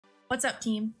What's up,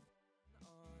 team?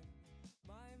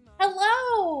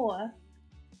 Hello!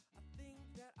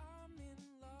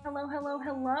 Hello, hello,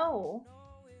 hello.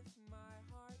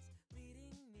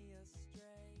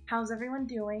 How's everyone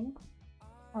doing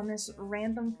on this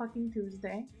random fucking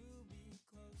Tuesday?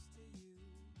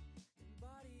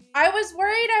 I was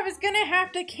worried I was gonna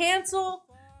have to cancel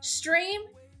stream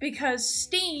because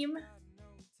Steam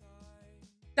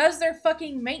does their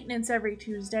fucking maintenance every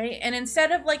Tuesday, and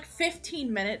instead of like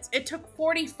 15 minutes, it took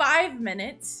 45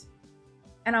 minutes.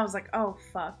 And I was like, oh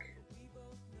fuck.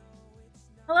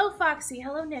 Hello Foxy,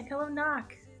 hello Nick, hello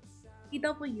Knock.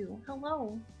 EW,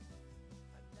 hello.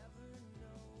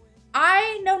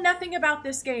 I know nothing about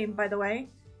this game, by the way.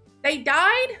 They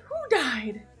died? Who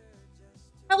died?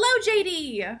 Hello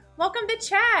JD, welcome to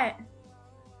chat.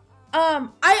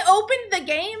 I opened the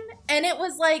game and it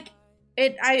was like,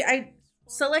 I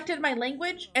selected my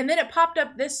language and then it popped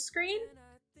up this screen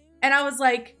and I was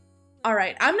like, all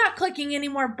right, I'm not clicking any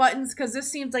more buttons because this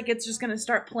seems like it's just gonna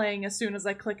start playing as soon as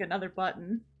I click another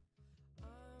button.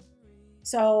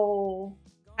 So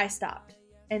I stopped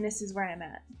and this is where I'm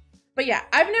at. But yeah,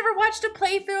 I've never watched a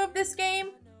playthrough of this game.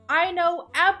 I know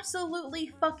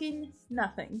absolutely fucking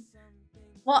nothing.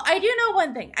 Well, I do know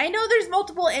one thing. I know there's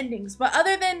multiple endings, but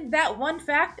other than that one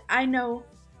fact, I know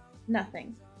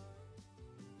nothing.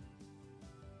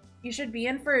 You should be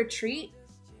in for a treat.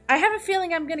 I have a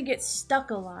feeling I'm gonna get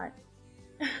stuck a lot.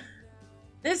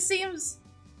 This seems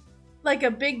like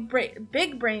a big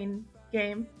brain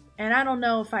game, and I don't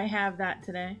know if I have that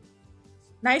today.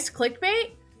 Nice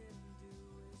clickbait?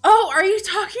 Oh, are you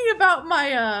talking about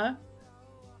my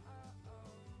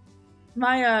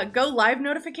go live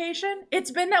notification?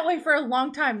 It's been that way for a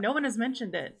long time. No one has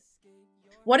mentioned it.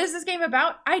 What is this game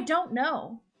about? I don't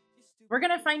know. We're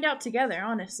gonna find out together,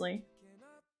 honestly.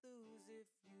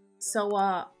 So,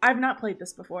 I've not played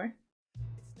this before.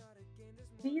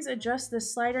 Please adjust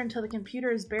this slider until the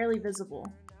computer is barely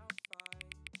visible.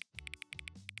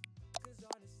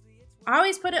 I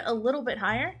always put it a little bit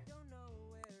higher.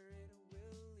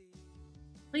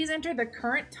 Please enter the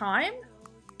current time?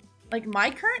 Like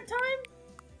my current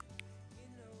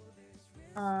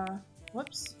time?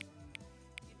 Whoops.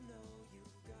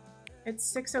 It's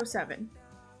 6:07.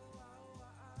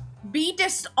 Be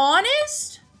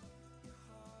dishonest?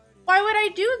 Why would I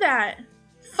do that?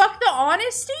 Fuck the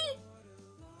honesty?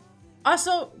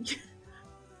 Also,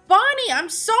 Bonnie, I'm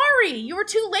sorry. You were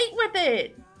too late with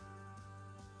it.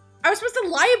 I was supposed to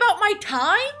lie about my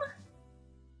time?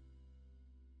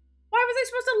 Why was I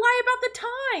supposed to lie about the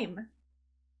time?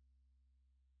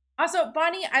 Also,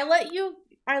 Bonnie, I let you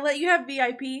have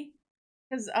VIP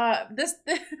because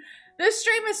this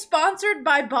stream is sponsored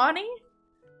by Bonnie.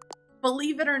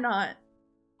 Believe it or not.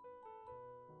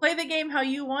 Play the game how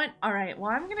you want. All right. Well,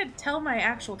 I'm gonna tell my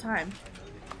actual time.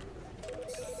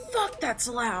 Fuck, that's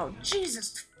loud.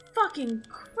 Jesus fucking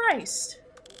Christ.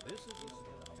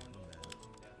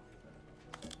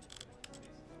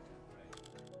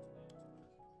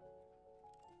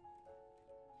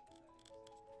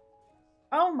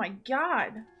 Oh my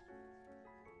god.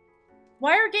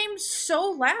 Why are games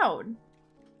so loud?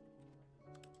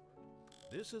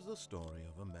 This is the story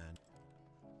of a man.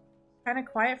 Kind of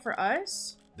quiet for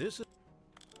us? This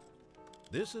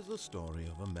is the story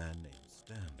of a man named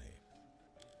Stanley.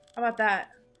 How about that?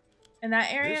 In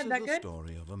that area, This is that the good?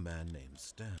 story of a man named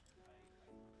Stanley.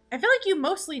 I feel like you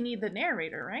mostly need the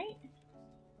narrator, right?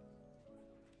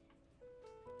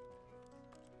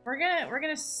 We're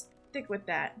gonna stick with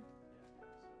that.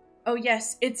 Oh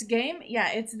yes, it's game?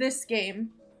 Yeah, it's this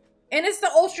game. And it's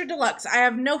the Ultra Deluxe. I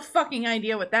have no fucking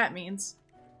idea what that means.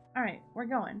 Alright, we're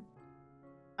going.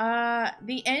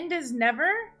 The end is never?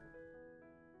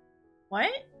 What?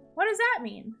 What does that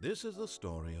mean? This is the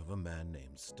story of a man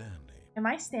named Stanley. Am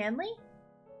I Stanley?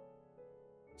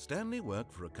 Stanley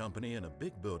worked for a company in a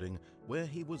big building where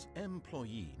he was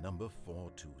employee number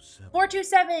 427.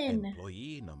 427!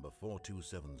 Employee number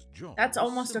 427's job. That's was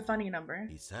almost a simple. funny number.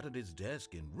 He sat at his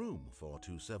desk in room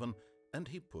 427 and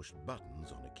he pushed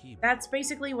buttons on a keyboard. That's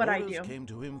basically what I Orders do. came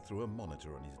to him through a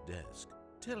monitor on his desk,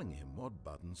 telling him what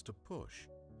buttons to push,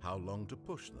 how long to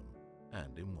push them,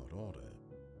 and in what order.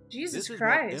 Jesus This is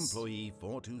Christ. what employee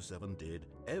 427 did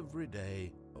every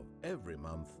day of every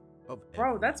month of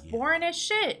Bro, every that's year. boring as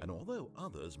shit. And although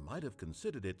others might have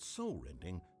considered it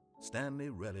soul-rending, Stanley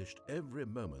relished every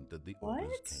moment that the orders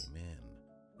What? came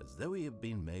in, as though he had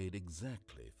been made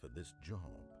exactly for this job.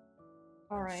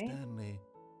 Alright. Stanley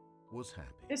was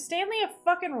happy. Is Stanley a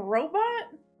fucking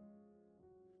robot?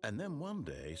 And then one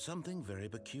day, something very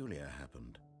peculiar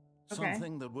happened. Okay.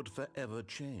 Something that would forever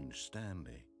change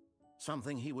Stanley.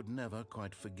 Something he would never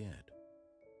quite forget.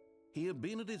 He had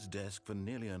been at his desk for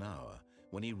nearly an hour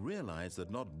when he realized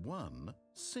that not one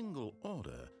single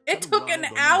order It took an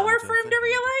hour for him to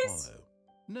realize? follow.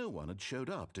 No one had showed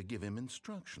up to give him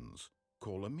instructions,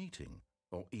 call a meeting,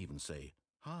 or even say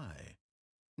hi.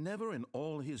 Never in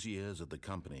all his years at the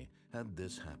company had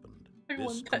this happened. I This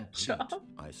want that complete job.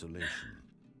 isolation.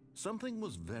 Something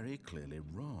was very clearly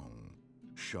wrong.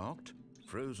 Shocked,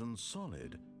 frozen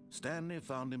solid, Stanley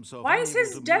found himself Why is unable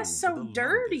his to desk move so for the longest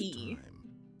dirty? time.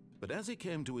 But as he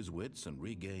came to his wits and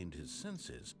regained his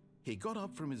senses, he got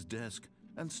up from his desk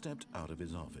and stepped out of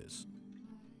his office.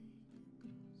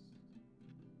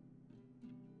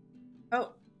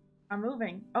 Oh, I'm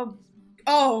moving.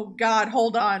 Oh God,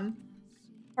 hold on.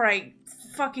 Or I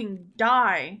fucking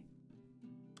die.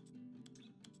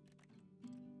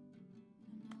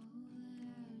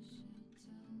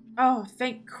 Oh,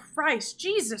 thank Christ.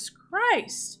 Jesus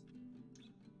Christ.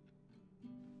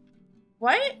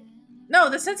 What? No,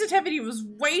 the sensitivity was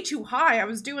way too high. I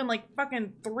was doing like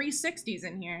fucking 360s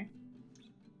in here.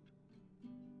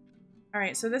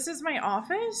 Alright, so this is my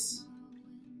office?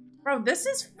 Bro, this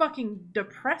is fucking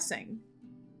depressing.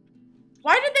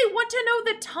 Why did they want to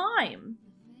know the time?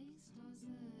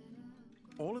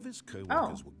 All of his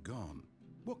co-workers were gone.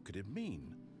 What could it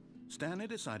mean? Stanley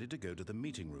decided to go to the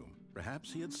meeting room.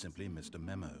 Perhaps he had simply missed a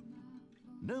memo.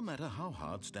 No matter how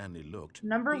hard Stanley looked,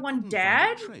 Number he one couldn't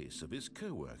dad? find a trace of his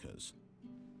co-workers.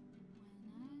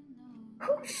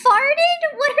 Who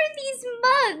farted? What are these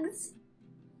mugs?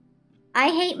 I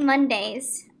hate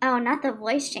Mondays. Oh, not the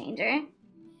voice changer.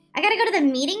 I gotta go to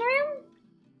the meeting room?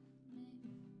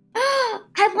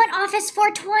 I want Office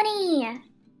 420. Can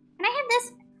I have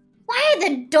this? Why are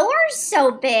the doors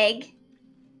so big?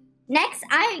 Next,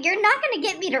 you're not gonna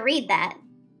get me to read that.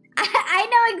 I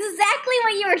know exactly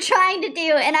what you were trying to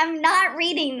do, and I'm not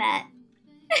reading that.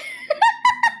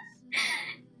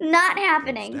 Not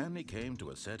happening. When Stanley came to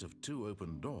a set of 2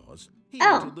 open doors. He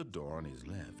Oh. entered the door on his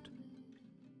left.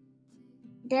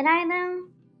 Did I, though?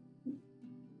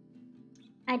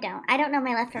 I don't. I don't know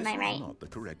my left from my This right. was not the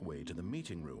correct way to the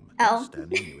meeting room. Oh.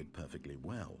 Stanley knew it perfectly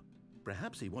well.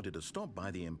 Perhaps he wanted to stop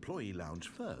by the employee lounge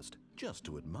first, just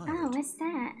to admire Oh, it. what's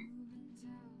that?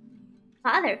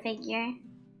 Father figure.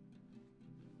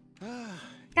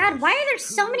 God, why are there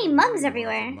so many mugs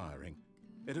everywhere? Admiring.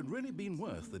 It had really been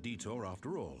worth the detour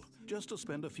after all, just to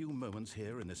spend a few moments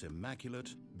here in this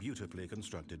immaculate, beautifully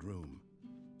constructed room.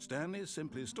 Stanley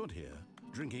simply stood here,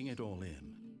 drinking it all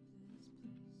in.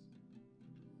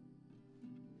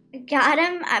 Got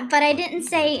him, but I didn't Eager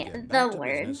say to get the back to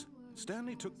word. business,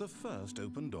 Stanley took the first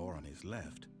open door on his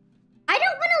left. I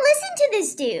don't want to listen to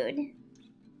this dude.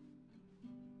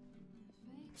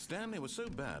 Stanley was so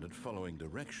bad at following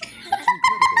directions, it's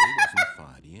incredible he wasn't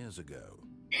fired years ago.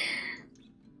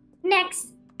 Next,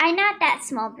 I'm not that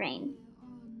small brain.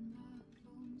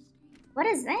 What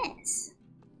is this?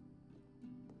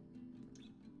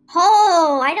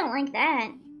 Oh, I don't like that.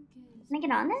 Can I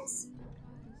get on this?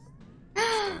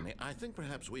 Stanley, I think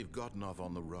perhaps we've gotten off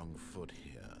on the wrong foot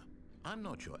here. I'm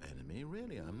not your enemy,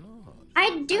 really, I'm not.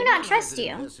 I do not realize trust that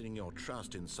you. Investing your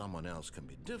trust in someone else can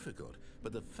be difficult,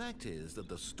 but the fact is that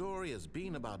the story has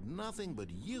been about nothing but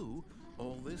you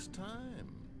all this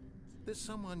time. There's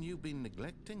someone you've been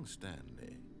neglecting,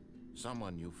 Stanley.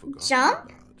 Someone you forgot Jump?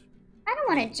 about. I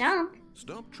don't want to jump.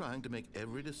 Stop trying to make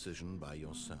every decision by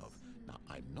yourself. Now,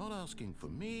 I'm not asking for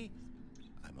me,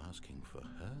 I'm asking for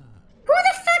her. Who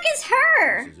the fuck is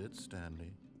her? This is it,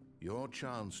 Stanley. Your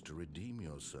chance to redeem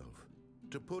yourself.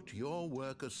 To put your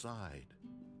work aside.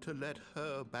 To let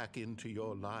her back into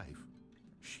your life.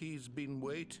 She's been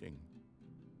waiting.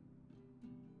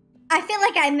 I feel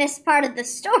like I missed part of the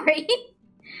story.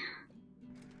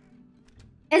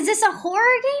 Is this a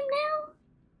horror game now?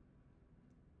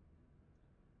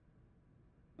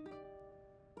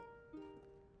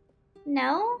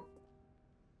 No?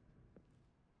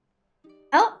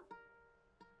 Oh.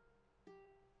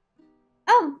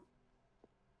 Oh.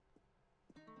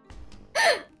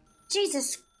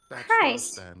 Jesus That's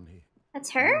Christ. her, Stanley.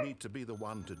 That's You her? need to be the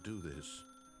one to do this.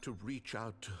 To reach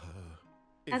out to her.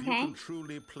 If Okay. you can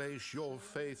truly place your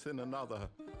faith in another.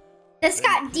 This then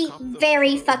got pick deep up the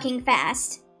very phone. fucking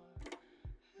fast.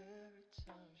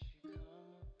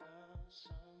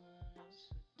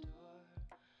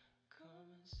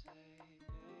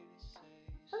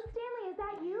 Oh, Stanley, is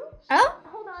that you? Oh?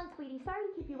 Hold on, sweetie. Sorry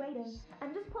to keep you waiting.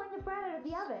 I'm just pulling the bread out of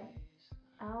the oven.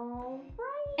 All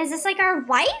right. Is this like our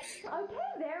wife? Okay,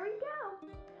 there we go.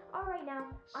 All right, now,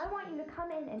 I want you to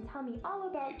come in and tell me all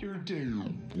about your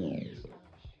day.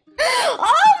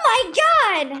 Oh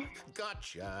my god!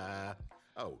 Gotcha.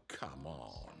 Oh, come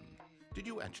on. Did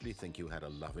you actually think you had a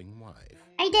loving wife?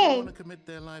 I They did. want to commit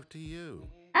their life to you.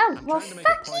 Oh, I'm well, trying to make a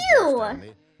fuck point here, you.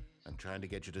 Stanley. I'm trying to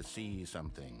get you to see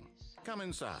something. Come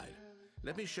inside.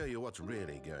 Let me show you what's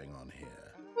really going on here.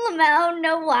 Lamau,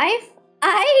 no wife?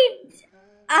 I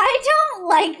don't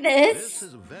like This this.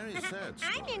 is a very sad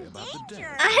story about the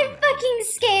death. I'm fucking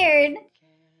scared.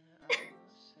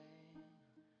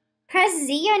 Press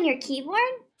Z on your keyboard?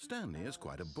 Stanley is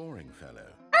quite a boring fellow.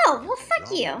 Oh, well, His fuck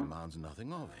job you. demands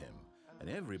nothing of him, and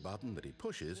every button that he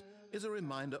pushes is a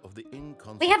reminder of the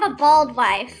inconsequential We have a bald nature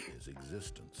wife. of his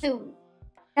existence. Who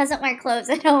doesn't wear clothes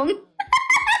at home.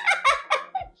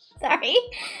 Sorry.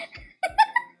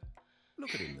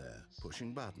 Look at him there,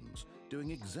 pushing buttons,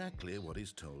 doing exactly what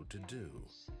he's told to do.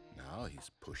 Now he's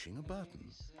pushing a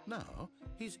button. Now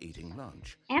he's eating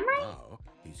lunch. Am I? Now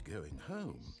he's going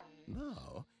home.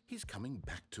 Now he's coming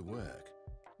back to work.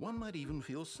 One might even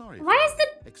feel sorry for Why him, is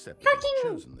the except that he's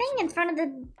fucking chosen this thing in life. front of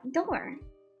the door?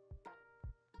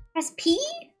 Press P?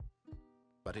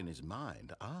 But in his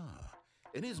mind,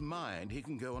 in his mind, he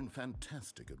can go on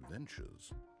fantastic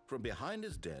adventures. From behind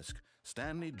his desk,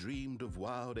 Stanley dreamed of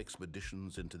wild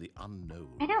expeditions into the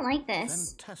unknown. I don't like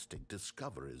this. Fantastic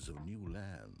discoveries of new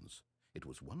lands. It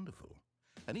was wonderful.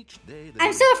 And each day that I'm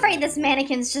he so afraid returned this to work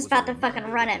mannequin's just was a about to fucking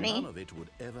reminder run that at me. None of it would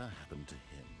ever happen to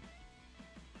him.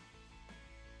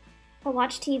 We'll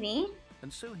watch TV.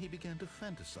 And so he began to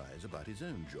fantasize about his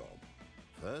own job.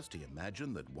 First, he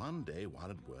imagined that one day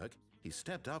while at work, he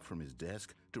stepped up from his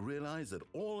desk to realize that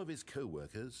all of his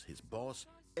co-workers, his boss,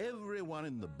 everyone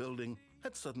in the building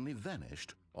had suddenly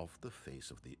vanished off the face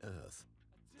of the earth.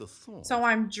 The thought So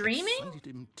I'm dreaming? excited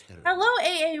him terribly. Hello,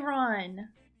 AA Ron.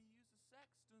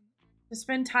 To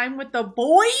spend time with the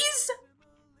boys?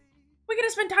 We're gonna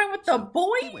spend time with the He went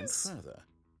boys? further.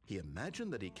 He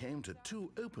imagined that he came to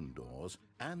 2 open doors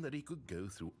and that he could go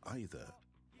through either.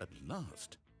 At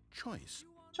last, choice.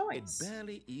 Choice. It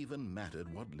barely even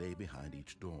mattered what lay behind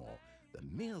each door. The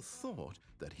mere thought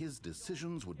that his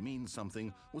decisions would mean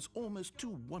something was almost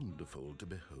too wonderful to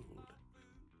behold.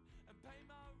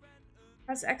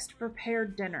 Press X to prepare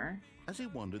dinner. As he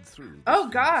wandered through this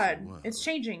Oh fantasy God, world, it's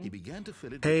changing. he began to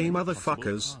fill it Hey with many possible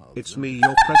motherfuckers, paths it's and me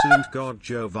your President God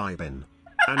Joe Vibin.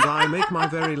 And I make my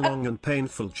very long and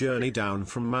painful journey down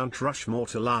from Mount Rushmore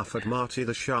to laugh at Marty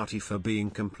the Sharty for being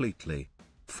completely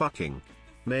fucking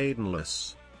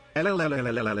maidenless. Holy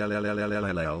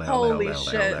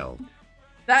shit.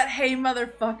 That hey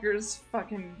motherfuckers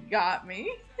fucking got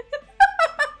me.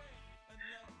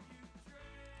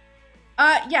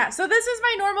 Yeah, so this is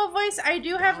my normal voice. I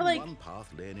do have Down like one path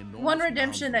lay an enormous one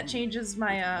redemption that mound changes with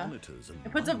my monitors and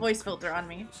it puts a voice controls. filter on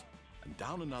me. And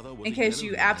down another was In a case yellow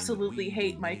you line that absolutely weaved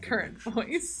hate and my made current directions.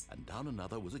 voice. And down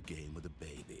another was a game with a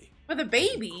baby. With a They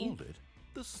baby? called it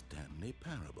the Stanley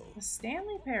Parable. The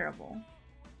Stanley Parable.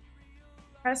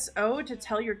 Press O to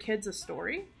tell your kids a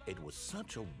story. It was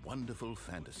such a wonderful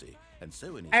fantasy, and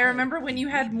so in his I head, remember when he you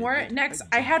had relived more. it Next,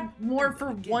 I had again, more and for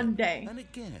again, one day. and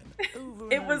again,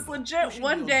 over It and was over, legit wishing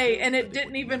one beyond day, hope and it that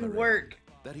didn't would even never work.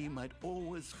 end, that he might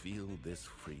always feel this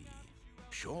free.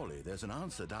 Surely there's an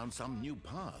answer down some new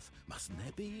path, mustn't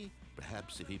there be?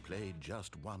 Perhaps if he played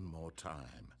just one more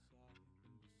time.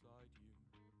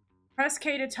 Press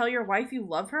K to tell your wife you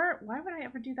love her? Why would I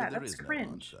ever do But that? there That's is no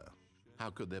cringe. answer. How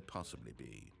could there possibly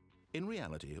be? In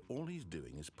reality, all he's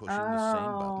doing is pushing the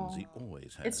same buttons he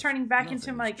always has. It's turning back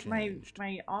into Nothing my has changed.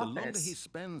 my The longer he office.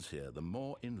 spends here, the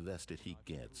more invested he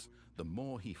gets. The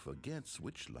more he forgets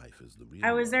which life is the real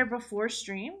I was one. there before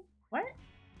stream? What?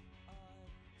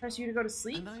 Press you to go to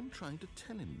sleep? And I'm trying to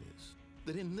tell him this.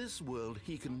 That in this world,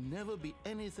 he can never be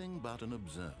anything but an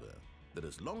observer. That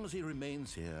as long as he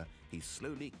remains here, he's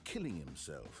slowly killing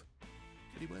himself.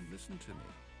 But he won't listen to me.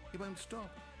 He won't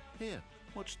stop. Here,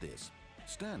 watch this.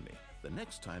 Stanley, the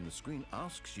next time the screen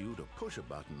asks you to push a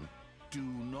button, do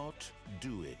not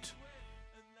do it.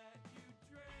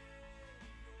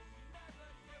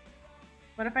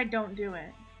 What if I don't do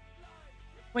it?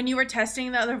 When you were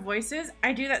testing the other voices,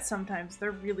 I do that sometimes.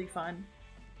 They're really fun.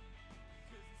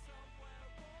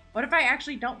 What if I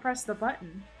actually don't press the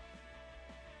button?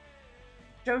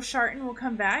 Joe Sharton will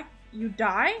come back. You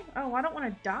die? Oh, I don't want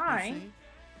to You die. see?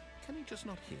 Can he just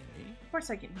not hear me? Of course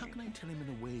I can How hear can I you. tell him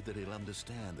in a way that he'll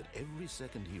understand that every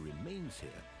second he remains here,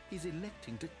 he's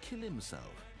electing to kill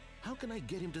himself? How can I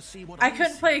get him to see what I I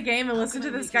couldn't see? play a game and How listen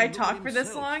can to I this make guy him look at talk for this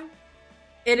himself? long.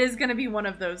 It is going to be one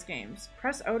of those games.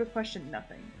 Press O to question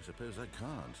nothing. I suppose I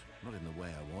can't. Not in the way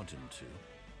I want him to.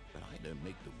 But I don't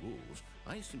make the rules.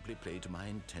 I simply play to my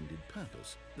intended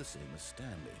purpose, the same as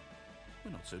Stanley.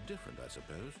 We're not so different, I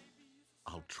suppose.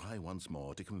 I'll try once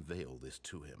more to convey all this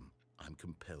to him. I'm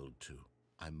compelled to.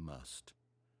 I must.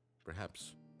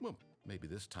 Perhaps, well, Maybe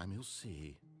this time he'll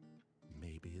see.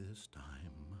 Maybe this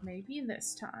time. Maybe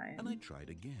this time. And I tried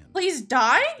again. Please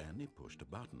die? Stanley pushed a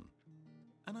button.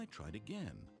 And I tried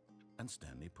again. And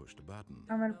Stanley pushed a button.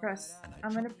 I'm gonna press. And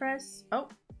I'm gonna press. Oh,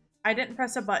 I didn't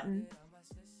press a button.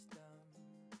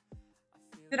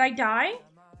 Did I die?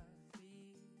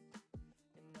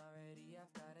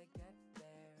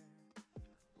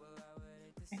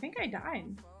 I think I died.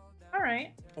 All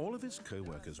right. All of his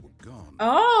co-workers were gone.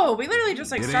 Oh, we literally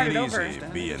just like started over.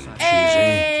 being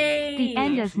Hey! The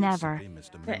end is never.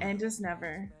 The end is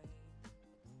never.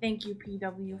 Thank you,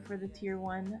 PW, for the tier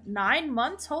 1. 9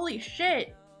 months? Holy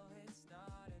shit.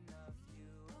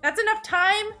 That's enough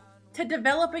time to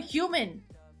develop a human.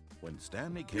 When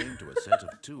Stanley came to a set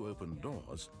of 2 open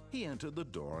doors, he entered the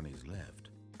door on his left.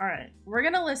 All right, we're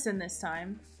gonna listen this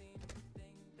time.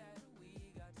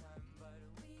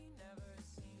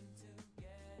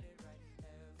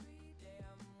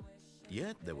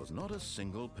 Yet there was not a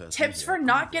single person. Tips here. for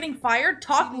not getting fired?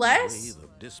 Talk Feeling a less? wave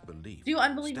of disbelief, Do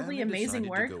unbelievably Stanley amazing decided to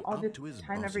work go all the up to his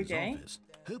time, every boss's day. office,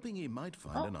 hoping he might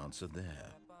find an answer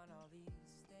there.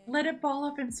 Let it ball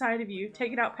up inside of you.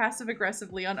 Take it out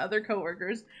passive-aggressively on other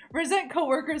coworkers. Resent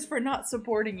coworkers for not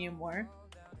supporting you more.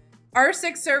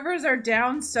 R6 servers are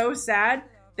down so sad.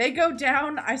 They go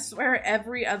down, I swear,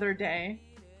 every other day.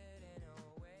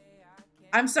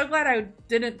 I'm so glad I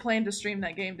didn't plan to stream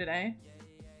that game today.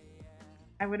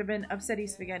 I would have been upsetty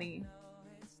spaghetti.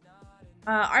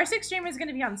 R6 stream is going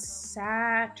to be on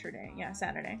Saturday. Yeah,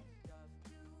 Saturday.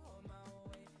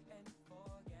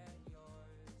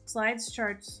 Slides,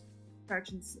 charts,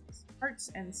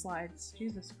 and slides.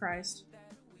 Jesus Christ.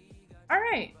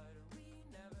 Alright.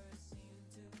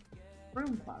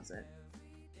 Broom closet.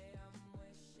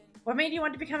 What made you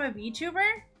want to become a VTuber?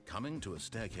 Coming to a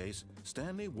staircase,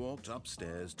 Stanley walked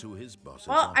upstairs to his boss's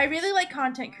Well, office. I really like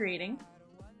content creating.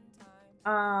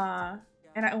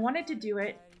 And I wanted to do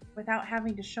it without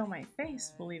having to show my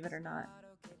face, believe it or not.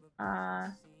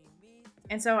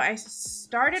 And so I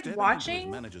started Stepping watching into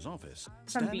his manager's office,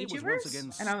 some Stanley was once VTubers,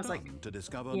 again and I was like, stunned to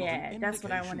discover yeah, not an that's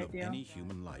what I indication wanna of do. any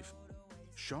human life.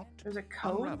 Shocked, There's a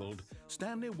code? unraveled,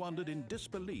 Stanley wondered in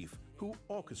disbelief who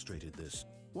orchestrated this.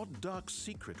 What dark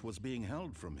secret was being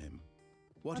held from him?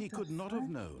 What he the could not fuck? have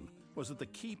known was that the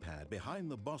keypad behind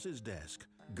the boss's desk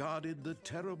guarded the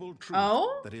terrible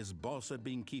truth that his boss had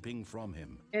been keeping from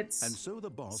him. It's And so the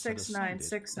boss had assigned it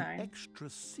 6969. an extra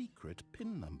secret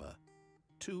PIN number,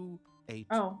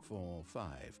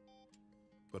 2845.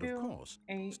 But of course,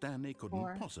 Stanley couldn't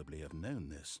 284. possibly have known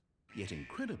this. Yet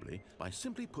incredibly, by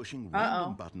simply pushing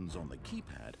random buttons on the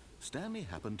keypad, Stanley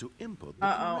happened to input the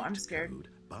correct I'm scared. code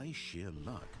by sheer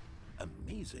luck.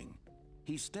 Amazing.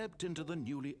 He stepped into the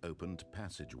newly opened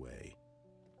passageway.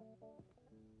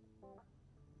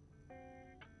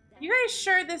 You guys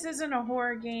sure this isn't a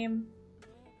horror game?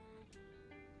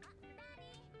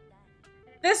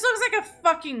 This looks like a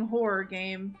fucking horror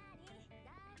game.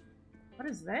 What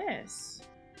is this?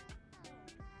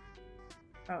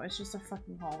 Oh, it's just a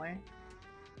fucking hallway.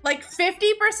 Like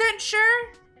 50%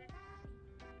 sure?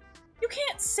 You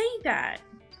can't say that.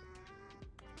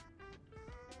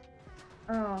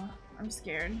 Oh, I'm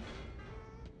scared.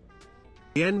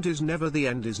 The end is never, the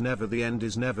end is never, the end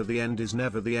is never, the end is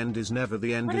never, the end is never,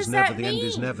 the end What is does never, that the end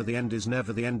is mean? never, the end is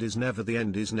never, the end is never, the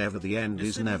end is never, the end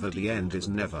is never, the end is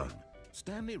never.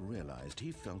 Stanley realized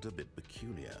he felt a bit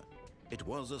peculiar. It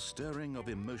was a stirring of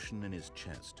emotion in his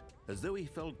chest, as though he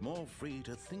felt more free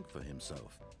to think for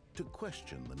himself, to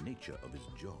question the nature of his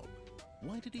job.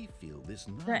 Why did he feel this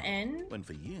now? The end? When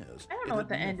for years, I don't it know what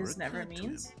had the end is never never occurred to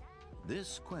means. him.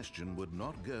 This question would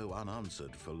not go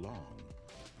unanswered for long.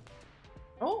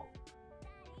 Oh.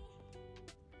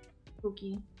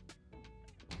 Spooky.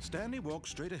 Stanley walked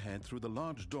straight ahead through the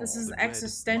large door. This is that an read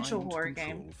existential Mind horror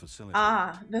Control game. Facility.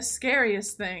 Ah, the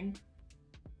scariest thing.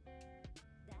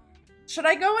 Should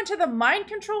I go into the mind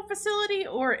control facility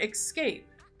or escape?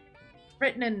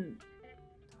 Written in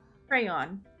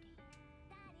crayon.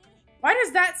 Why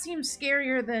does that seem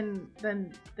scarier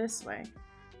than this way?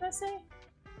 What did I say?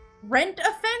 Rent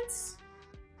offense?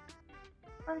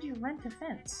 Why would you rent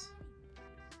offense?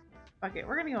 Fuck it,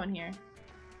 we're gonna go in here.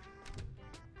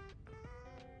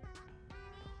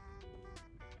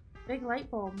 Big light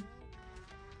bulb.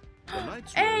 The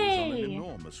lights rose on an Hey!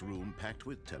 enormous room packed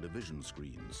with television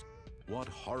screens. What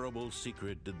horrible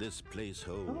secret did this place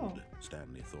hold? Oh.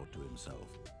 Stanley thought to himself.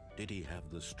 Did he have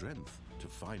the strength to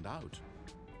find out?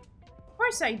 Of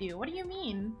course I do. What do you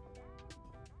mean?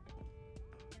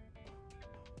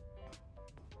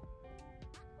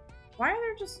 Why are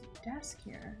there just desks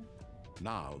here?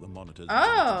 Now the monitors.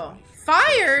 Oh, jumped to life.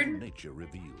 fired? Nature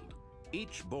revealed.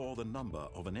 Each bore the number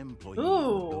of an employee Ooh.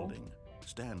 in the building,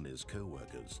 Stanley's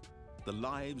co-workers, the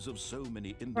lives of so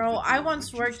many individuals. Bro, I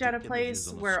once reduced worked at to a place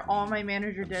images on where all my screen,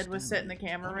 manager and did was sit in the Stanley,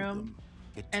 camera one of room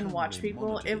them, and watch eternally people.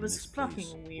 monitored It in was this place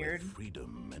fucking where weird.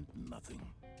 freedom meant nothing.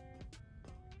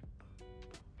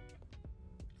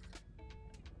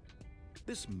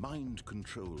 This mind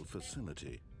control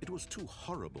facility, it was too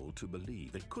horrible to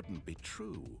believe. It couldn't be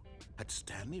true. Had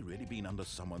Stanley really been under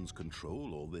someone's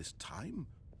control all this time?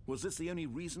 Was this the only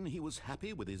reason he was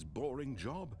happy with his boring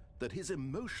job? That his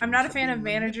emotions I'm not a had fan been of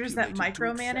managers that manipulated to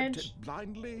accept micromanage. it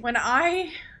blindly? When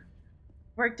I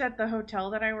worked at the hotel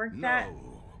that I worked at,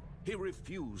 No, he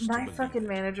refused my to believe fucking it.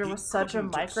 manager He was such a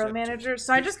couldn't accept it. micromanager.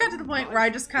 So I His just got to the own point where I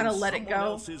life just kind of in let it someone go.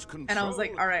 else's And I was like,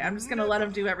 control. all right, I'm just going to let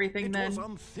him do everything It then was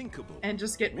unthinkable. and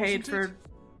just get paid Wasn't for it?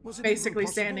 Was it basically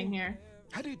even standing possible? here.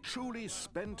 Had he truly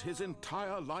spent his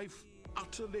entire life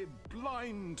utterly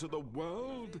blind to the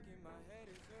world?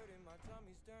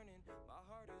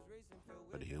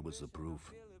 But here was the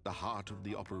proof. The heart of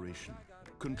the operation.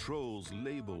 Controls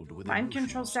labeled with Mind emotions.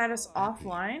 control status Happy,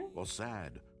 offline? or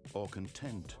sad, or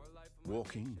content.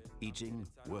 Walking, eating,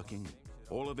 working.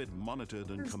 All of it monitored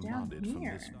and Who's down commanded from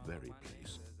here? this very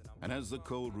place. And as the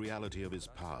cold reality of his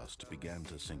past began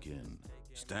to sink in,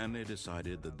 Stanley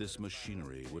decided that this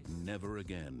machinery would never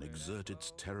again exert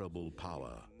its terrible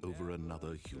power over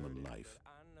another human life.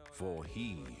 For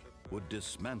he would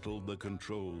dismantle the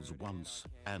controls once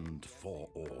and for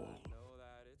all.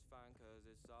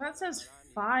 That says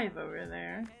 5 over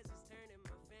there.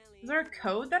 Is there a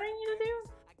code that I need to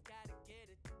do?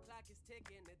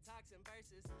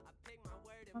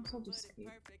 Also just escape.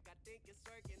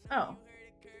 Oh.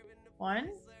 1,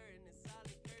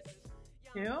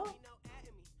 2.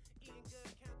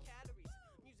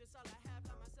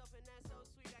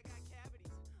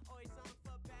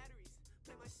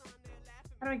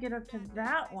 How do I get up to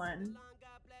that one?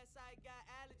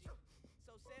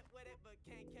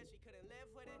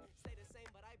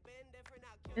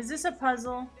 Is this a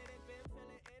puzzle?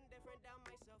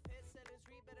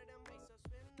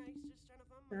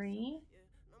 Three?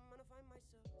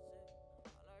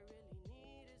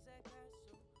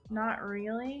 Not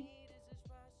really.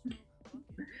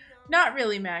 Not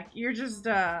really, Mac. You're just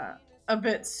a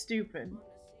bit stupid.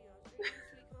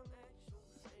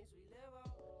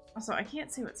 Also, I can't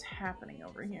see what's happening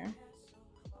over here.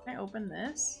 Can I open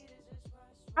this?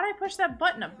 How did I push that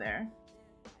button up there?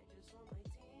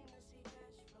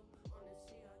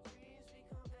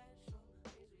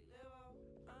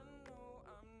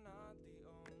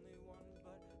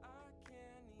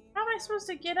 How am I supposed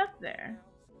to get up there?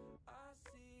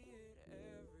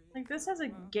 Like, this has a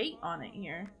gate on it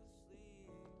here.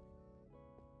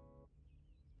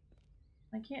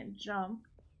 I can't jump.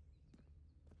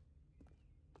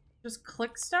 Just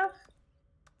click stuff?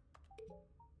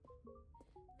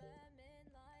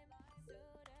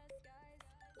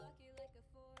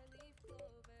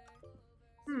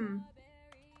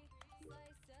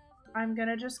 I'm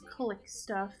gonna just click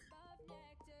stuff.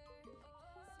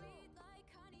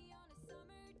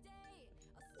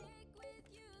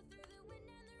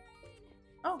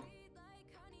 Oh.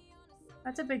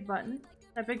 That's a big button.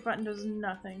 That big button does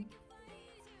nothing.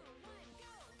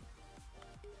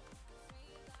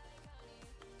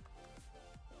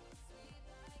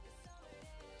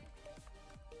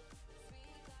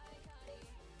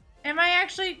 Am I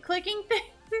actually clicking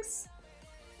things?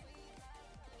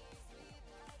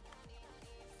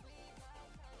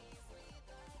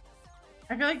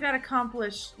 I feel like that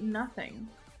accomplished nothing.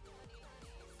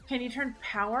 Can you turn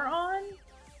power on?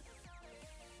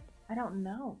 I don't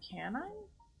know, can I?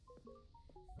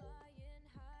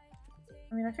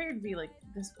 I mean, I figured it'd be like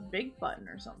this big button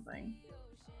or something.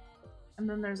 And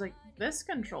then there's like this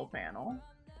control panel.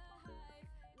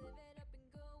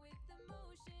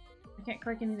 I can't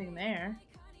click anything there.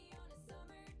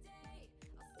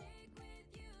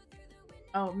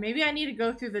 Oh, maybe I need to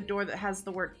go through the door that has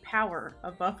the word power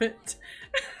above it.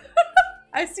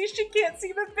 I see she can't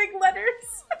see the big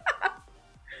letters.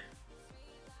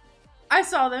 I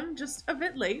saw them, just a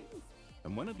bit late.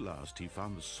 And when at last he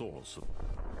found the source of...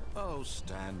 Oh,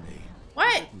 Stanley.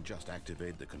 What? You didn't just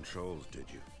activate the controls, did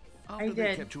you? I After they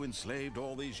did. kept you enslaved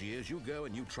all these years, you go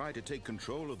and you try to take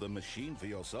control of the machine for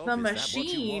yourself. The Is machine? that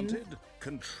what you wanted?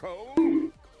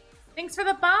 Control? Thanks for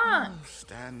the bomb. Oh,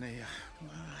 Stanley,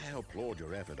 I applaud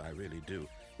your effort, I really do.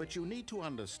 But you need to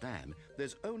understand,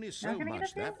 there's only so Not gonna get much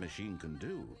up there? that machine can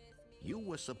do. You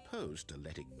were supposed to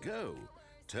let it go,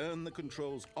 turn the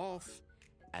controls off,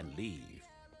 and leave.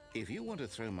 If you want to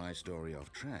throw my story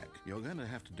off track, you're going to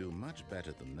have to do much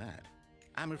better than that.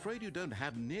 I'm afraid you don't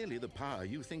have nearly the power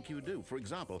you think you do. For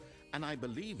example, and I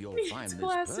believe you'll These find this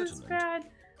glasses pertinent. bad.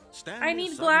 Stanley I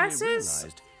need suddenly glasses?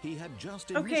 realized he had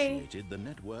just Okay. initiated the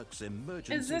network's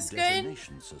emergency Is this good?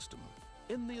 detonation system.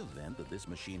 In the event that this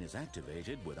machine is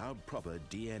activated without proper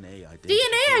DNA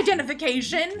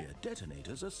identification? nuclear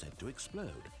detonators are set to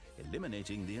explode,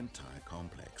 eliminating the entire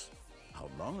complex. How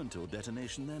long until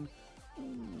detonation then?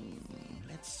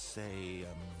 Let's say,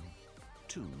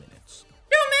 2 minutes.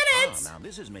 2 minutes? Now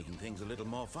this is making things a little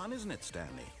more fun, isn't it,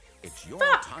 Stanley? It's your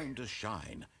Fuck. time to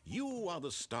shine. You are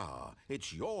the star.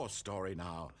 It's your story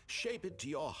now. Shape it to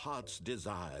your heart's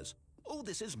desires. Oh,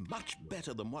 this is much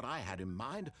better than what I had in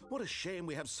mind. What a shame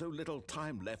we have so little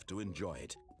time left to enjoy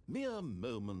it. Mere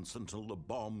moments until the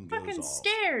bomb goes Fucking off.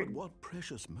 scared. But what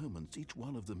precious moments each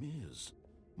one of them is.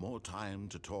 More time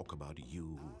to talk about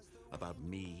you, about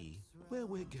me, where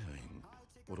we're going,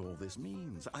 what all this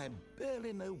means. I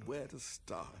barely know where to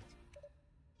start.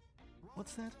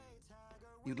 What's that?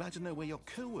 You'd like to know where your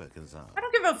co-workers are? I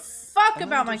don't give a fuck A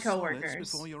about moment my of solace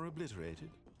coworkers. before you're obliterated.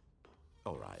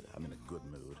 All right, I'm in a good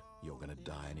mood. You're gonna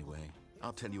die anyway.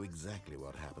 I'll tell you exactly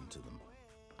what happened to them.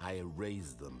 I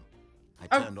erased them. I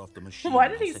turned off the machine. Why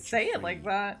did I he set you say it free. like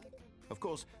that? Of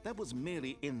course, that was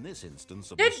merely in this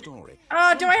instance of Did- the story. do I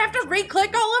have to Sometimes what I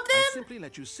re-click do, all of I them? simply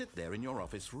let you sit there in your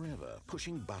office forever,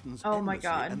 pushing buttons Oh my endlessly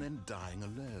God. and then dying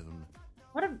alone.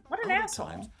 What an Other asshole.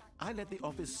 times, I let the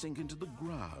office sink into the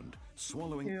ground,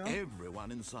 swallowing Yeah.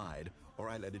 everyone inside, or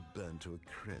I let it burn to a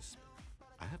crisp.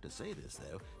 I have to say this,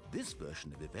 though, this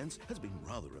version of events has been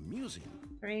rather amusing.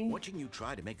 3. Watching you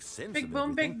try to make sense Big of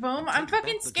boom, everything big boom. and I'm take back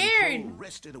fucking the scared. control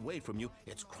wrested away from you,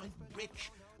 it's quite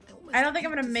rich. almost I don't think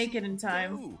I'm hate gonna to make see it in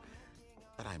time. go.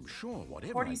 But I'm sure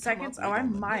whatever 40 I come seconds? up Oh, with I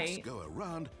on the might. next go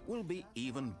around will be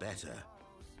even better.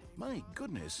 My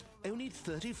goodness, only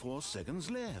 34 seconds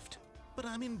left. But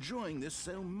I'm enjoying this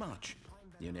so much.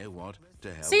 You know what?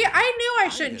 To hell See, with it. I knew I I'm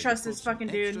shouldn't going to trust put this some fucking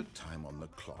extra dude. time on the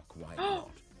clock. Why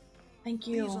not? Thank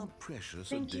These you. are precious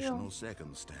Thank you. additional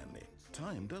seconds, Stanley.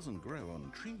 Time doesn't grow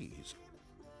on trees.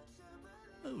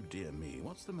 Oh dear me,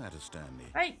 what's the matter, Stanley?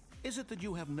 Hey, Is it that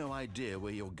you have no idea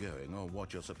where you're going or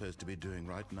what you're supposed to be doing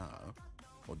right now?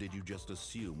 Or did you just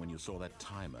assume when you saw that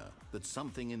timer that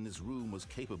something in this room was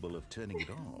capable of turning it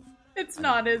off? it's And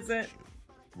not, look is at it? you,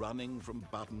 running from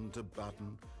button to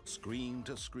button, screen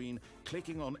to screen,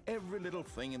 clicking on every little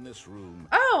thing in this room.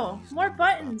 Oh, These more number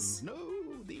buttons. No,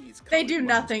 these They colored do ones,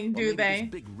 nothing, or do maybe they? This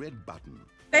big red button.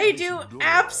 They Or this do door.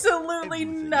 absolutely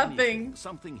Everything, nothing. anything.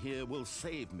 Something here will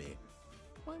save me.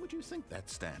 Why would you think that,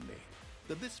 Stanley?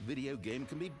 That this video game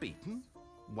can be beaten?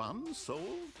 Won?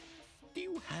 Solved? Do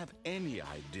you have any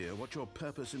idea what your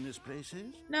purpose in this place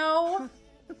is? No.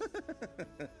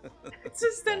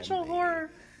 Existential Stanley,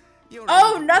 horror. You're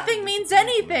Oh, only nothing trying to means disappoint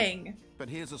me. anything. But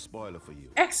here's a spoiler for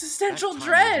you. Existential That time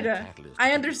isn't dread. a catalyst to I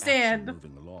keep the understand. action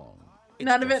moving along. It's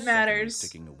None of just it matters.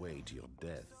 seconds ticking away to your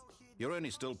death. You're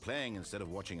only still playing instead of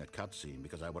watching a cutscene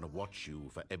because I want to watch you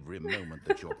for every moment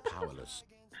that you're powerless.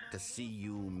 To see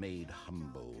you made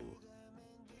humble.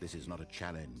 This is not a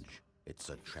challenge. It's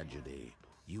a tragedy.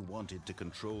 You wanted to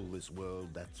control this world,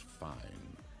 that's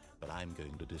fine. But I'm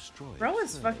going to destroy it Bro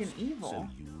is first, fucking evil. So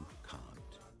you can't.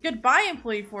 Goodbye,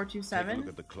 employee Take a 427. look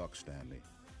at the clock, Stanley.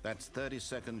 That's 30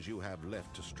 seconds you have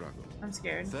left to struggle. I'm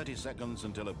scared. 30 seconds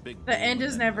until a big The boom end and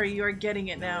is then never. nothing. You are getting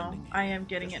it No now. ending I here. am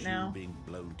getting Just it now. You being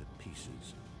blown to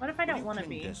pieces. What if I Will don't you want to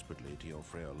cling be? desperately to your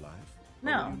frail life?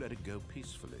 No. Or will you let it go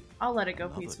peacefully? I'll let it go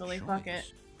Another peacefully. Fuck it.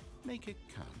 choice. Make it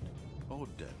count. Or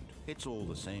don't. It's all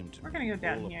the same to me. We're gonna go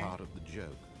down all here. a part of the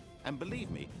joke. And believe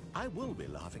me, I will be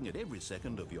laughing at every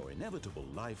second of your inevitable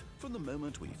life from the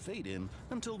moment we fade in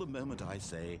until the moment I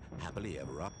say, happily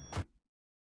ever up.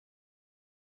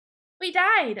 We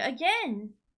died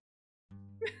again.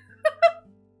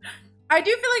 I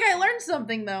do feel like I learned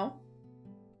something though.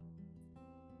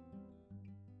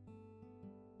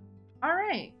 All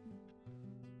right.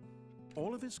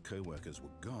 All of his co-workers were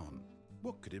gone.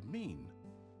 What could it mean?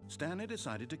 Stanley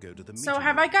decided to go to the So meeting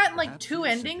have I room. gotten like Perhaps 2 he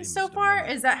was endings simply so Mr. far?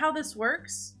 Mummy. Is that how this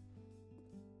works?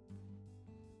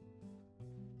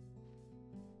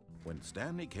 When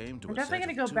Stanley came to I'm a definitely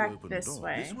set gonna of go 2 back open this doors,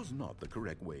 way. this was not the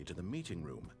correct way to the meeting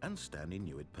room, and Stanley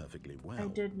knew it perfectly well. I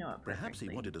did know it perfectly. Perhaps he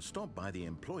wanted to stop by the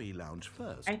employee lounge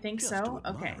first. I think just so. To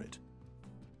admire Okay. it.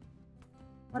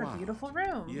 What Wow. a beautiful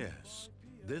room. Yes,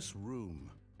 this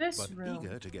room. This But room.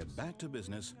 eager to get back to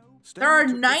business, There are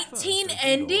Stanley took the first 19 open door on his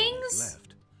endings?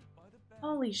 left.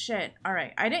 Holy shit. All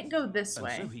right. I didn't go this And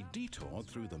way. so he detoured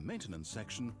through the maintenance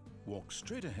section, walked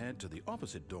straight ahead to the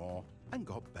opposite door, and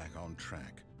got back on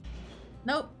track.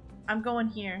 Nope. I'm going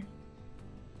here.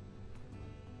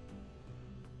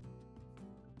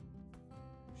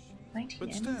 19 But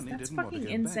endings? Stanley That's didn't want to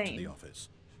fucking go back to the insane. office.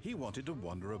 He wanted to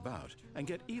wander about and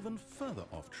get even further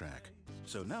off track.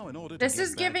 So now, in order to This get is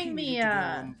back, giving he me needed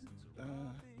to go,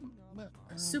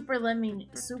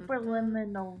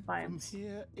 superliminal from vibes.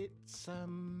 here, it's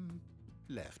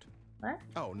left. Left?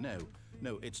 Oh no,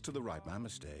 it's to the right. My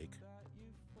mistake.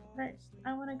 But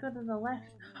I want to go to the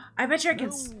left. I bet you I can.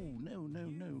 No,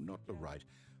 not the right.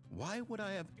 Why would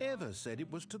I have ever said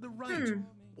it was to the right?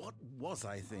 What was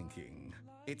I thinking?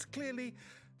 It's clearly.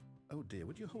 Oh dear,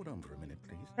 would you hold on for a minute,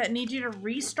 please? That need you to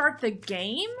restart the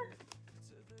game?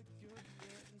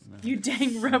 No. You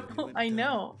dang rebel. I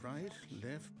know. Right,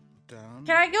 left, down.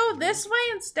 Can I go this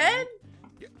way instead?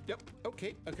 Yep.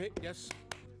 Okay. Yes,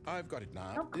 I've got it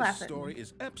now. Don't clap This at story me.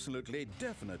 is absolutely,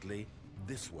 definitely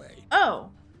this way.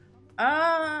 Oh.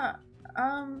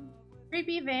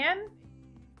 Creepy van?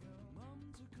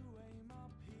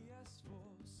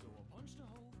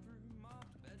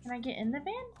 Can I get in the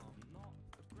van?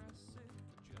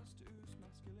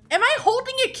 Am I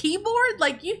holding a keyboard?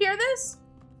 Like, you hear this?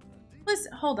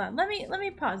 Listen, hold on. Let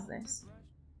me pause this.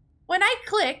 When I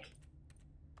click,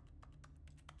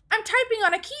 I'm typing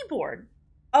on a keyboard.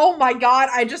 Oh my god,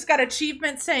 I just got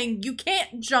achievement saying you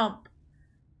can't jump.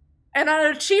 And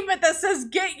an achievement that says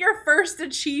get your first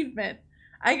achievement.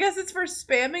 I guess it's for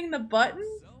spamming the button?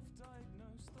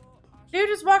 Dude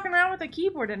is walking around with a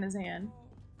keyboard in his hand.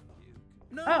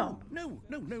 No.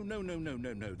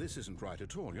 This isn't right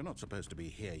at all. You're not supposed to be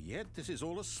here yet. This is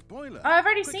all a spoiler. Oh, I've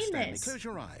already Quick, seen Stanley, this. Close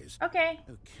your eyes. Okay.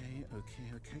 Okay.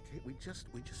 We just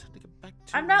have to get back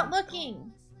to. I'm not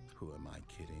looking. Who am I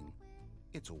kidding?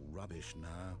 It's all rubbish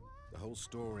now. The whole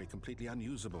story completely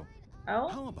unusable. Oh?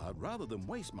 How about rather than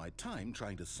waste my time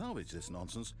trying to salvage this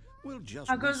nonsense, we'll just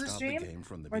How goes the restart stream? the game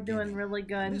from the We're beginning. doing really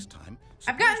good. And this time,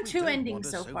 I've gotten suppose 2 we don't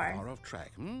endings wander so far. off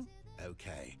track,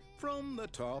 Okay, from the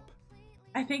top.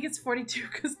 I think it's 42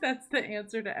 because that's the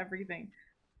answer to everything.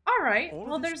 Alright, All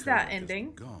well of his there's that coworkers ending.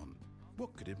 were gone.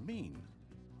 What could it mean?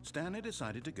 Stanley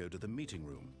decided to go to the meeting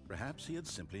room. Perhaps he had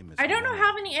simply missed. I don't know the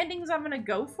how many endings I'm gonna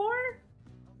go for.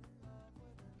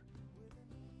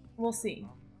 We'll see.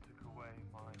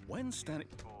 When Stanley.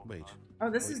 Wait. Oh,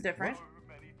 this is different.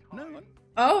 No.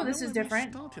 Oh, this no, is I different.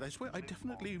 restarted. I swear, I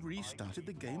definitely restarted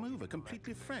the game over,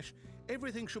 completely fresh.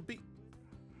 Everything should be.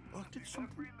 Or did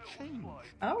something change?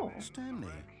 Oh. Stanley,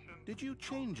 did you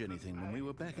change anything when we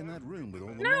were back in that room with all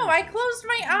the? No, I monitors? closed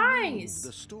my Did you move eyes.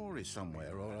 The story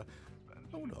somewhere, or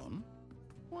hold on.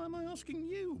 Why am I asking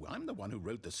you? I'm the one who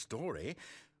wrote the story. It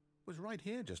was right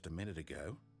here just a minute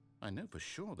ago. I know for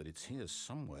sure that it's here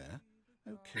somewhere.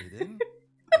 Okay then.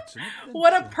 It's an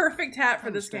What a adventure. perfect hat for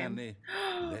Come, this game. Stanley,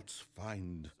 let's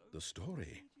find the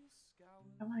story.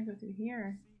 I want to go through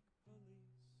here.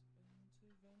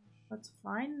 Let's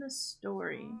find the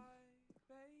story.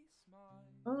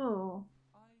 Oh.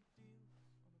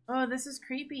 Oh, this is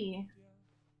creepy.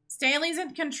 Stanley's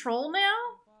in control now?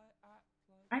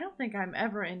 I don't think I'm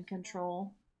ever in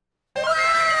control.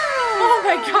 Oh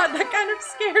my god, that kind of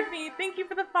scared me. Thank you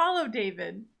for the follow,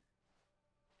 David.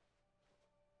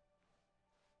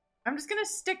 I'm just gonna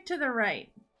stick to the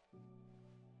right.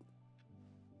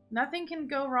 Nothing can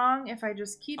go wrong if I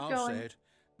just keep I'll going. say it.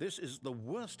 This is the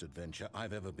worst adventure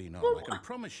I've ever been on. Ooh. I can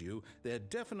promise you there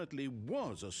definitely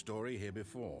was a story here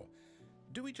before.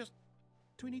 Do we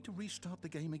need to restart the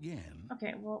game again?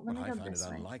 Okay, well, let me I go find this it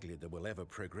way. unlikely that we'll ever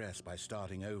progress by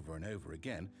starting over and over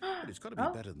again, but it's got to be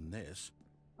Oh. better than this.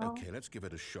 Oh. Okay, let's give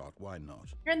it a shot. Why not?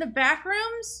 You're in the back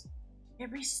rooms? It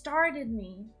restarted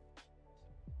me.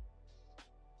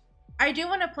 I do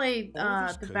want to play All of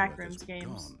his the co-workers backrooms were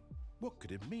games. gone. What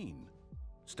could it mean?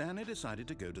 Stanley decided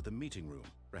to go to the meeting room.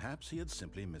 Perhaps he had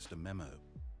simply missed a memo.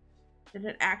 Did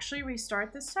it actually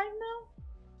restart this time though?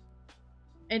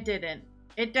 It didn't.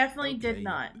 It definitely did Okay,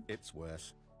 not. It's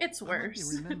worse. It's I might worse.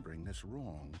 be remembering this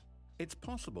wrong. It's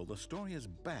possible the story is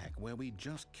back where we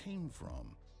just came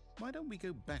from. Why don't we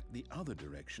go back the other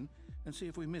direction and see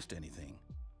if we missed anything?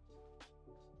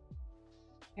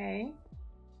 Okay.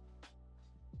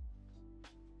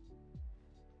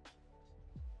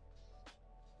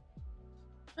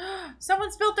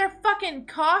 Someone spilled their fucking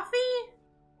coffee?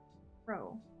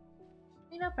 Bro,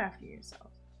 clean up after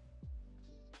yourself.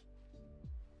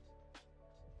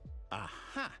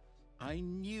 Aha! I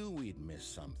knew we'd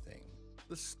missed something.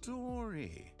 The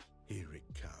story. Here it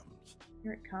comes.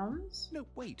 Here it comes? No,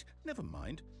 wait. Never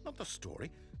mind. Not the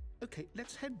story. Okay,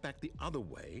 let's head back the other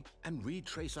way and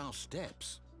retrace our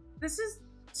steps. This is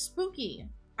spooky.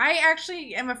 I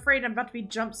actually am afraid I'm about to be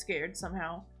jump scared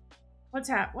somehow. What's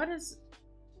that? What's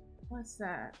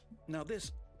that? Now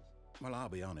this... Well, I'll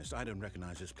be honest. I don't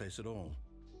recognize this place at all.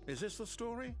 Is this the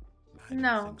story? I don't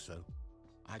No. think so.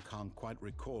 I can't quite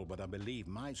recall, but I believe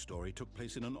my story took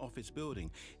place in an office building.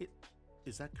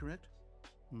 Is that correct?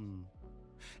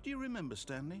 Do you remember,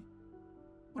 Stanley?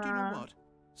 Well, do you know what?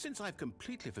 Since I've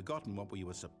completely forgotten what we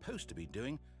were supposed to be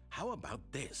doing, how about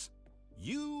this?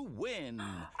 You win!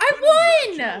 I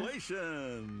won!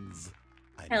 Congratulations!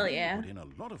 Hell yeah. I put in a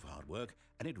lot of hard work,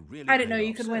 and it really I didn't know paid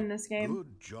you off, could so win this game.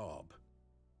 Good job.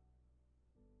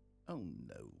 Oh,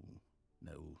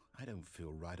 no, I don't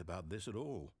feel right about this at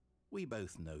all. We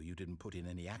both know you didn't put in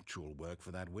any actual work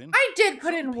for that win. I did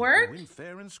put in Some people work. win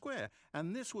fair and square,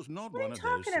 and this was not What are one you of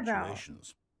those talking about?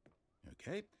 situations.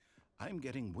 Okay, I'm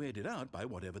getting weirded out by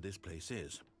whatever this place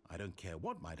is. I don't care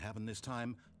what might happen this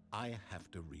time. I have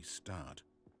to restart.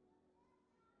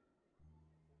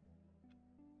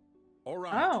 All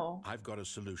right, Oh. I've got a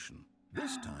solution.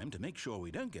 This time, to make sure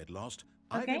we don't get lost,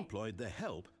 I've Okay. employed the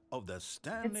help of the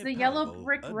Stanley It's the yellow Parable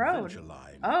brick road. Adventure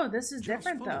Line. Oh, this is Just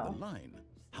different follow though. the line.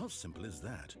 How simple is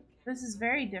that? This is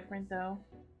very different though.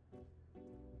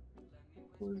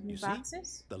 Close new You see?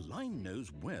 boxes. The line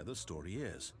knows where the story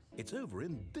is. It's over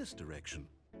in this direction.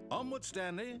 Onward,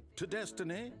 Stanley, to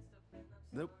destiny.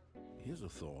 Though, here's a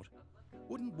thought.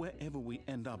 Wouldn't wherever we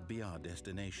end up be our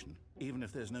destination, even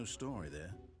if there's no story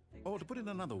there? Or to put it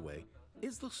another way,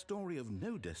 is the story of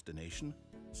no destination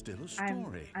still a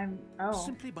story? Oh.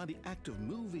 Simply by the act of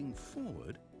moving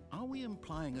forward, are we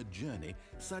implying a journey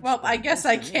such Well, that I the guess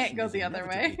I destination can't go is the other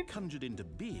way. inevitably conjured into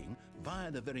being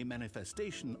via the very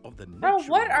manifestation of the Bro,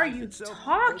 nature what of are life you itself?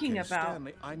 talking Okay, about?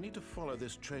 Stanley, I need to follow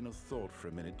this train of thought for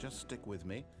a minute. Just stick with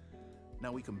me.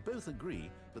 Now, we can both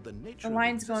agree that the nature The of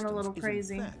line's going a existence little is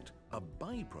crazy. in fact a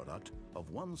byproduct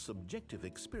of one's subjective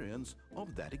experience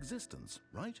of that existence,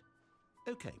 right?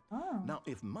 Okay, Oh. now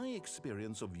if my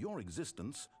experience of your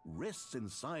existence rests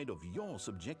inside of your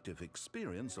subjective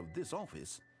experience of this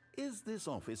office, is this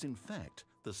office in fact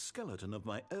the skeleton of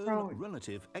my own Bro.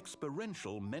 relative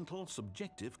experiential mental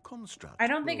subjective construct? I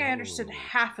don't think I Whoa. understood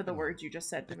half of the words you just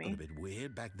said to That got me. a bit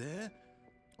weird back there.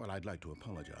 Well, I'd like to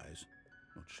apologize.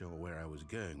 Not sure where I was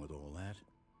going with all that.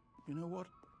 You know what?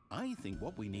 I think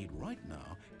what we need right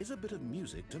now is a bit of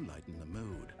music to lighten the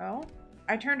mood. Oh?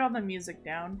 I turned all the music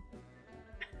down.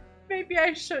 Maybe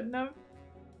I shouldn't have.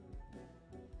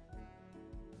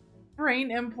 Brain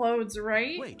implodes,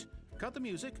 right? Wait, cut the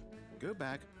music. Go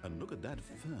back and look at that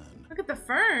fern. Look at the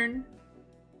fern.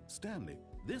 Stanley,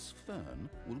 this fern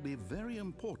will be very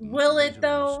important Will later it, in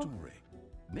though? the story.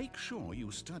 Make sure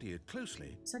you study it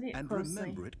closely Study it and closely.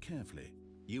 remember it carefully.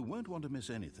 You won't want to miss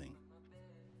anything.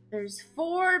 There's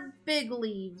 4 big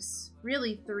leaves.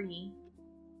 Really 3.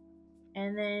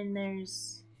 And then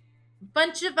there's a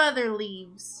bunch of other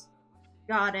leaves.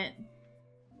 Got it.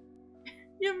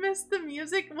 You missed the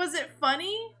music? Was it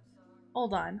funny?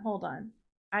 Hold on.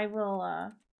 I will,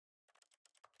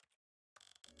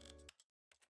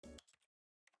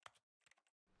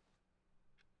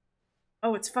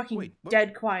 Oh, it's fucking Wait, what? dead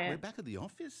We're quiet. back at the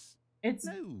office? It's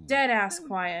No. dead-ass No,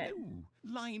 quiet. No.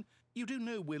 Line, you do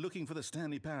know we're looking for the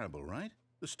Stanley Parable, right?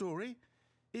 The story?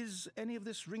 Is any of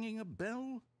this ringing a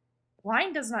bell?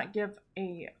 Line does not give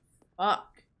a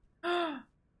fuck. Oh,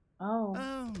 Oh,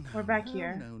 no, we're back no,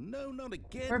 here. No, not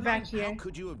again. We're back Line. How here.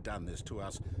 could you have done this to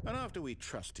us? And after we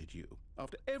trusted you,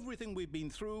 after everything we've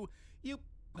been through, you...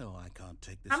 Oh, I can't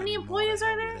take this How many anymore. employees To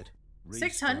hell are there? with it.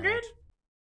 600? Restart.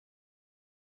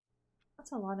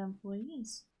 That's a lot of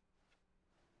employees.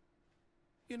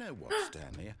 You know what,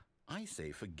 Stanley? I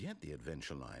say forget the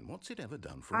adventure line. What's it ever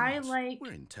done for I us? like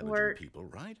We're intelligent work. people,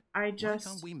 right? I Why just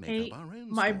can't we make hate up our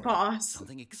own my story? boss.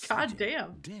 Something exciting, God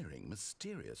damn. daring,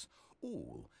 mysterious.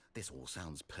 Ooh, this all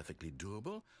sounds perfectly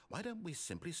doable. Why don't we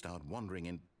simply start wandering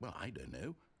in, well, I don't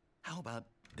know. How about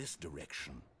this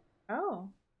direction? Oh.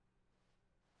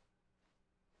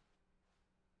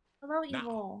 Hello, Now,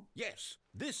 evil. yes,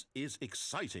 this is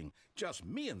exciting. Just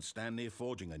me and Stanley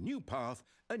forging a new path,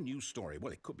 a new story.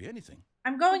 Well, it could be anything.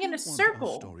 I'm going What in do a you want our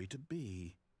circle. story to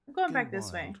be? I'm going Go back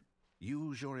this way. wild.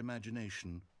 Use your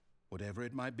imagination. Whatever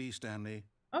it might be, Stanley,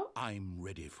 Oh. I'm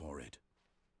ready for it.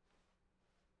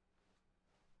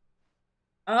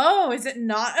 Oh, is it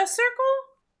not a circle?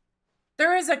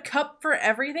 There is a cup for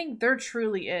everything? There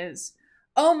truly is.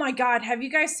 Oh my god, have you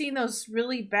guys seen those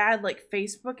really bad like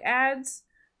Facebook ads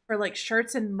for like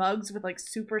shirts and mugs with like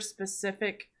super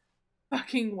specific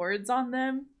fucking words on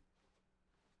them?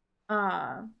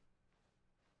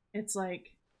 It's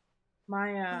like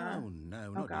my oh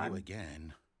no, not God. you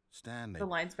again, Stanley. the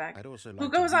line's back. I'd also like Who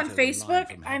to goes on veto the line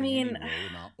Facebook? from I having mean, any role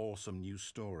in our awesome new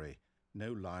story.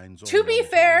 No lines. Or to be wrong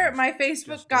fair, turns. my Facebook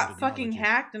Just got don't fucking acknowledge it.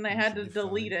 hacked and I You had should to be fine.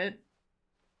 delete it.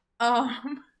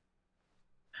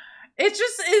 It's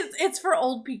just, it's for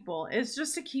old people. It's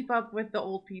just to keep up with the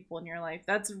old people in your life.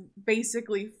 That's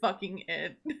basically fucking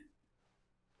it.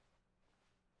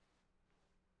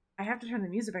 I have to turn the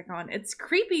music back on. It's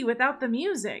creepy without the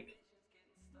music.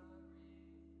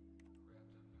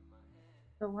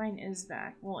 The line is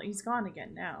back. Well, he's gone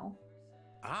again now.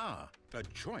 Ah, a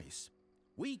choice.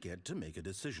 We get to make a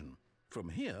decision. From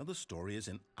here, the story is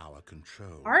in our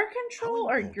control. Our control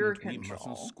How or important your we control?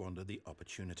 mustn't squander the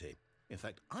opportunity. In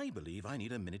fact, I believe I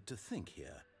need a minute to think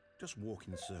here. Just walk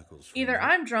in circles. For Either a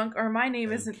minute. I'm drunk or my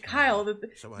name isn't Okay. Kyle.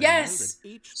 So I Yes! know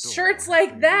that each door Shirts has like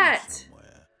to lead that.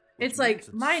 somewhere, which It's like, means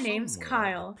that my name's somewhere,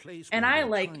 Kyle, the place and where I we're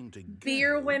like trying to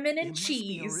beer, go, women, there and must be a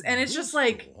cheese. And it's just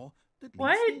reverse like, door that leads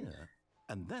what? here.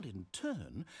 And that in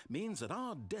turn means that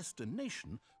our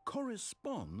destination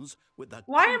corresponds with the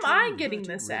Why am I counter-inverted getting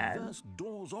this ad? reverse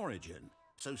door's origin.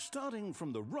 So starting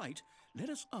from the right, let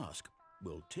us ask,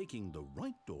 will taking the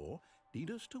right door lead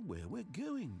us to where we're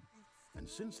going? And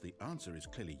since the answer is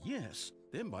clearly yes,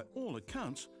 then by all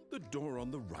accounts, the door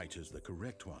on the right is the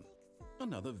correct one.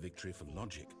 Another victory for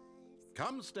logic.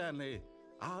 Come, Stanley.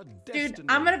 Our destiny Dude,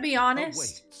 I'm gonna be honest.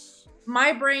 awaits.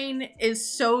 My brain is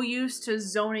so used to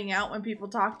zoning out when people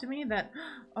talk to me that,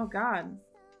 oh god.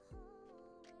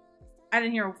 I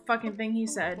didn't hear a fucking thing he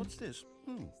said. What's this?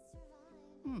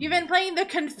 You've been playing the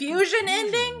confusion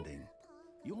ending?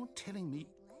 You're telling me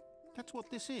that's what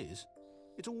this is?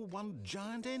 It's all one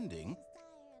giant ending?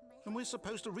 And we're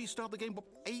supposed to restart the game what,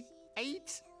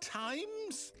 eight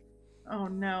times? Oh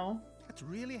no. That's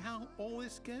really how all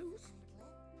this goes?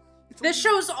 It's This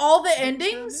all shows all the determined?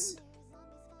 endings?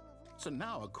 So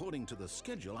now, according to the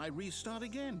schedule, I restart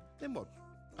again. Then what?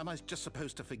 Am I just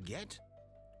supposed to forget?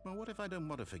 Well, what if I don't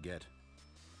want to forget?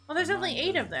 Well, there's My only mind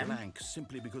 8 goes of them. blank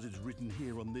simply because it's written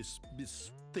here on this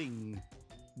thing,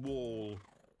 wall.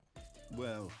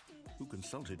 Well, who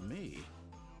consulted me?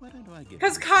 Why don't I get?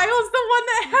 Because this? Kyle's the one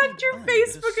that Why hacked your did I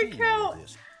get a Facebook say in all account.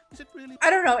 this? Is it really? I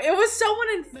don't know. It was someone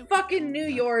in No, fucking New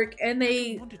York, and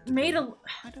they want it to made be. a...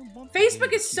 I don't want the game Facebook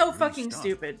to is so keep fucking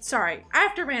restarting. stupid. Sorry, I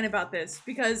have to rant about this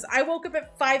because I woke up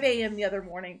at 5 a.m. the other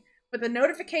morning with a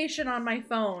notification on my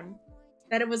phone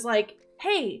that it was like,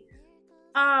 hey,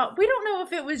 we don't know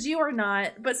if it was you or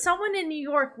not, but someone in New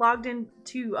York logged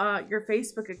into your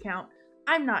Facebook account.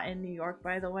 I'm not in New York,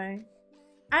 by the way.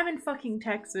 I'm in fucking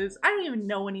Texas. I don't even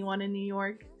know anyone in New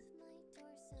York.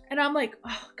 And I'm like,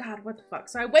 oh god, what the fuck?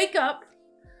 So I wake up,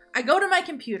 I go to my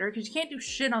computer, because you can't do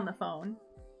shit on the phone.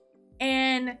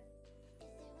 And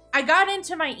I got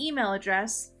into my email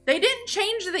address. They didn't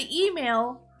change the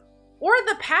email or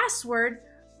the password,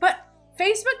 but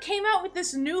Facebook came out with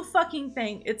this new fucking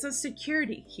thing. It's a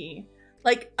security key.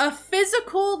 Like a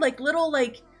physical, like little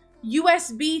like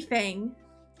USB thing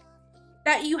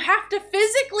that you have to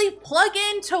physically plug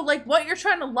into like what you're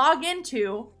trying to log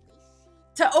into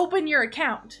to open your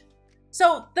account.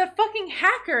 So the fucking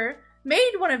hacker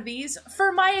made one of these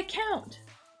for my account.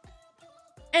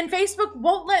 And Facebook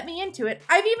won't let me into it.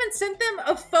 I've even sent them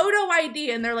a photo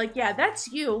ID and they're like, yeah,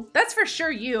 that's you. That's for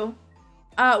sure you.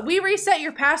 We reset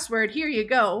your password. Here you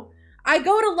go. I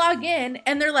go to log in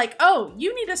and they're like, oh,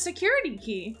 you need a security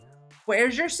key.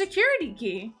 Where's your security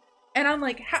key? And I'm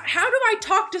like, how do I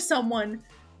talk to someone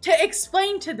to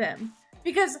explain to them?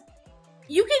 Because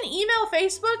you can email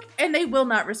Facebook and they will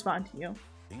not respond to you.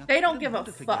 They don't give a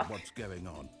fuck. What's going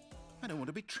on. I don't want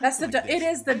to be That's the like it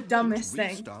this. is the I'm going to dumbest thing.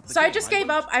 restart the So I game. just gave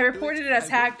won't up. I do reported it as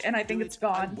I hacked won't and I think do it's it.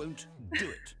 gone. I won't do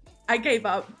it. I gave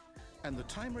up. And the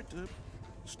timer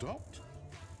stopped?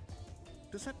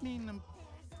 Does that mean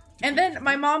And then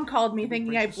my mom called me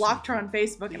thinking I blocked her on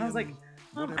Facebook, and I was like,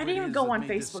 Mom, I didn't even go on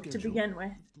Facebook to begin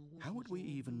with. How would we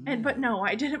even And but know? no,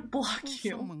 I didn't block Will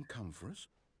you. someone come for us?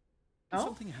 Did Oh?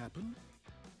 something happen?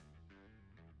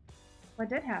 What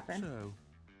did happen? So,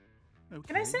 okay.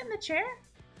 Can I sit in the chair?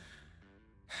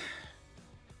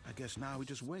 I guess now we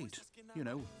just wait. You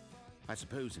know, I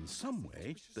suppose in some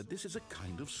way that this is a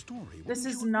kind of story. This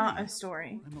wouldn't is you not agree? a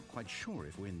story. I'm not quite sure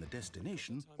if we're in the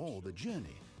destination or the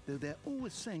journey, though they're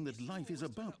always saying that life is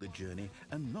about the journey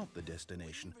and not the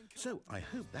destination. So I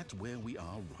hope that's where we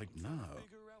are right now.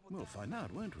 We'll find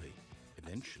out, won't we?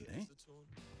 Eventually.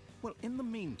 Well, in the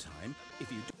meantime,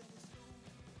 if you...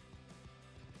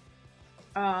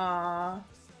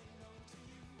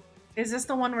 Is this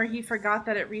the one where he forgot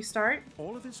that it restart?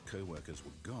 All of his co-workers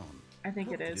were gone. I think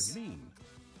What it did is. it mean?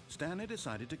 Stanley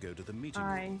decided to go to the meeting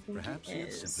I room. think it Perhaps he had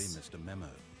is. simply missed a memo.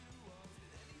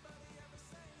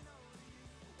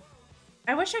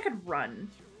 I wish I could run.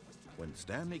 When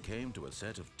Stanley came to a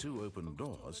set of 2 open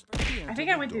doors, I think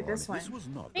I went through this one.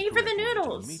 Thank you for the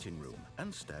noodles. Meeting room,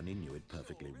 and Stanley knew it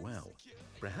perfectly well.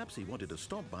 Perhaps he wanted to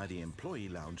stop by the employee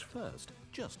lounge first,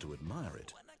 just to admire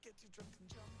it.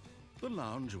 The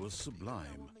lounge was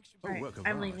sublime, a work of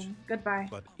I'm art. leaving. Goodbye.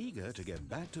 But eager to get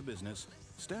back to business,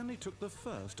 Stanley took the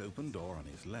first open door on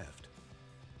his left.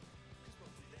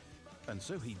 And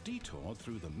so he detoured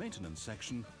through the maintenance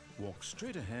section, walked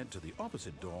straight ahead to the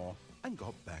opposite door, and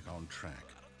got back on track.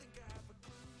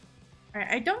 Alright,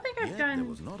 I don't think I've Yet done... there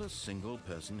was not a single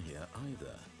person here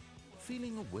either.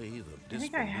 Feeling a wave of disbelief, I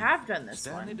think I have done this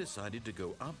Stanley one. decided to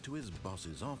go up to his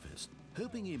boss's office,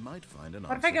 hoping he might find an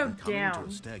What answer. if I go And coming down? to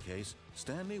a staircase,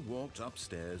 Stanley walked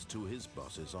upstairs to his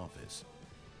boss's office.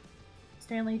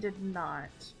 Stanley did not.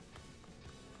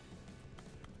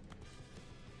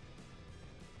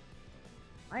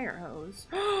 Fire hose.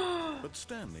 But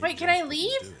Stanley Wait, can just I couldn't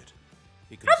leave? do it.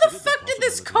 He How the considered fuck did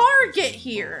this possibility car of get facing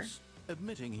here? boss,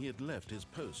 admitting he had left his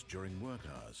post during work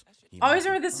hours. He Always might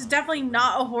remember be this is fined. definitely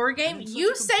not a horror game. And in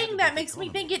You such a saying that competitive makes me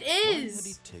think it economy, why had he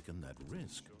is. taken that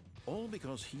risk? All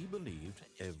because he believed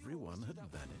everyone had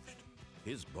vanished.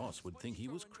 His boss would think he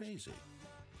was crazy.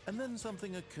 And then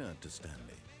something occurred to Stanley.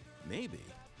 Maybe,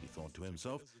 he thought to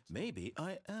himself, maybe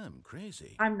I am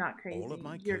crazy. I'm not crazy. All of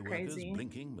my You're co-workers crazy.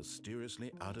 blinking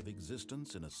mysteriously out of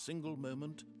existence in a single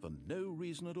moment for no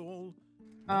reason at all.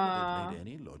 None of it made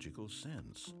any logical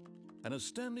sense. And as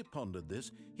Stanley pondered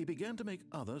this, he began to make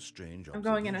other strange I'm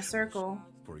going in a observations. circle.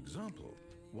 For example,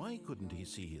 why couldn't he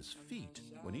see his feet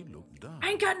when he looked down? I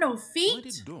ain't got no Why feet.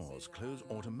 did doors close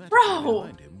automatically Bro,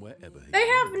 behind him wherever he They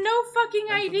have moved? no fucking And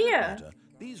for that idea. matter,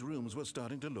 these rooms were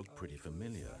starting to look pretty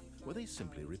familiar. Were they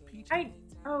simply repeating?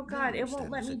 Oh god, No, it won't Stanley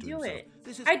let me said to do himself, it.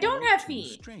 "This is I don't all have too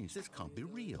feet. Strange. This can't be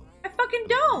real." I fucking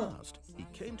But at don't. last, he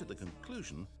came to the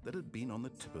conclusion that had been on the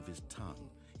tip of his tongue.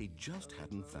 He just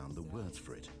hadn't found the words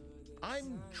for it.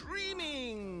 "I'm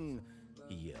dreaming!"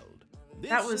 he yelled. "This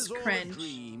That was is all a cringe.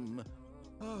 dream."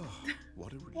 Oh,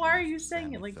 what a Why are relief you saying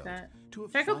Stanley it like felt that? to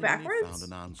have Should I go finally backwards?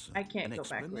 found an answer, I can't an go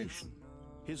backwards. explanation.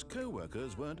 His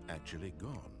co-workers weren't actually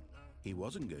gone. He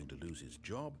wasn't going to lose his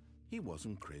job. He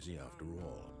wasn't crazy after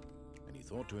all. And he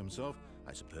thought to himself,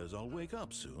 I suppose I'll wake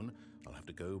up soon. I'll have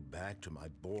to go back to my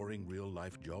boring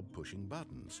real-life job pushing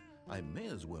buttons. I may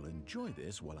as well enjoy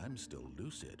this while I'm still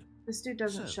lucid. This dude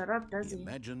doesn't So, shut up, does he?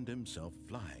 imagined himself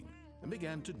flying and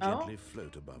began to Oh? gently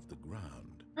float above the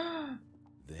ground.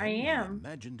 Then I am. He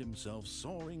imagined himself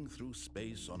soaring through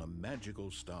space on a magical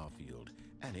starfield,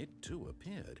 and it too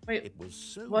appeared. Wait, it was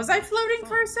so was I much floating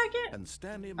for a fun, second? And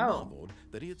Stanley Oh. marveled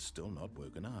that he had still not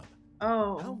woken up.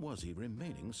 How Oh. was he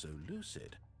remaining so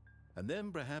lucid? And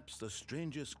then perhaps the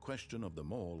strangest question of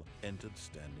them all entered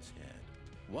Stanley's head.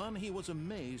 One he was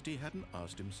amazed he hadn't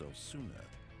asked himself sooner.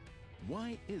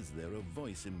 Why is there a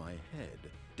voice in my head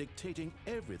dictating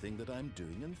everything that I'm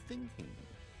doing and thinking?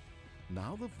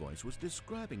 Now the voice was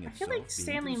describing I itself. feel like being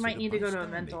Stanley might considered need to by go to a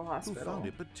Stanley, mental who hospital. found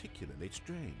it particularly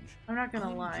strange. I'm not gonna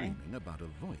I'm lie. dreaming about a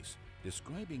voice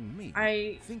describing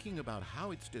me, thinking about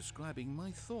how it's describing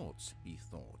my thoughts, he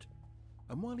thought.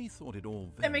 And while he thought it all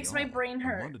very That makes my odd brain and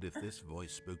hurt. wondered if this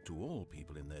voice spoke to all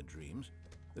people in their dreams,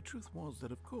 the truth was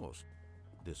that, of course,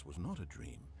 this was not a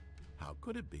dream. How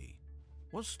could it be?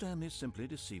 Was Stanley simply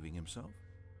deceiving himself?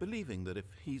 Believing that if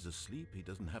he's asleep, he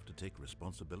doesn't have to take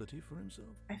responsibility for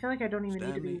himself? I feel like I don't even need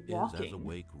to Stanley be is as walking.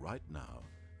 awake right now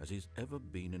as he's ever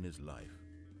been in his life.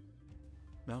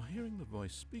 Now, hearing the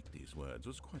voice speak these words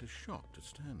was quite a shock to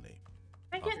Stanley.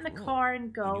 Can I get in the After all, car and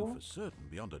He go? knew for certain,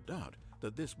 beyond a doubt,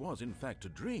 that this was in fact a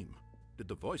dream. Did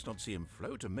the voice not see him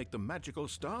float and make the magical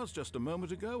stars just a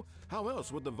moment ago? How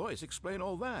else would the voice explain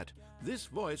all that? This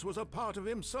voice was a part of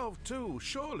himself too.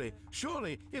 Surely,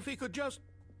 if he could just...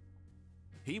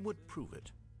 He would prove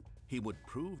it. He would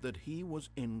prove that he was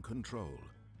in control,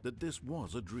 that this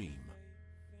was a dream.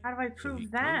 How do I So prove he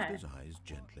that? closed his eyes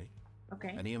gently,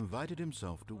 Okay. and he invited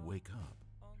himself to wake up.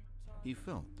 He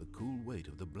felt the cool weight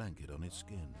of the blanket on his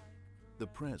skin, the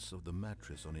press of the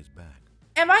mattress on his back.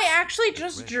 Am I actually the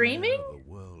just fresh dreaming? air of a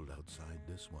world outside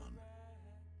this one.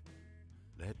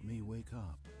 Let me wake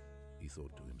up, he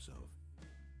thought to himself.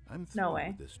 I'm through No way.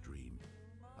 with this dream.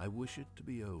 I wish it to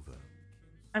be over.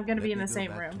 I'm gonna Let be in me the go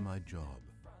same back to room. my job.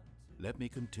 Let me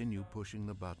continue pushing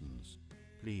the buttons.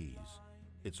 Please.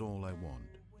 It's all I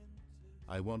want.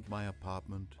 I want my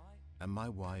apartment, and my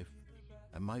wife,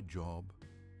 and my job.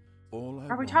 All I Are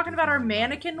we want talking is about our my life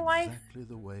mannequin wife? Exactly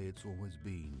the way it's always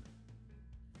been.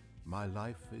 My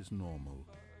life is normal.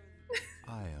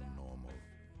 I am normal.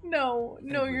 No,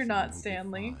 no, you're Everything not, will be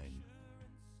Stanley. fine.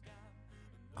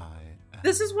 I am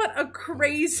This is what a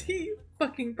crazy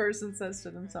fucking person says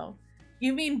to themselves.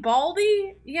 You mean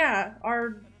Baldy? Yeah,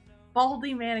 our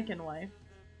Baldy mannequin wife.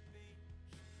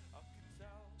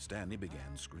 Stanley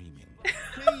began screaming.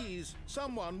 Please,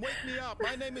 someone, wake me up.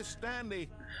 My name is Stanley.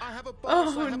 I have a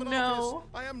boss. Oh, I have an no. office.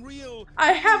 I am real.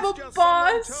 I have Please, a just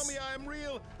boss. someone tell me I am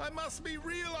real. I must be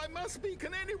real. I must be.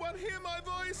 Can anyone hear my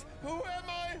voice? Who am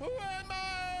I? Who am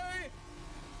I?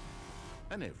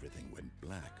 And everything went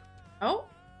black. Oh?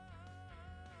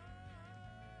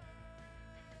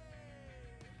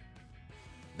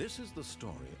 This is the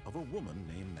story of a woman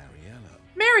named Mariella.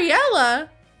 Mariella?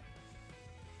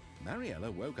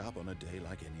 Mariella woke up on a day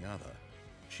like any other.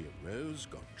 She arose,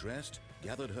 got dressed,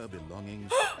 gathered her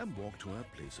belongings, and walked to her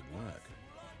place of work.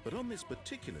 But on this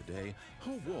particular day,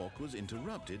 her walk was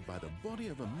interrupted by the body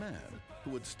of a man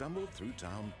who had stumbled through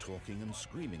town talking and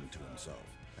screaming to himself,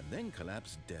 and then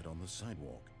collapsed dead on the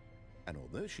sidewalk. And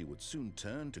although she would soon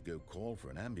turn to go call for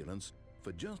an ambulance,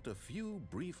 for just a few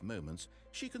brief moments,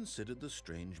 she considered the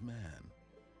strange man.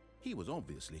 He was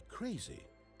obviously crazy.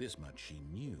 This much she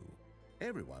knew.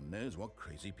 Everyone knows what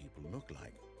crazy people look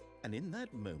like. And in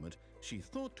that moment, she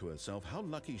thought to herself how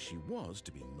lucky she was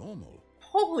to be normal.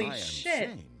 Holy I shit.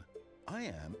 am sane. I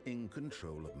am in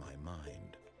control of my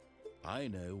mind. I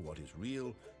know what is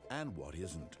real and what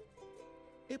isn't.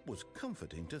 It was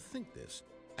comforting to think this,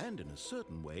 and in a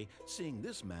certain way, seeing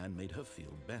this man made her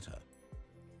feel better.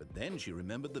 But then she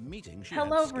remembered the meeting she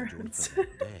Hello, had scheduled birds. for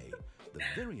that day. The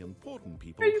very important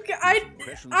people. Are you whose I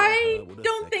impressions I on her would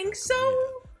don't affect think her so. career,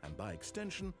 and by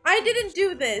extension, I her didn't rest do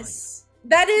of her this. life.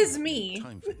 That She is had no me.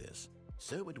 time for this,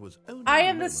 so it was only I a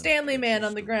am the moment Stanley that man she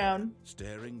on the stood ground. there,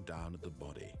 staring down at the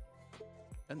body,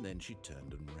 and then she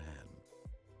turned and ran.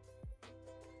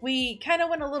 We kind of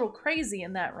went a little crazy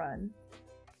in that run.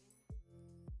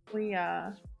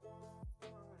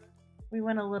 We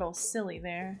went a little silly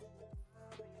there.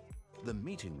 The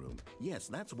meeting room. Yes,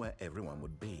 that's where everyone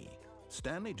would be.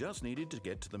 Stanley just needed to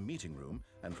get to the meeting room,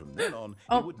 and from then on,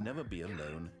 Oh. he would never be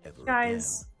alone ever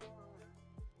Guys, again.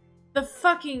 the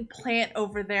fucking plant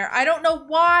over there. I don't know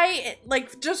why,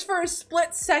 like, just for a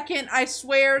split second, I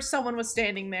swear someone was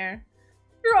standing there.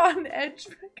 You're on edge.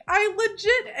 I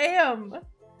legit am.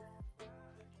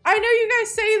 I know you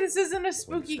guys say this isn't a When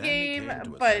spooky Stanley game, came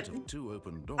to a but set of two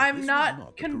open doors, I'm this was not the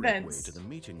correct way convinced. to the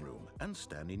meeting room, and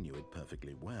Stanley knew it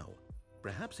perfectly well.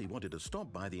 Perhaps he wanted to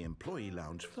stop by the employee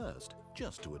lounge first,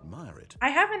 just to admire it. I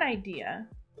have an idea.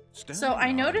 Stanley So I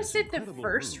eyed noticed this it the incredible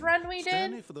first room. run we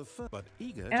Stanley did, for the but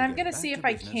eager and to I'm get gonna back see to if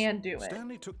I business, can do it.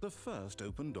 Stanley took the first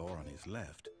open door on his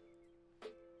left.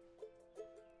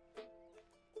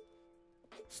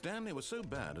 Stanley was so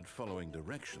bad at following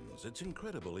directions, it's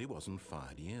incredible he wasn't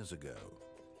fired years ago.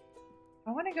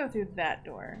 I want to go through that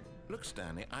door. Look,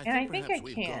 Stanley, I And I think think perhaps I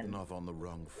we've can. gotten off on the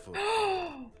wrong foot.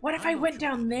 What if I'm I not went your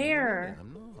down enemy, there?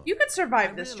 I'm not. You could I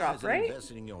survive this realize drop, that right?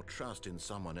 investing your trust in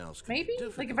someone else can Maybe? be Like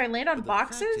if difficult, I land on but the fact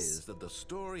boxes? is that the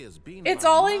story has been It's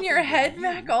about all in your nothing but head, you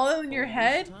Mac, all in your all this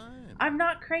head. time. I'm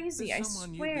not crazy, There's I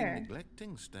someone swear. You've been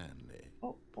neglecting, Stanley.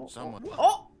 Oh, Someone.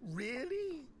 oh.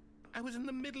 Really? I was in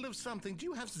the middle of something. Do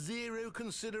you have zero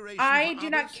consideration I for do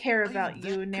not others? care Are about that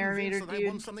you, narrator convinced that I dude.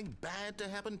 want something bad to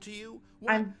happen to you?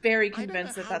 Why, I'm very I don't know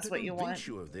convinced that how that's to what you convince want.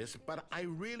 you of this, but I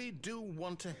really do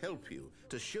want to help you,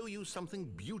 to show you something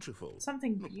beautiful.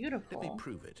 Something Look, beautiful. let me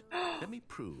prove it. Let me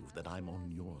prove that I'm on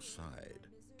your side.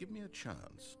 Give me a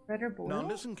chance. Red or blue? Now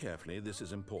listen carefully, this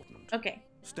is important. Okay.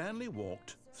 Stanley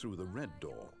walked through the red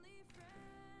door.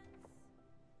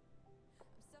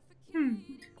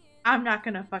 I'm not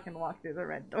gonna fucking walk through the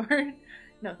red door.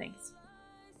 No thanks.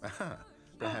 Aha,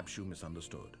 perhaps you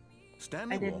misunderstood.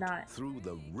 Stanley I did walked not. through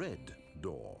the red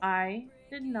door. I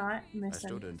did not I miss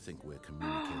still him. don't think we're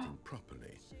communicating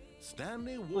properly.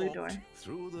 Stanley Blue walked door.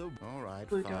 through the... All right,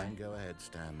 Blue fine, door. go ahead,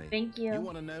 Stanley. Thank you. You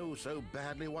want to know so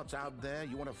badly what's out there?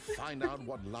 You want to find out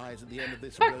what lies at the end of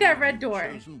this Fuck that road red you've door.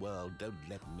 chosen? Well, don't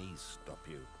let me stop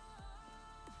you.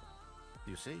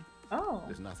 You see? Oh.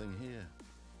 There's nothing here.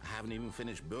 I haven't even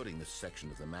finished building this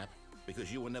section of the map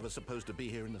because you were never supposed to be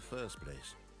here in the first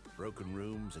place. Broken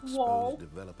rooms, exposed Whoa.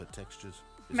 developer textures.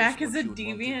 Mac this is what a you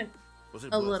had wanted? deviant. Was it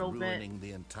A worth little bit. ruining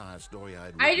the entire story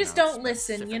I'd I written just out don't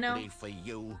listen, you know? specifically for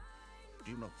you?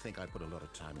 Do you not think I put a lot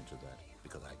of time into that?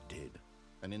 Because I did.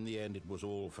 And in the end, it was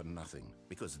all for nothing.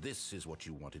 Because this is what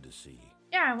you wanted to see.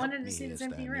 Yeah, I Help wanted to me see here, this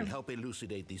empty Stanley. room. Help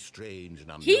elucidate these strange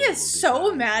and He is unknowable so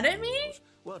desires mad of at me? yours.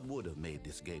 What would have made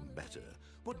this game better?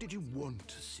 What did you want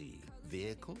to see?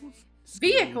 Vehicles?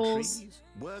 Vehicles? Trees?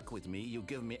 Work with me. You've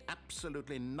given me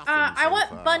absolutely nothing I so want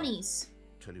far. bunnies.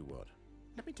 Tell you what.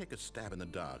 Let me take a stab in the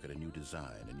dark at a new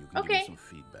design, and you can give Okay. me some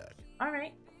feedback.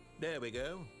 Alright. There we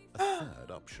go. A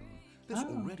third option. This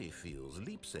Oh. already feels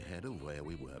leaps ahead of where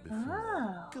we were before.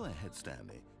 Oh. Go ahead,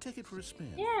 Stanley. Take it for a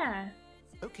spin. Yeah.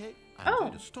 Okay, I'm Oh,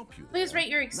 going to stop you please there. rate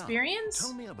your Now, experience.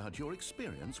 tell me about your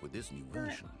experience with this new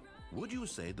version. Would you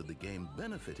say that the game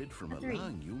benefited from A 3.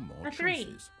 allowing you more A 3.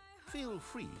 choices? Feel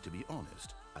free to be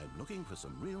honest. I'm looking for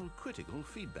some real critical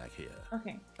feedback here.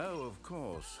 Okay. Oh, of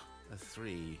course. A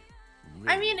 3.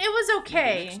 I mean, it was Maybe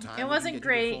okay. next time It we wasn't can get you to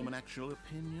great. form an actual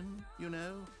opinion, you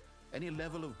know? Any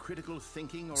level of critical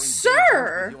thinking or Sir!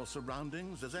 engagement with your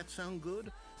surroundings? Does that sound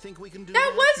good? Think we can do that?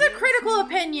 That was a here? critical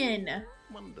opinion.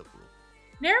 Wonderful.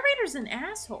 Narrator's an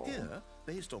asshole. Here,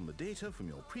 based on the data from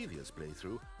your previous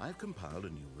playthrough, I've compiled a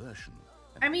new version.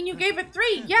 I mean, you gave it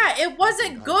 3. Yeah, it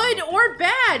wasn't good or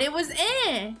bad. It was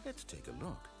eh. Let's take a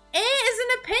look. Eh is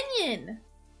an opinion.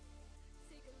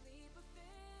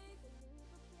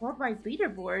 Worldwide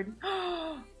leaderboard.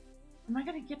 Am I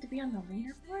gonna get to be on the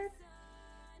leaderboard?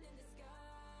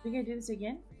 We gonna do this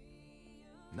again?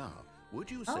 Now,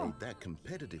 would you say Oh. that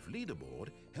competitive leaderboard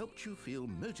helped you feel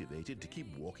motivated to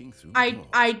keep walking through the door?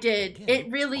 I did. Again,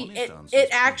 It really honest answers, it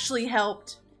please. actually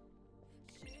helped.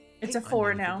 It's a Hey,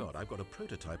 4 I nearly now. forgot. I've got a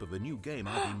prototype of a new game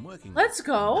I've been working on. Let's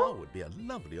go. Now would be a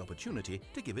lovely opportunity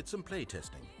to give it some play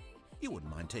testing. You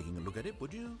wouldn't mind taking a look at it,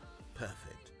 would you?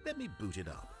 Perfect. Let me boot it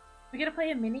up. We gonna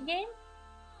play a mini game?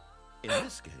 In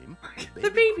this game, The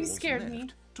baby crawls scared left me.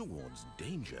 towards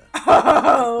danger. Oh, Hit the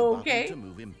button okay. to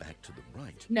move him back to the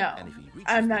right. No, And if he reaches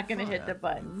I'm the not gonna hit fire, the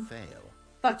button. he'll fail.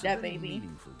 Fuck It's a that very baby.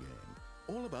 meaningful game.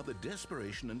 All about the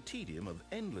desperation and tedium of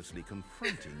endlessly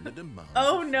confronting the demands.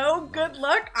 Oh of no, human good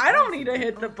life. luck. I don't need to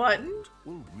hit the button.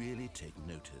 Will really take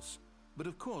notice. But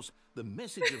of course, the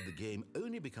message of the game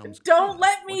only becomes Don't clearer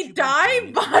let once me you've been die, playing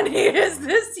it Bonnie. for a Is while.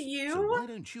 this So you? why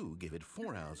don't you give it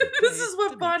 4 hours of This play is what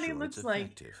to make Bonnie sure looks it's like.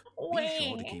 effective. Be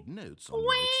sure to keep notes on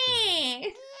your experience.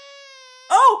 Wee.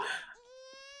 Oh!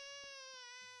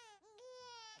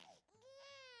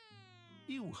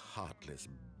 You heartless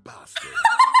bastard.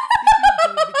 Did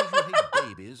you do it because you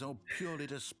hate babies or purely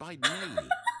to spite me?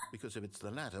 Because if it's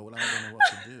the latter, well, I don't know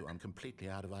what to do. I'm completely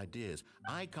out of ideas.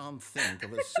 I can't think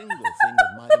of a single thing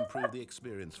that might improve the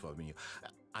experience for me.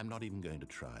 I'm not even going to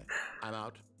try. I'm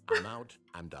out. I'm out.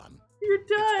 I'm done. You're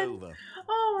It's done. over.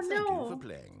 Oh Thank you for no.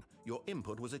 playing. Your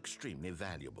input was extremely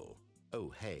valuable.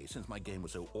 Oh, hey, since my game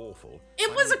was so awful... It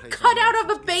why was don't a we play someone cutout of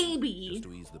else's a game, baby. Just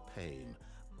to ease the pain.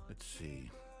 Let's see.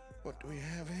 What do we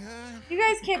have here? You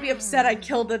guys can't be upset I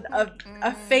killed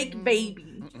a fake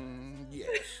baby.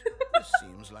 Yes, this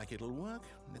seems like it'll work.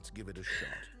 Let's give it a shot.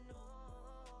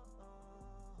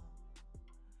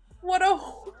 What a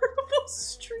horrible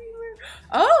streamer.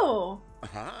 Oh.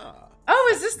 Aha!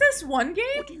 Oh, is this one game?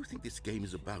 What do you think this game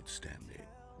is about, Stanley?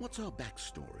 What's our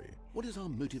backstory? What is our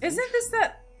motivation? Isn't this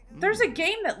that... There's a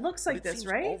game that looks like It this, seems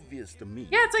right? obvious to me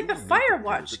Yeah, it's like you the were meant to play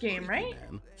Firewatch as a game, creepy right?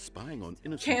 man spying on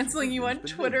innocent Canceling you on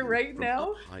civilians Twitter below you right from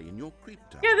now? up high in your creep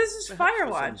tower. Yeah, this is Perhaps for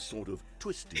some Firewatch. sort of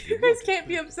twisted You guys erotic can't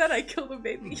be purpose. upset I killed a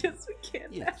baby. Yes, we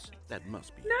can. Yes, that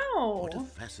must be. No. What a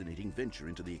fascinating venture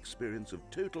into the experience of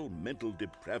total mental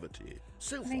depravity.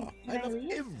 So Can I- far, can I I love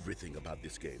leave? everything about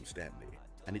this game, Stanley.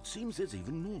 And it seems there's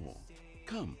even more.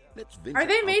 Come, let's venture Are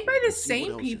they made by outward the and see what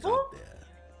same else is people? out there.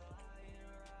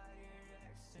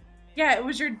 Yeah, it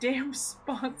was your damn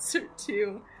sponsor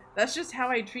too. That's just how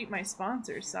I treat my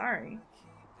sponsors, sorry.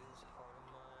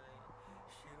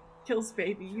 Kills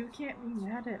baby, you can't be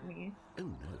mad at me. Oh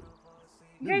no.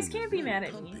 You No, guys no, can't no, be no, mad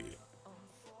at can't me. be.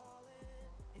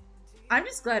 I'm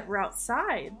just glad we're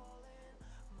outside.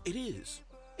 It is.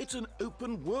 It's an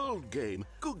open world game.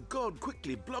 Good God,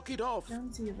 quickly block it off.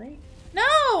 Jonesy Lake.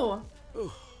 No!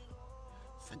 Oh,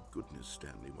 thank goodness,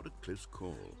 Stanley. What a close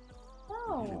call. I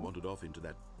really No. wandered off into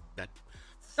that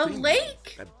The thing,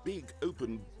 lake? That big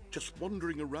open, just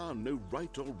wandering around, no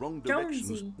right or wrong directions,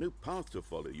 Jonesy. no path to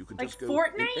follow. You can Like just go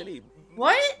Fortnite? in any.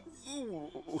 What?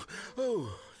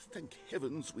 Oh, thank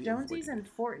heavens we Jonesy's avoided in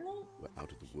it. Fortnite? We're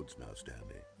out of the woods now,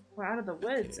 Stanley. We're out of the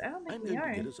woods. Okay, I don't think I'm we going are.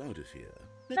 to get us out of here.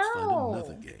 Let's No. find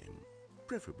another game,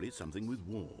 preferably something with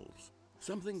walls,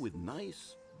 something with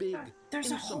nice, big,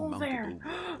 There's a hole there.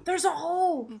 insurmountable walls. There's a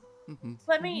hole.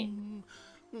 Let me.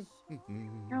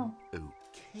 No.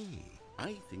 Okay,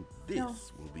 I think this No.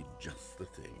 will be just the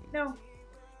thing. No.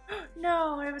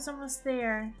 No, I was almost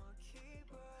there.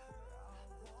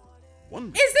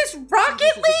 Wonderful. Is this Rocket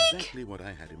This is League? exactly what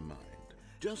I had in mind.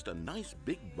 Just a nice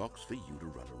big box for you to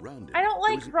run around in. I don't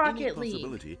There like isn't Rocket any League.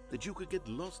 possibility that you could get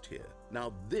lost here.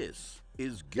 Now this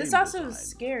is game This also design. is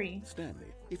scary.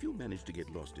 Stanley, if you manage to get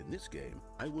lost in this game,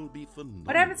 I will be phenomenal.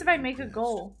 What happens if I make a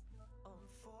goal?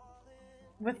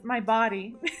 With my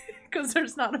body. Because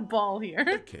there's not a ball here.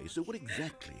 Okay, so what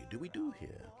exactly do we do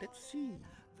here? Let's see.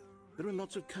 There are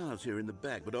lots of cars here in the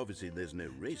back, but obviously there's no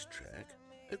racetrack.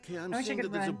 Okay, I'm I wish I seeing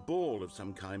could that there's a run. ball of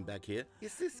some kind back here.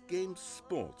 Is this game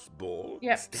sports ball?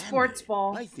 Yep, Stanley, sports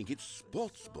ball. I think it's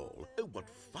sports ball. Oh, what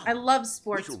fun. I love We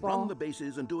sports shall ball. run the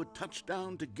bases and do a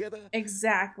touchdown together.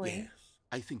 Exactly. Yes,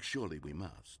 I think surely we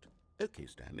must. Okay,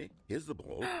 Stanley, here's the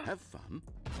ball. Have fun.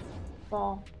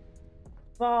 Ball.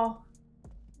 Ball.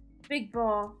 Big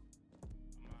ball.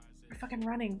 We're fucking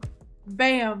running.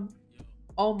 Bam.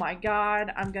 Oh my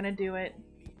god, I'm gonna do it.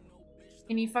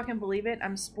 Can you fucking believe it?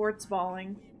 I'm sports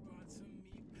balling.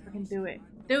 Fucking do it.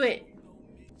 Do it.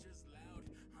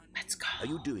 Let's go. Are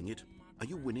you doing it? Are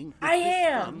you winning? I this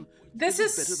am. Fun? This it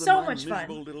is better than so my much fun.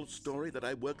 miserable little story that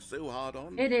I worked so hard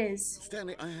on? It is.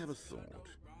 Stanley, I have a thought.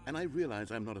 And I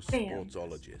realize I'm not a Bam.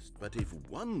 sportsologist, but if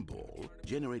one ball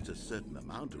generates a certain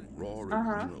amount of raw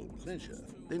Uh-huh. adrenal pleasure,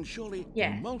 then surely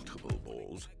Yeah. multiple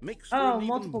balls makes for Oh, an even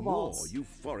multiple more balls.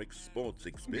 euphoric sports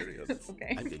experience.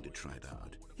 Okay. I'm going to try it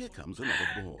out. Here comes another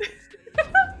ball.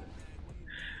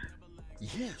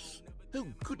 Yes. Oh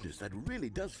goodness, that really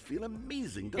does feel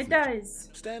amazing, doesn't It does.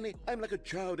 Stanley, I'm like a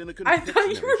child in a I confectionery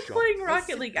thought you were shop. playing I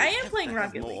Rocket League. I simply am have playing to have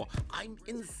Rocket League. more. I'm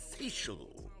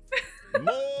insatiable.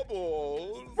 More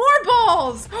balls. More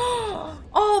balls!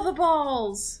 All the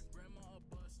balls!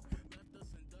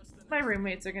 My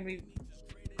roommates are gonna be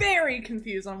very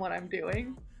confused on what I'm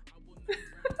doing.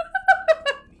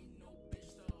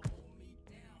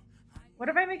 What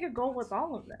if I make a goal with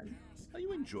all of them? Are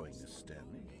you enjoying this,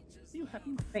 Stanley? Are you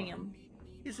having fun? Bam.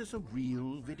 Is this a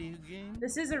real video game?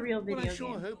 This is a real video Well, I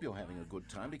sure game. hope you're having a good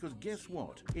time, because guess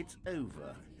what? It's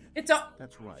over. It's a-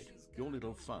 That's right. Your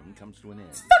little fun comes to an end.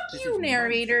 Fuck This you, is my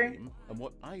narrator. game, and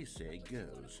what I say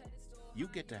goes. You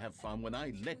get to have fun when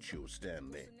I let you,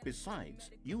 Stanley. Besides,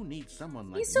 you need someone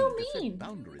like He's so me to mean. set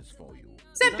boundaries for you.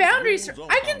 Set Without boundaries rules for-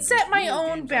 or I can set my video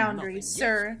own games are boundaries, nothing.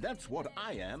 sir. Yes, that's what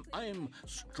I am. I'm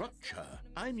structure.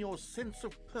 I'm your sense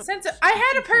of purpose. I had a Since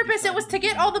you purpose. It was decided to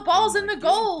get be all the my balls friend in the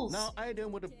like you, goals. Now I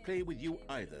don't want to play with you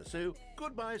either. So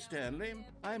goodbye, Stanley.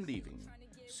 I'm leaving.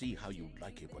 See how you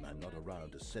like it when I'm not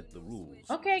around to set the rules.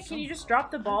 Okay, can you just Somehow,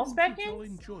 drop the I balls don't back think in? You'll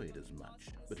enjoy it as much,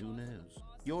 but who knows?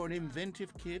 You're an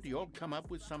inventive kid. You'll come up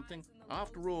with something.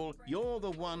 After all, you're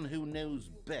the one who knows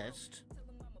best.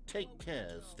 Take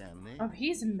care, Stanley. Oh,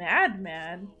 he's mad,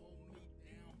 man.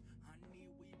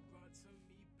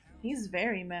 He's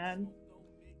very mad. Do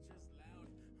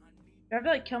I have to,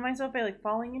 like, kill myself by, like,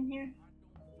 falling in here?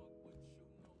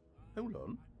 Hold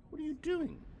on. What are you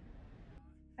doing?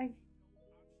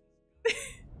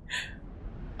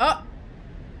 Oh!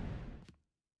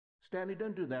 Stanley,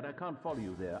 don't do that. I can't follow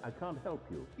you there. I can't help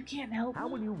you. You can't help How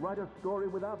me. will you write a story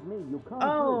without me? You can't.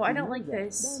 Oh, do it. I You don't know like that.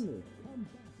 this. Stanley.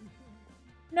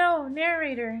 No,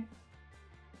 narrator.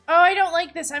 Oh, I don't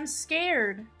like this. I'm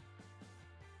scared.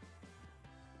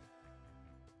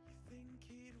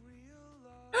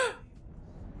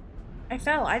 I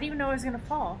fell. I didn't even know I was gonna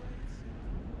fall.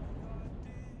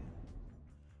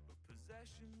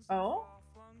 Oh?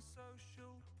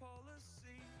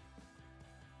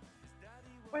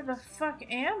 Where the fuck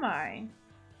am I?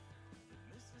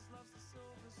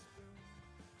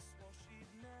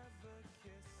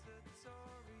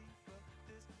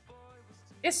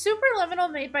 Is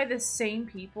Superliminal made by the same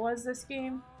people as this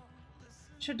game?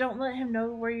 So don't let him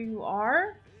know where you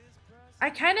are? I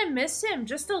kind of miss him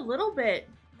just a little bit.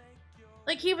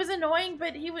 Like, he was annoying,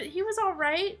 but he was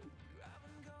alright.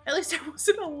 At least I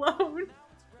wasn't alone.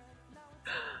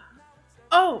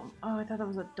 Oh! Oh, I thought that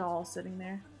was a doll sitting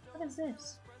there. What is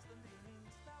this?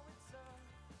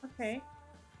 Okay.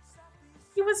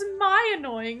 He was my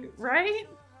annoying, right?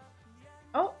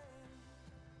 Oh.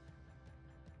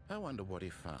 I wonder what he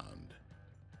found.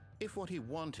 If what he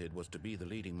wanted was to be the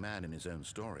leading man in his own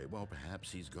story, well,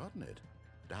 perhaps he's gotten it.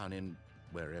 Down in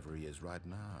wherever he is right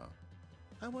now.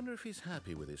 I wonder if he's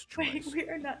happy with his choice. Wait, we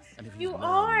are not. And if he's You known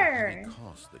are. the heavy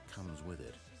cost that comes with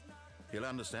it. He'll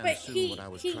understand But soon he what I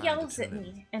was he trying yells to at tell him.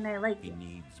 me, and I like He it.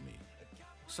 needs me.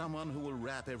 Someone who will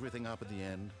wrap everything up at the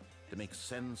end to make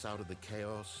sense out of the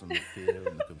chaos and the fear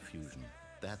and the confusion.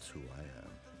 That's who I am.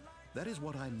 That is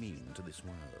what I mean to this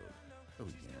world. Oh,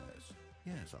 yes.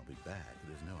 Yes, I'll be back.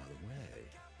 There's no other way.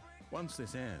 Once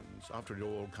this ends, after it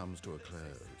all comes to a close,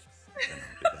 then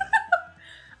I'll be back.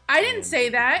 I didn't say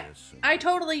that. Very soon. I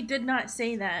totally did not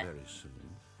say that. Very soon.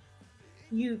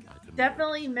 You I can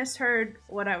definitely misheard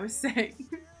what I was saying.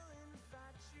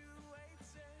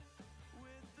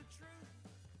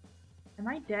 Am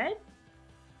I dead?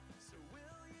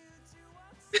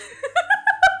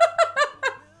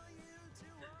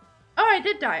 Oh, I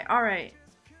did die. All right.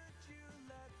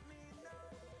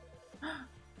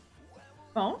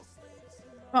 Phone?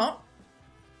 Phone?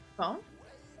 Phone?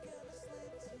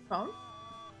 Phone?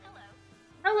 Hello.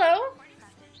 Hello? Recorded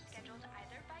message scheduled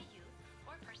either by you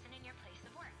or person in your place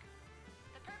of work.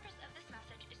 The purpose of this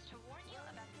message is to warn you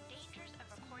about the dangers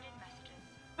of recorded messages.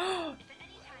 If at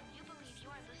any time you believe you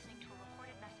are listening to a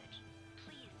recorded message,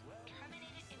 please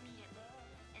terminate it immediately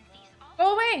and cease all Go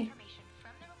away. information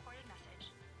from the recorded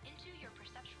message into your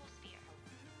perceptual sphere.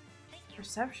 Thank you.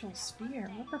 Perceptual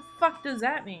sphere? What the fuck does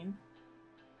that mean?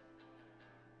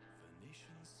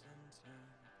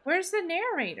 Where's the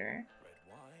narrator?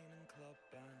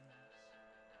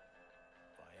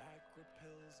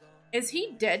 Is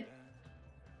he dead?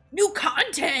 New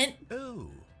content? Oh,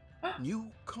 new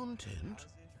content?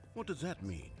 What does that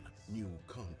mean, new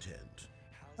content?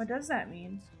 What does that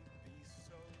mean?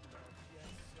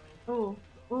 Ooh,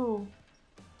 ooh.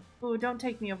 Ooh, don't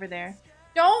take me over there.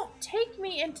 Don't take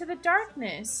me into the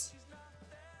darkness.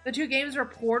 The two games were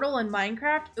Portal and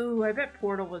Minecraft. Ooh, I bet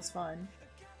Portal was fun.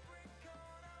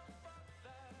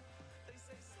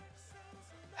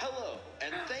 Hello,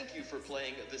 and thank you for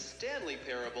playing the Stanley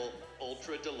Parable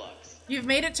Ultra Deluxe. You've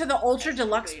made it to the Ultra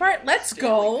Deluxe part? Let's Stanley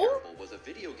go! Parable was a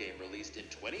video game released in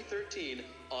 2013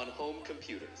 on home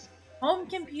computers. Home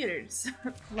computers.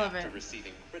 Love it. After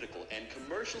receiving critical and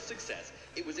commercial success,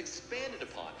 it was expanded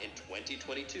upon in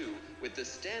 2022 with the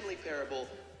Stanley Parable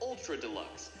Ultra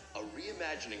Deluxe, a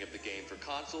reimagining of the game for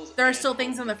consoles. There are and still home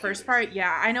things in the first computers. part?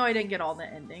 Yeah, I know I didn't get all the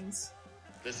endings.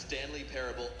 The Stanley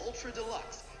Parable Ultra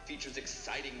Deluxe features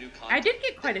exciting new content. I did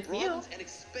get quite a that few. broadens and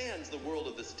expands the world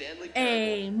of the Stanley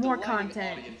Hey, Parable, more delighting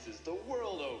content. audiences the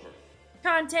world over.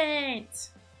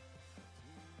 Content!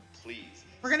 Please.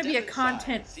 We're gonna be a step inside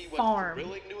content and see what farm.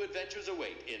 thrilling new adventures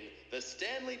await in the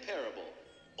Stanley Parable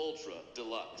Ultra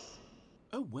Deluxe.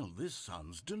 Oh, well, this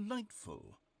sounds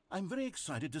delightful. I'm very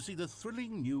excited to see the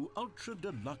thrilling new Ultra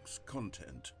Deluxe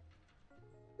content.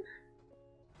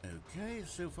 Okay,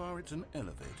 so far it's an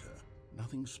elevator.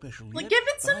 Nothing special Well, yet, give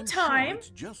it but some I'm time. Sure it's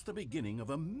just the beginning of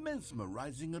a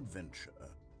mesmerizing adventure.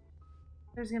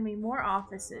 There's gonna be more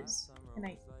offices. Can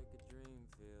I...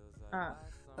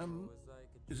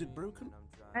 Is it broken?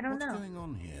 I don't What's know. going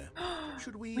on here?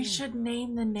 Should we... We should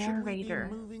name the Should we be narrator.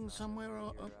 moving somewhere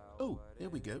or... Oh, there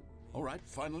we go. All right,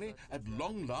 finally, at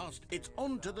long last, it's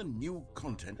on to the new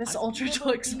content. This I've Ultra never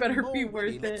Deluxe been better more be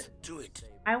ready. worth Let's it. do it.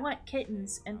 I want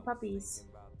kittens and puppies.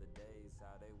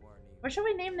 What should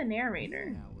we name the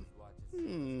narrator?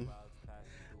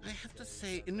 I have to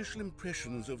say, initial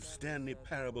impressions of Stanley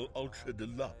Parable Ultra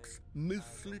Deluxe,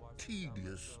 mostly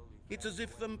tedious. It's as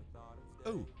if the...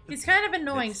 Oh. He's kind of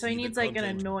annoying, let's so he see the needs like an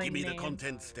content. annoying Give me name. the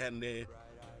content, Stanley.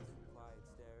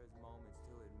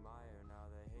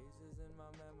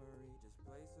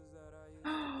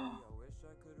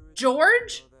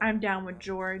 George? I'm down with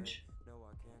George.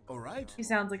 All right. He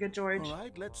sounds like a George. All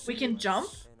right, let's We see can what's- jump?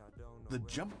 The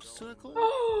jump circle?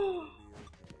 Oh,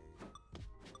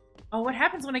 what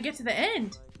happens when I get to the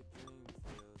end?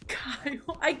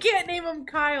 Kyle. I can't name him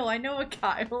Kyle. I know a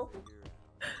Kyle.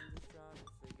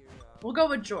 We'll go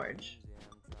with George.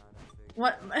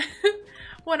 What?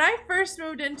 When I first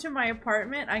moved into my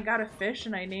apartment, I got a fish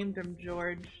and I named him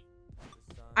George.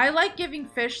 I like giving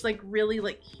fish like really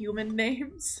like human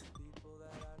names.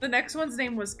 The next one's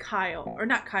name was Kyle. Or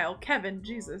not Kyle, Kevin.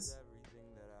 Jesus.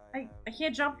 I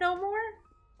can't jump no more?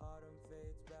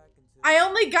 I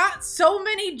only got so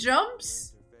many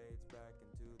jumps?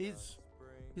 Is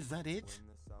that it?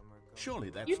 Surely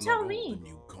that's You tell not all me. the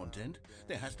new content.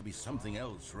 There has to be something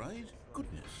else, right?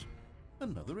 Goodness.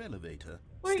 Another elevator.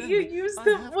 Wait, Stanley, you used I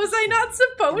them? have Was to I say, not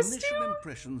supposed initial to?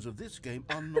 impressions of this game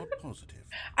are not positive.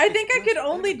 I think It's I could just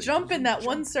only elevators jump in and that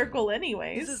one jumping. circle Is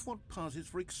anyways. this what passes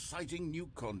for exciting new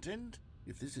content?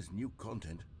 If this is new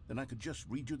content, then I could just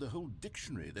read you the whole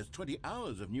dictionary. There's 20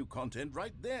 hours of new content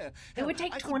right there. It would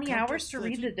take I could 20 count hours to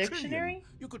read 30 the dictionary? trillion.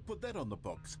 You could put that on the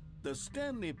box. The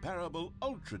Stanley Parable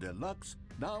Ultra Deluxe,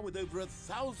 now with over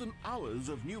 1,000 hours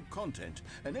of new content.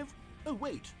 And oh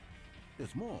wait,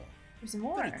 there's more. There's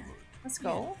more. Very good. Let's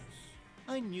go. Yes.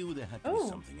 I knew there had to Oh. be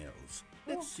something else.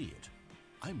 Let's see it.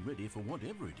 I'm ready for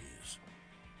whatever it is.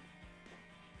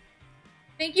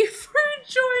 Thank you for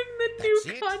enjoying the new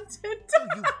That's it? content. Oh,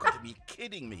 you've got to be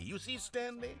kidding me. You see,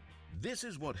 Stanley? This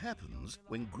is what happens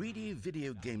when greedy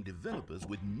video game developers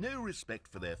with no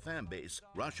respect for their fan base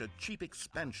rush a cheap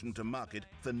expansion to market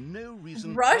for no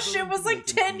reason. Rush? other It than was to like make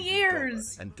an 10 easy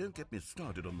years. dollar. And don't get me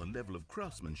started on the level of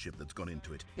craftsmanship that's gone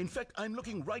into it. In fact, I'm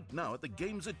looking right now at the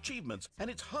game's achievements, and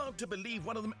it's hard to believe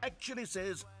one of them actually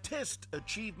says, "Test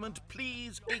achievement,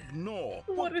 please ignore."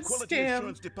 What a quality scam.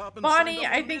 assurance department Bonnie, signed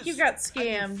off I on think this? you got I'm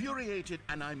scammed. infuriated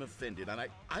and I'm offended, and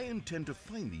I intend to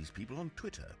find these people on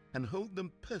Twitter. and hold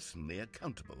them personally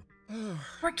accountable.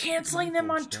 We're canceling them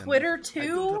on Stanley. Twitter I built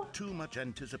too? up too much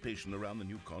anticipation around the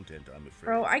new content, I'm afraid.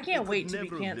 Bro, I can't It wait could to be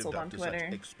never have canceled lived on up to such Twitter.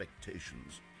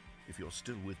 expectations. If you're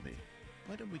still with me,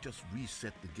 why don't we just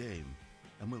reset the game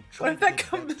and we'll What try if to that get back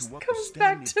comes to what back the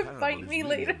Stanley to Parable bite is me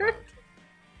really later? about.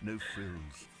 No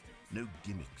frills, no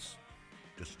gimmicks,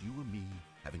 just you and me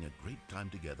having a great time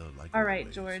together like Alright,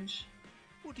 always. George.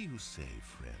 What do you say,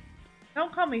 friend?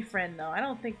 Don't call me friend, though. I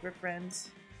don't think we're friends.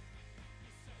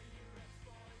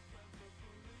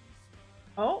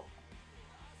 Oh.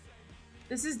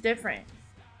 This is different.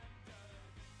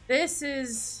 This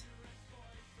is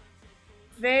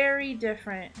very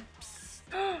different.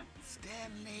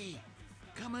 Stanley,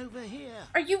 come over here.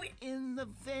 Are you In the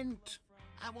vent.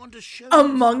 I want to show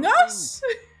Among you Us?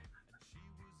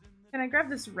 Can I grab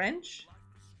this wrench?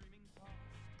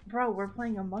 Bro, we're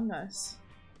playing Among Us.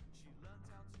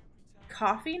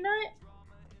 Coffee nut?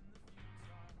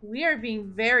 We are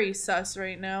being very sus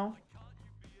right now.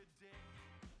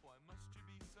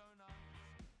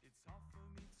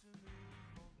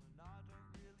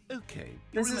 Okay.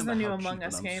 This you is the remember new how Among cheap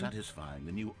Us and game. unsatisfying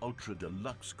the new Ultra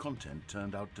Deluxe content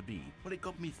turned out to be. Well, it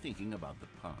got me thinking about the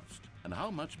past and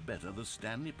how much better the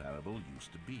Stanley Parable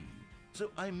used to be. So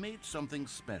I made something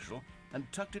special and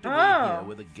tucked it away here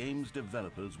where the game's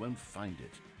developers won't find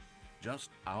it.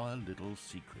 Just our little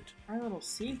secret. Our little Take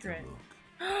a secret.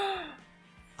 look.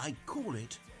 I call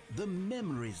it the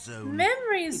Memory Zone.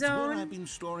 Memory It's where Zone? I've been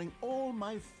storing all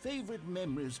my favorite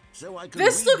memories so I can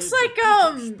This looks relive like,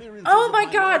 the peak experiences oh of my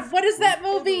God, life what is that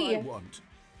whenever movie? I want.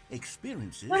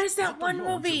 Experiences What is that at the one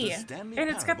launch of the movie? Stanley And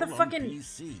it's got the Parable on fucking-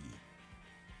 PC.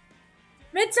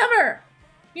 Midsummer!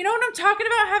 You know what I'm talking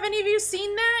about? Have any of you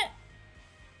seen that?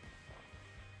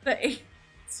 The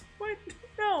AIDS. What?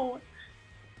 No.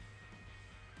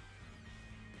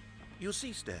 You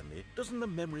see, Stanley, doesn't the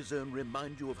Memory Zone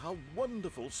remind you of how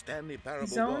wonderful Stanley Parable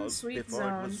Zone, was sweet before it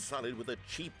zone. was sullied with a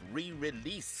cheap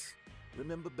re-release?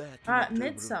 Remember back in October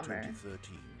Midsummer. of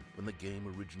 2013, when the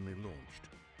game originally launched?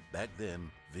 Back then,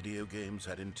 video games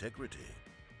had integrity.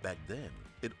 Back then,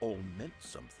 it all meant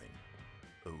something.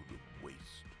 Oh, the waste.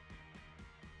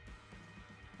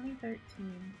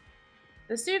 2013.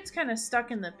 This dude's kind of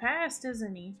stuck in the past,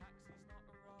 isn't he?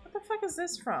 What the fuck is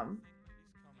this from?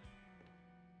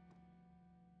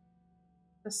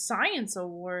 The Science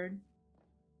Award.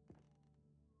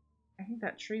 I think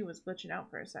that tree was glitching out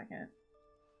for a second.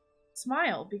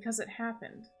 Smile, because it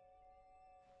happened.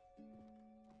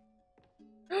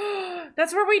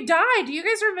 That's where we died! Do you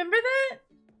guys remember that?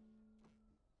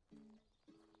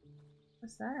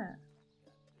 What's that?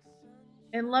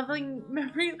 In loving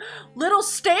memory, little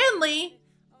Stanley.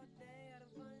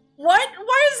 What?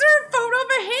 Why is there a photo of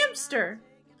a hamster?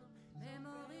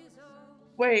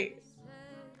 Wait.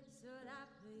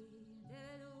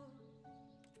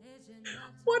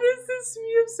 What is this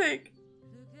music?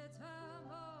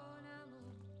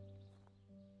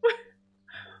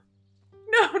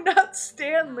 No, not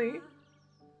Stanley.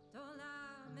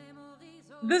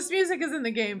 This music is in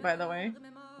the game, by the way.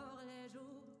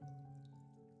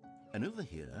 And over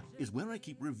here is where I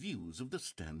keep reviews of the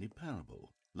Stanley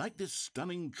Parable. Like this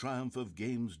stunning triumph of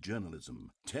games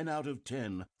journalism, 10 out of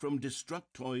 10 from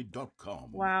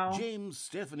Destructoid.com. Wow. James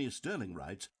Stephanie Sterling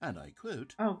writes, and I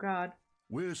quote, Oh god.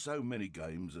 "Where so many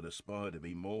games that aspire to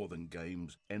be more than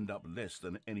games end up less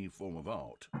than any form of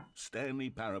art, Stanley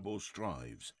Parable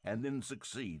strives and then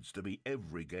succeeds to be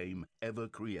every game ever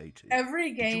created." Every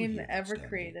Did you game hear that, ever Stanley?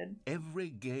 created. Every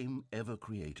game ever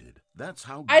created. That's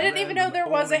how I didn't even grand know there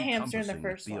and was a hamster in the all-encompassing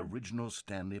first the one. original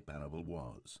Stanley Parable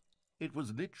was. It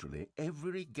was literally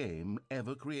every game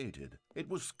ever created. It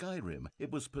was Skyrim.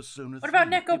 It was Persona 3. What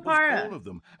about It was Necopara? all of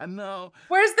them. And now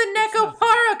Where's the It's nothing.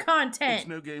 Necopara it's content?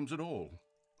 no games at all.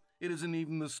 It isn't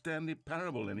even the Stanley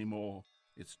Parable anymore.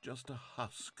 It's just a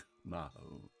husk now.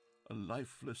 A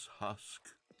lifeless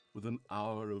husk with an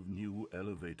hour of new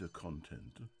elevator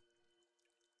content.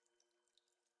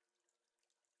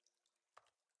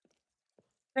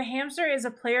 The hamster is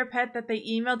a player pet that they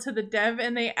emailed to the dev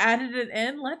and they added it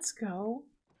in. Let's go.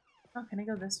 Oh, can I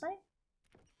go this way?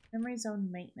 Memory zone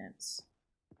maintenance.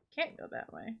 Can't go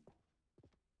that way.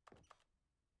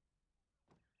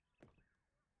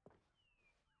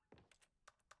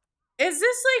 Is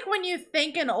this like when you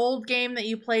think an old game that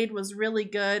you played was really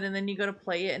good and then you go to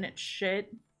play it and it's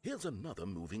shit? Here's another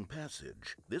moving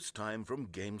passage, this time from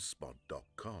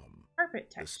GameSpot.com.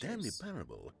 Carpet The Stanley textures.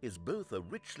 Parable is both a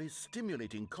richly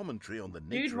stimulating commentary on the Dude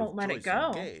nature won't of let it choice in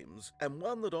go. games, and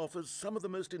one that offers some of the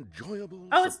most enjoyable,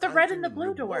 Oh, it's the red and the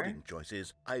surprising, blue door. rewarding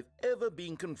choices I've ever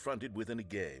been confronted with in a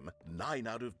game. 9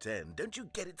 out of 10. Don't you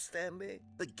get it, Stanley?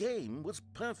 The game was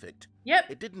perfect. Yep,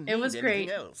 It didn't it need was anything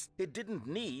great. else. It didn't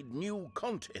need new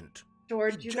content.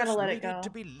 George, you gotta let it go. To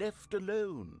be left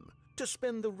alone, to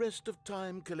spend the rest of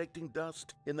time collecting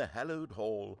dust in the hallowed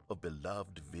hall of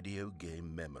beloved video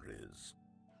game memories.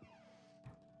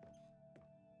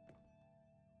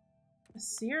 A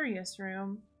serious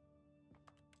room?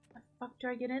 How the fuck do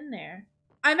I get in there?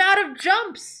 I'm out of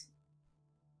jumps!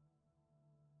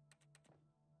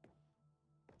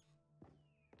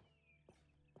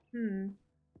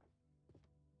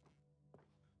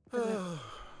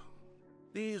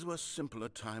 These were simpler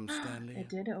times, Stanley. It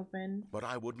did open. But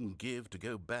I wouldn't give to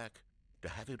go back, to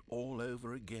have it all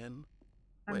over again.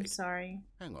 I'm Wait, sorry.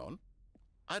 hang on.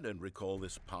 I don't recall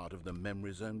this part of the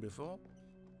memory zone before.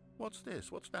 What's this?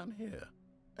 What's down here?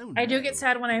 Oh, I do no. get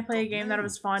sad when I play a God, game that I no.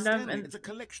 was fond of, Stanley, and it's a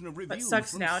collection of but reviews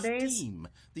sucks from nowadays. Steam,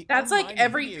 the That's like online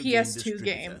every video game PS2 game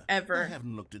distributor. ever. I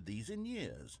haven't looked at these in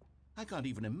years. I can't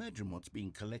even imagine what's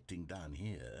been collecting down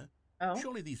here. Oh.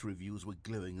 Surely these reviews were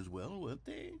glowing as well, weren't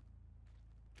they?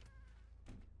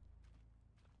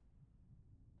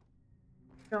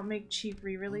 Don't make cheap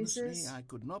re-releases. Honestly, I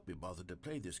could not be bothered to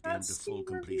play this game That's to full Steam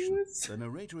completion. reviews. The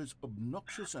narrator is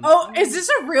obnoxious and Oh, is this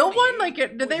a real one? Like,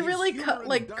 did with they his really humor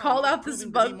and call dialogue out this proving to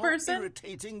be bug more person?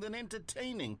 irritating than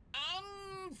entertaining.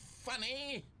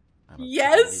 Unfunny.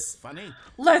 Yes. Funny.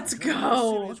 Let's It's a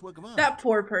go. serious work of art. That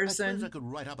poor I suppose I person. could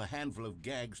write up a handful of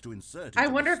gags to insert. I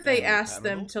into wonder the if they Stanley asked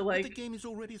them Parable, to, but like, the game is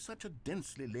already such a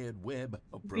densely layered web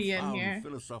of be in profound here.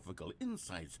 philosophical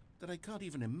insights that I can't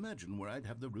even imagine where I'd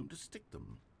have the room to stick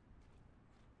them.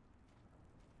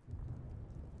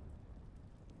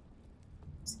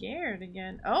 Scared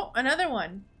again. Oh, another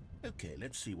one. Okay,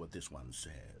 let's see what this one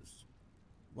says.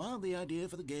 While the idea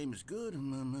for the game is good,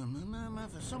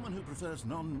 for someone who prefers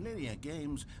non-linear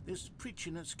games, this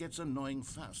preachiness gets annoying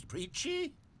fast.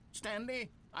 Preachy?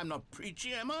 Stanley? I'm not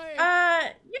preachy, am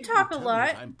I? You can talk a tell me lot.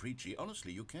 if I'm preachy.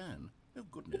 Honestly, you can. Oh, You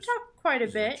goodness. talk quite a This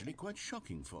is bit. actually quite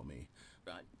shocking for me.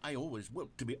 I always, well,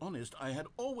 to be honest, I had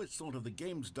always thought of the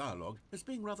game's dialogue as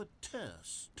being rather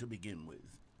terse to begin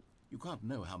with. You can't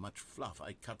know how much fluff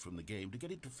I cut from the game to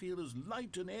get it to feel as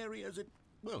light and airy as it...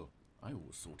 Well, I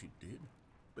always thought it did,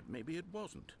 but maybe it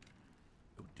wasn't.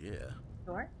 Oh dear.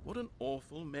 Door? What an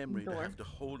awful memory to Door. have to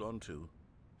hold on to.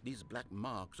 These black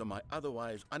marks are my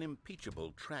otherwise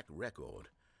unimpeachable track record.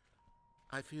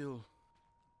 I feel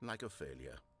like a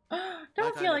failure. Don't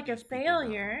Like I feel let like a these people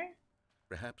failure.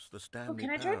 Perhaps the Stanley can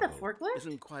I drive the Parable forklift?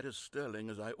 isn't quite as sterling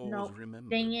as I always Nope. remember.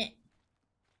 Dang it.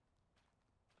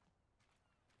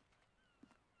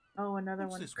 Oh, another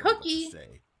What's one. this one got to Cookie.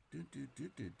 say? Don't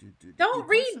The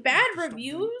read advice bad to stop doing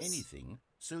reviews. Anything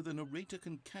so the narrator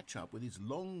can catch up with his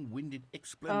long-winded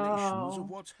explanations Oh. of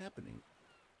what's happening.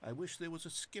 I wish there was a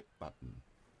skip button.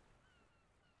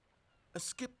 A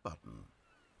skip button?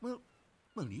 Well,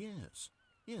 yes.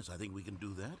 Yes, I think we can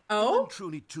do that. Oh? If I'm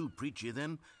truly too preachy,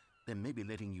 then maybe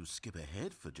letting you skip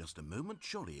ahead for just a moment,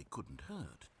 surely it couldn't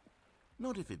hurt.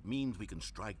 Not if it means we can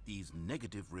strike these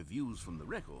negative reviews from the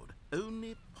record.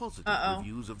 Only positive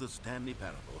reviews of the Stanley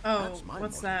Parable. Oh, That's my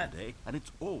what's motto that? today, and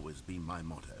it's always been my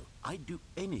motto. I'd do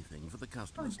anything for the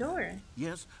customer. Oh, door. Stanley.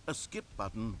 Yes, a skip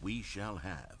button we shall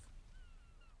have.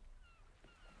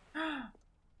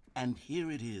 And here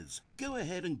it is. Go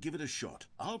ahead and give it a shot.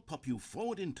 I'll pop you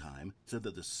forward in time so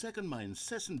that the second my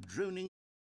incessant droning...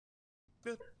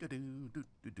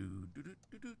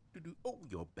 Oh,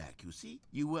 you're back, you see.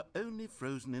 You were only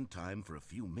frozen in time for a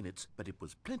few minutes, but it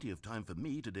was plenty of time for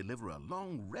me to deliver a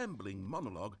long, rambling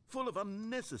monologue full of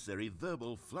unnecessary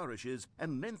verbal flourishes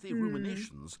and lengthy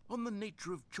ruminations on the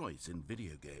nature of choice in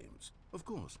video games. Of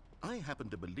course, I happen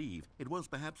to believe it was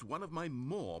perhaps one of my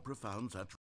more profound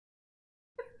such...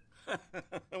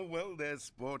 Well there,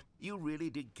 sport. You really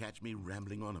did catch me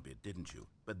rambling on a bit, didn't you?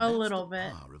 But A that's little the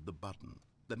bit. power of the button.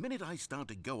 The minute I start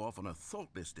to go off on a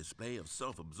thoughtless display of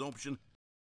self-absorption...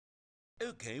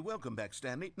 Okay, welcome back,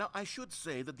 Stanley. Now, I should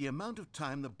say that the amount of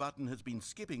time the button has been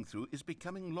skipping through is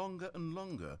becoming longer and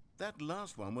longer. That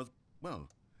last one was, well,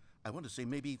 I want to say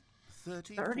maybe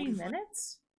 30 45...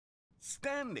 minutes?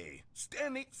 Stanley,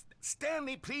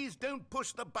 please don't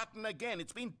push the button again.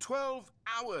 It's been 12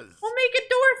 hours. Well, make a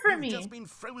door for You've me. just been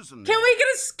frozen. Can we get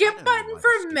a I skip don't know button why the for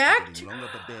skips are Mac? getting longer,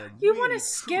 but they're You really, wanna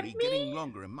skip truly me? Getting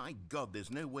longer, and my God, there's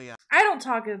no way out. I don't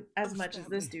talk as Oh, much as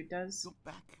this Stanley, dude does. You're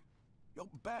back. You're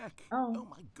back. Oh. Oh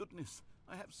my goodness.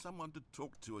 I have someone to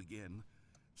talk to again.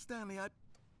 Stanley, I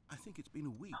think it's been a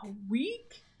week. A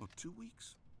week? Or 2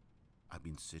 weeks. I've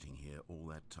been sitting here all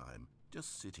that time,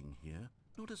 just sitting here,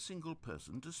 not a single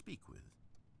person to speak with.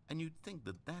 And you'd think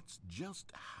that that's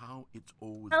just how it's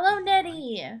always Hello, been,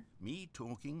 Nettie. right? Me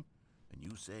talking, and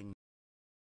you saying...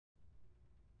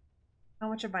 How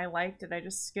much of my life did I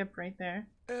just skip right there?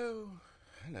 Oh,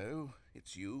 hello,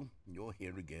 it's you. You're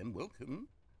here again. Welcome.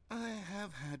 I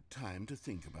have had time to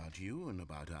think about you and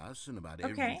about us and about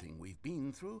everything we've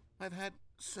been through. I've had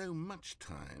so much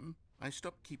time. I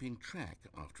stopped keeping track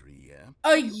after a year.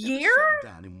 A You year? ever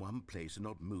sat down in one place and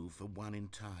not move for one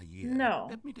entire year? No.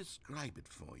 Let me describe it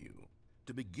for you.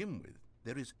 To begin with,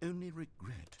 there is only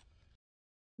regret.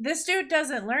 This dude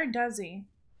doesn't learn, does he?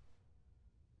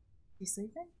 You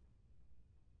sleeping?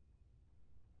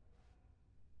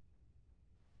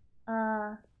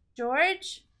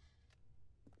 George?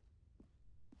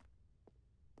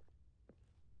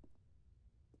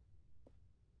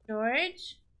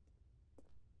 George?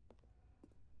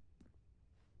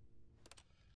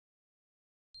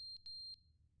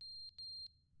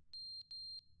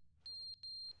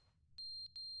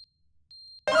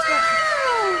 What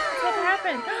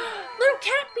happened? Little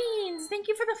cat beans! Thank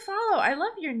you for the follow. I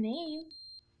love your name.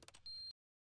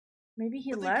 Maybe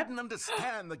he But left? they didn't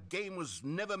understand the game was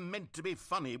never meant to be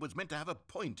funny. It was meant to have a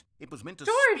point. It was meant to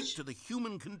George! speak to the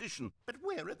human condition. But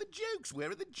where are the jokes?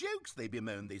 Where are the jokes? They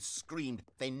bemoaned, they screamed,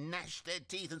 they gnashed their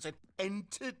teeth and said,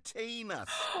 entertain us.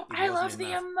 It I wasn't love the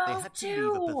enough. They emote had to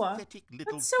too. leave a pathetic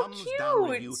little That's so thumbs down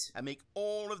cute. review and make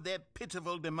all of their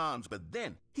pitiful demands. But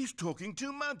then, he's talking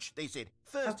too much, they said.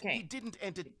 First, Okay. he didn't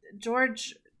enter...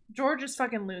 George is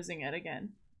fucking losing it again.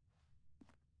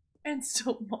 And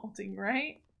still molting,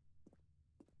 right?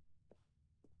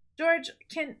 George,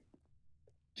 can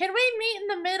we meet in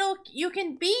the middle? You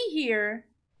can be here.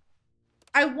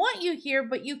 I want you here,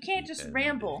 but you can't just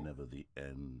ramble. Is never the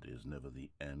end, is never the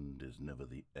end, is never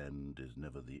the end, is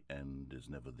never the end, is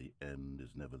never the end,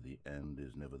 is never the end,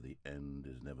 is never the end,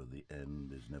 is never the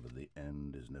end, is never the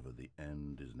end, is never the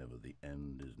end, is never the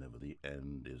end, is never the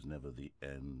end, is never the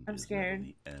end. I'm scared.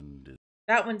 The end is...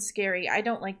 That one's scary. I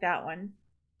don't like that one.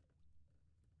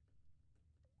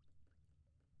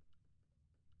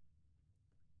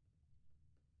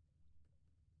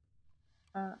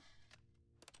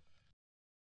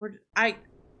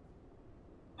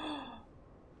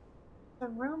 The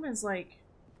room is like...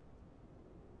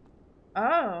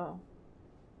 Oh.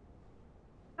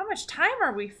 How much time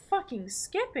are we fucking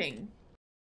skipping?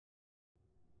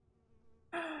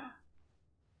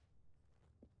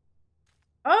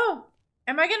 Oh!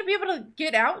 Am I gonna be able to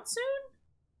get out soon?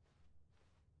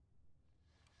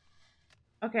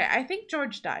 Okay, I think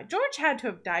George died. George had to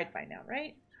have died by now,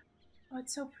 right? Oh,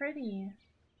 it's so pretty.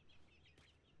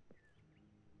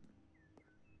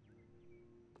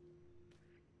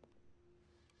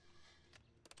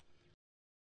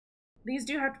 These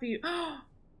do have to be... No,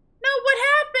 what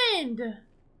happened?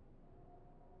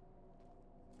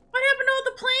 What happened to all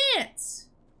the plants?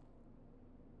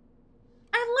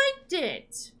 I liked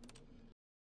it.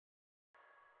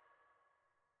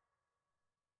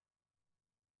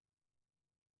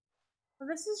 Well,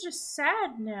 this is just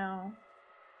sad now.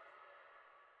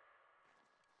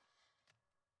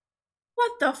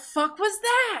 What the fuck was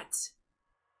that?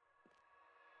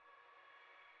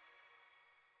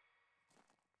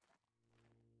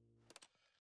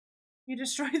 You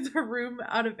destroyed the room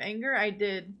out of anger? I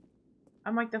did.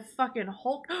 I'm like the fucking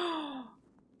Hulk.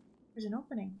 There's an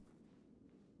opening.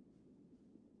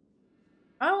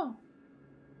 Oh.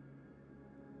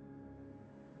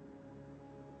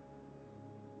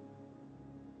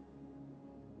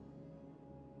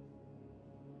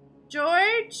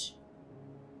 George?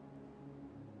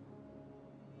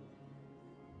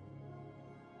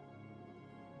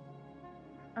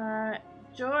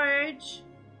 George?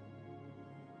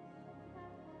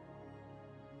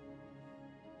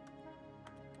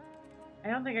 I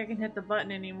don't think I can hit the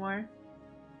button anymore.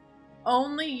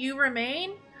 Only you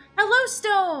remain? Hello,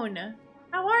 Stone!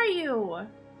 How are you?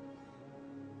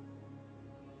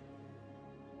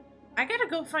 I gotta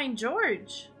go find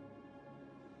George.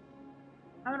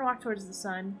 I'm gonna walk towards the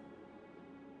sun.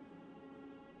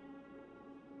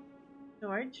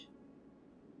 George?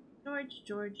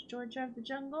 George of the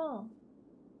jungle.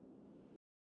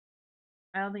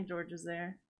 I don't think George is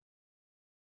there.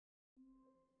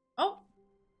 Oh!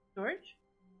 George?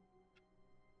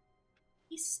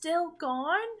 He's still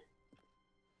gone?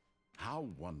 How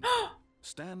wonderful.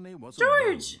 Stanley was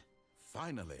George! alone.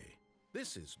 Finally.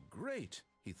 This is great,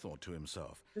 he thought to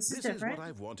himself. This is different. What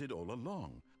I've wanted all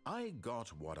along. I got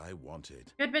what I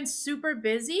wanted. You had been super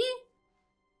busy?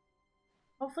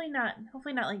 Hopefully not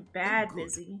like bad Oh, good.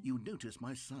 busy. You notice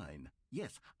my sign.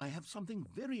 Yes, I have something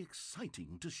very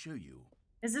exciting to show you.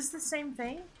 Is this the same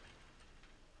thing?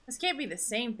 This can't be the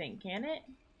same thing, can it?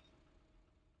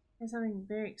 There's something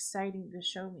very exciting to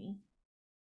show me.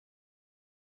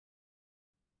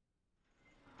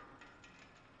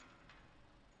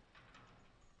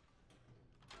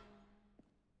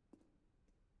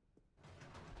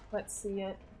 Let's see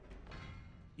it.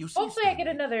 You see, Hopefully I get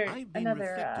Stanley, I've been another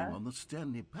reflecting on the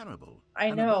Stanley Parable. I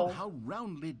and know. about how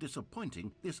roundly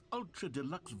disappointing this ultra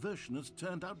deluxe version has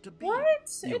turned out to be. What?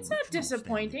 The It's not original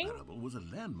disappointing. Stanley Parable was a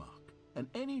landmark, and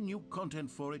any new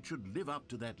content for it should live up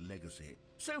to that legacy.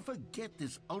 So forget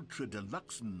this ultra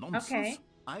deluxe nonsense. Okay.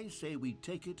 I say we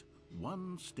take it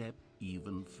one step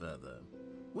even further.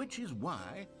 Which is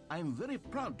why I'm very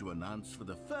proud to announce for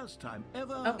the first time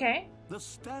ever the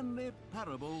Stanley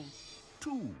Parable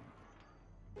 2.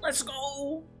 Let's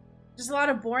go. Just a lot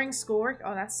of boring schoolwork.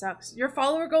 Oh, that sucks. Your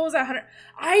follower goal is 100.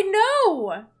 I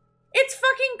know. It's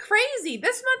fucking crazy.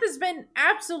 This month has been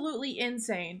absolutely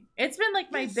insane. It's been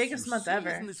like my biggest month ever.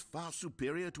 Isn't this far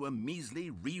superior to a measly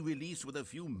re-release with a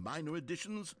few minor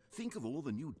additions? Think of all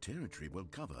the new territory we'll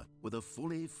cover with a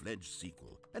fully fledged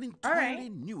sequel. An entirely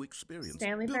new experience.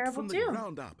 Stanley built Parable from the 2.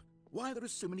 ground up. Why, there are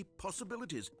so many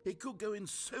possibilities. It could go in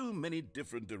so many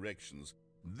different directions.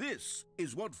 This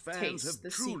is what fans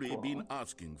have truly been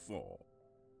asking for.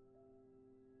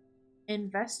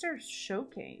 Investor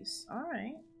Showcase. All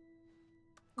right.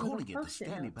 Calling it the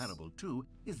Stanley Parable 2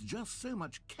 is just so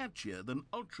much catchier than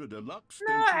Ultra Deluxe.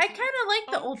 No, I kind of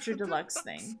like the Ultra Deluxe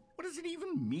thing. What does it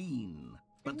even mean?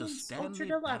 But the Stanley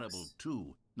Parable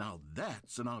 2, now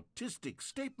that's an artistic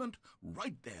statement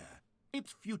right there.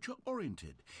 It's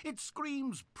future-oriented. It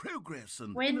screams progress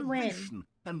and innovation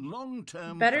and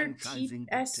long-term franchising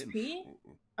TSP? potential.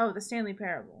 Oh, the Stanley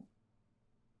Parable.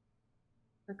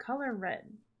 The color red.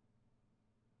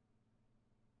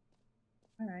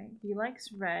 Alright, he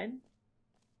likes red.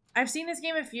 I've seen this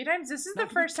game a few times. This is the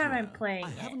first time I'm playing it.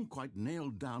 I haven't quite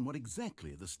nailed down what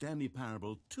exactly the Stanley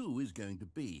Parable 2 is going to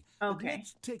be. Okay. But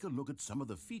let's take a look at some of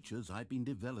the features I've been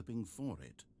developing for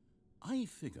it. I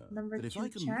figure that if I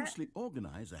can loosely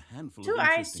organize a handful of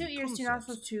interesting 2 eyes, 2 ears, 2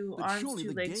 nostrils, 2 that arms, surely 2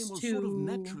 the legs, game will 2... sort of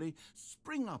naturally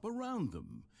spring up around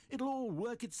them. It'll all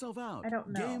work itself out. I don't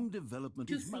know. Game development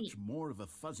 2 is feet. much more of a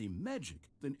fuzzy magic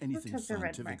than anything took the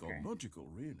red scientific or marker? logical,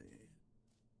 really.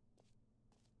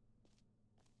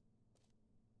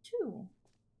 2.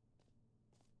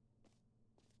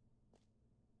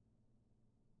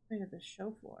 Look at the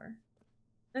show floor.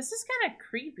 This is kind of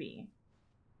creepy.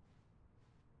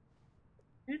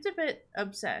 Dude's a bit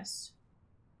obsessed.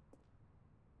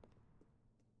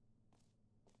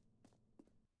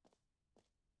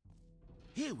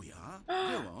 Here we are.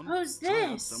 Go on. Who's Try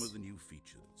out this? some of the new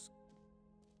features.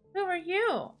 Who are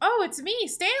you? Oh, it's me,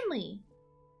 Stanley.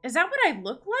 Is that what I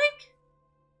look like?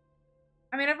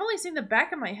 I mean, I've only seen the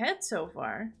back of my head so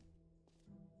far.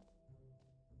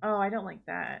 Oh, I don't like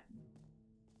that.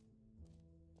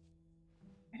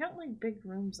 I don't like big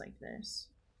rooms like this.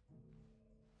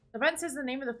 The button says the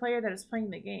name of the player that is playing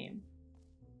the game.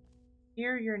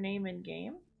 Hear your name in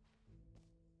game?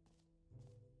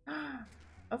 For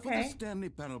the Okay. Stanley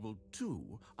Parable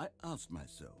 2, I asked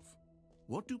myself,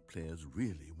 what do players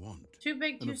really want? Too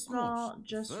big, And too of small, course,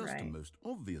 just the first right. and most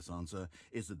obvious answer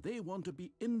is that they want to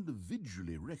be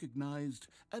individually recognized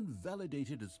and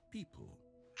validated as people.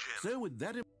 So with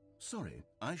that sorry,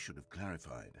 I should have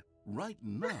clarified. Right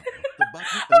now, the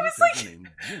button only says the name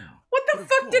Jim. What the But of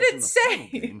fuck course, did in it the say? final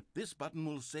game, this button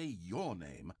will say your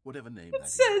name, whatever name that It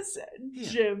is. says Here,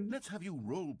 Jim. let's have you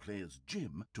role play as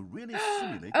Jim to really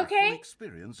simulate Okay. the full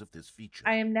experience of this feature.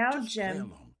 I am now Just play Jim.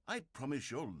 along. I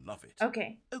promise you'll love it.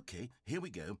 Okay. Okay, here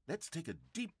we go. Let's take a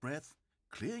deep breath,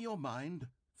 clear your mind,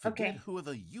 forget Okay.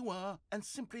 whoever you are, and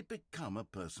simply become a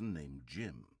person named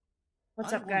Jim.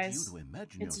 What's I up, want guys? you to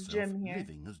imagine It's yourself Jim here.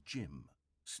 living as Jim,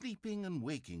 sleeping and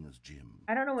waking as Jim.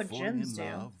 I don't know what falling Jims in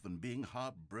do. love and being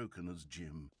heartbroken as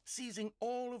Jim, seizing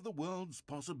all of the world's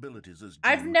possibilities as Jim.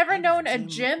 I've never and known as a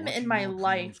Jim in watching my your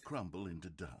life. dreams crumble into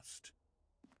dust.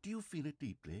 Do you feel it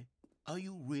deeply? Are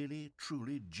you really,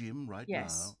 truly Jim right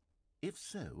Yes. now? If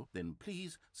so, then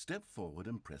please step forward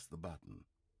and press the button.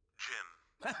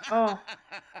 Jim. Oh.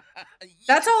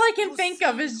 That's all I can You think see?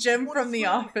 of is Jim What a from The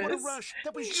thrill, what a Office. rush.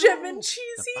 That was Jim you. and The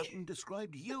Cheesy. button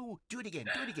described you. Do it again.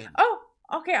 Do it again. Oh,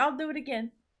 okay, I'll do it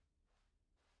again.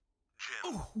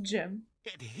 Ooh, Jim.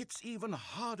 it hits even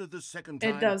harder the second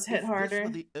time. It does hit If harder. this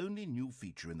were the only new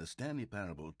feature in the Stanley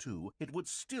Parable 2, it would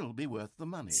still be worth the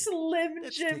money. Slim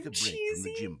Let's Jim take a break from the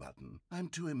Cheesy. Jim button. I'm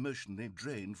too emotionally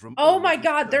drained from Oh all my this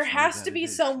god, there personal has to be validation.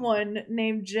 someone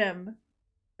named Jim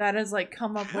that has like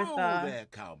come up with there,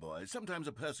 cowboy. Sometimes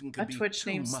a person can a be Twitch too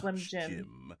named much, Slim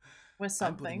Jim with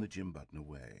I'm putting something. the Jim button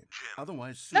away.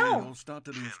 Otherwise, soon No. you'll start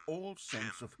to lose all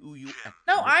sense of who you actually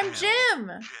No, I'm are.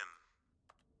 Jim.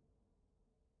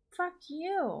 Fuck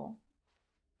you.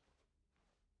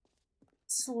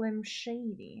 Slim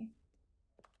Shady.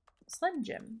 Slim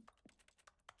Jim.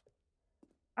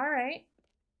 Alright.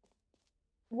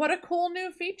 What a cool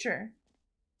new feature.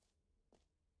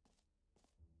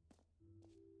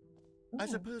 I Ooh.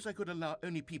 suppose I could allow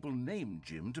only people named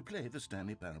Jim to play the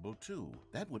Stanley Parable too.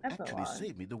 That would actually Epilogue.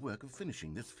 save me the work of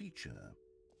finishing this feature.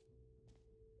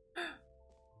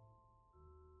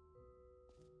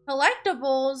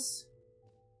 Collectibles.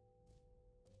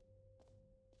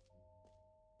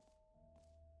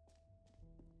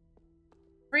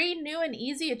 Free new and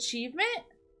easy achievement?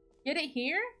 Get it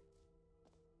here?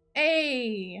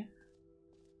 Hey.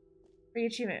 Free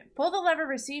achievement. Pull the lever,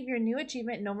 receive your new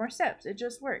achievement, no more steps. It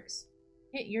just works.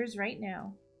 Get yours right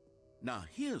now. Now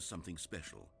here's something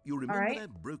special. You remember Alright.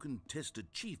 that broken test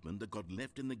achievement that got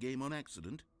left in the game on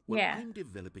accident? Well, Yeah. I'm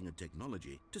developing a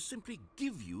technology to simply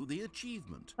give you the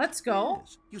achievement. Let's go.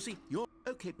 Yes. You see, you're...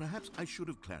 Okay, perhaps I should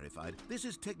have clarified. This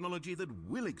is technology that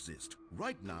will exist.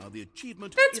 Right now, the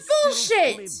achievement That's is still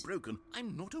fully bullshit! broken.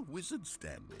 I'm not a wizard,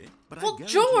 Stanley. But Well, I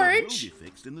guarantee it will George! be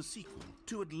fixed in the sequel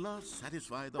to at last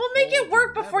satisfy the Well, make it hordes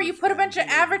work of before you ravenous put a bunch of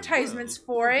fans all over the advertisements world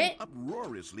for who have it. been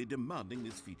uproariously demanding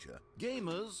this feature.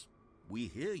 Gamers, we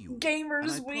hear you. Gamers,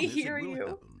 and I we promise it hear will you.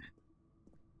 happen.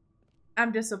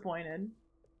 I'm disappointed.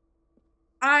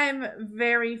 I'm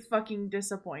very fucking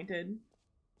disappointed.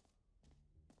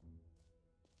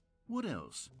 What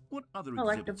else? What other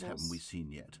exhibits Collectibles. haven't we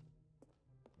seen yet?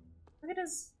 Look at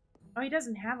his... Oh, he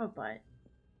doesn't have a butt.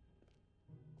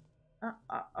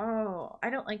 Oh, I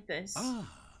don't like this.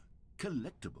 Ah,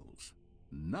 collectibles.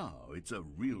 Now it's a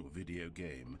real video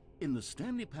game. In the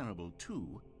Stanley Parable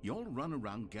 2, you'll run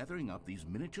around gathering up these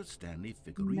miniature Stanley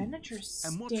figurines. Miniature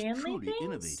And what's Stanley truly things?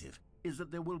 innovative is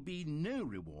that there will be no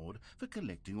reward for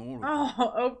collecting all of them.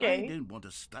 Oh, I okay. don't want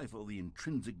to stifle the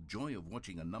intrinsic joy of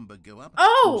watching a number go up.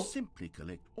 Oh! You simply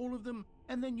collect all of them,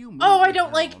 and then you move Oh, I the don't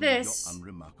hell like on with your this.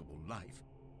 unremarkable life.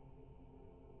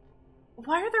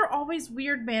 Why are there always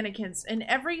weird mannequins in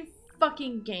every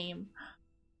fucking game?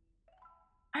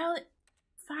 I'll...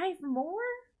 5 more?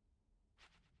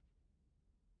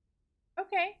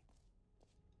 Okay.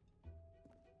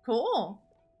 Cool.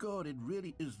 God, it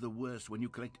really is the worst when you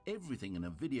collect everything in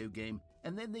a video game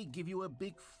and then they give you a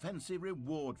big fancy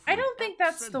reward for I it. don't think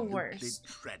that's the Absolutely worst.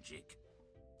 Tragic.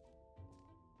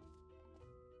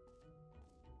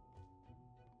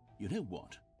 You know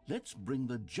what? Let's bring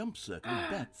the jump circle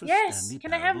back for Yes, Stanley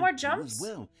can I have Parable more 2 jumps? As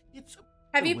well. It's a...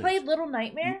 Have Oh, you wait. played Little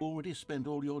Nightmare? You already spent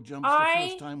all your jumps the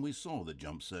first time we saw the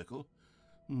jump circle.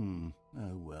 Oh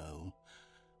well.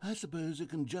 I suppose it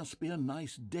can just be a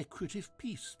nice decorative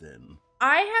piece then.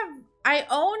 I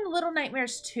own Little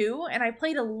Nightmares 2, and I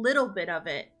played a little bit of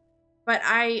it. But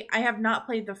I have not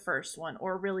played the first one,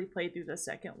 or really played through the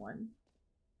second one.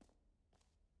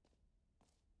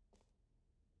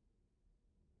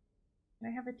 Can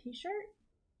I have a t-shirt?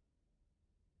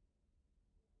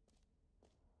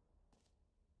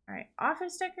 Alright,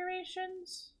 office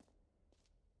decorations.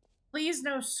 Please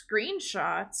no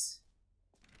screenshots.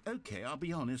 Okay, I'll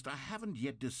be honest, I haven't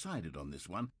yet decided on this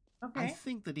one. Okay. I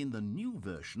think that in the new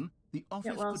version, the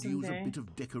office well could use someday. a bit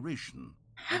of decoration.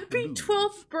 like Happy balloons.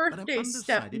 12th But I'm birthday,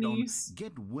 undecided on Stepniece.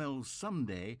 Get Well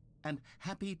Someday and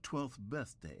Happy 12th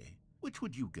Birthday. Which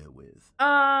would you go with?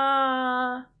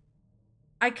 I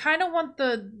kind of want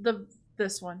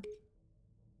this one.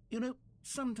 You know,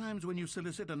 sometimes when you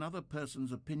solicit another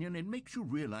person's opinion, it makes you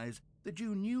realize that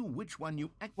you knew which one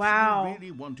you actually Wow.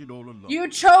 really wanted all along. You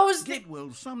chose the... Get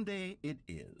Well Someday it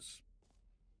is.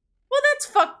 Well, that's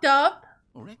fucked up.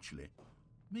 Or actually,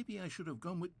 maybe I should have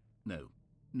gone with...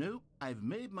 No, I've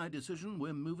made my decision.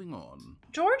 We're moving on.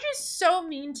 George is so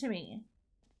mean to me.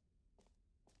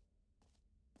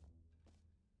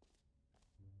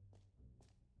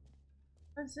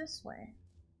 What's this way?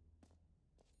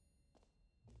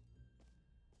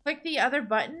 Click the other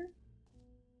button?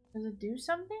 Does it do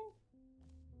something?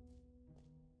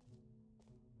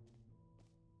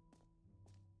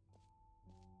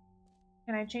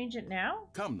 Can I change it now?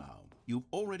 Come now. You've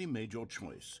already made your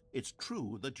choice. It's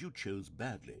true that you chose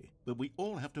badly, but we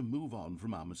all have to move on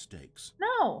from our mistakes.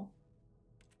 No.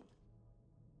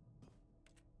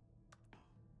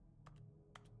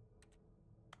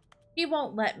 He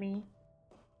won't let me.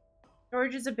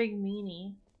 George is a big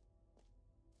meanie.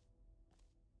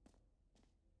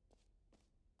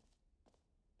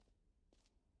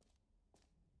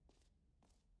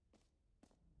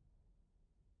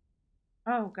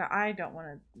 Oh god, I don't want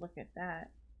to look at that.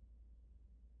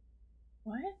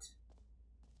 What?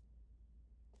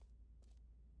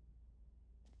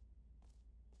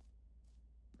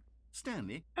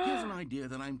 Stanley, here's an idea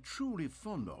that I'm truly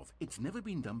fond of. It's never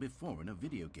been done before in a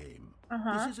video game.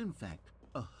 Uh-huh. This is, in fact,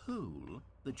 a hole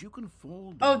that you can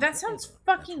fall down. Oh, that sounds forever.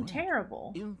 fucking That's right.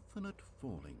 terrible. Infinite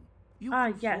falling. You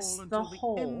can yes, fall the until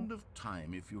hole. the end of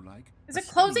time, if you like. Is it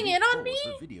closing in on me?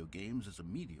 For video games as a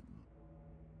medium.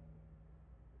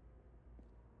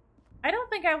 I don't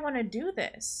think I want to do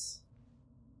this.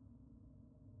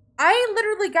 I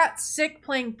literally got sick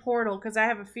playing Portal because I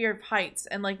have a fear of heights,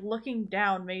 and like looking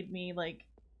down made me like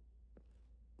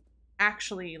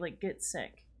actually like get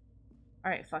sick.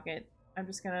 All right, fuck it. I'm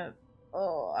gonna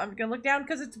look down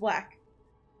because it's black.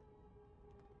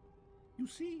 You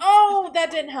see? Oh, that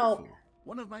didn't help.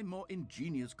 One of my more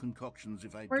ingenious concoctions,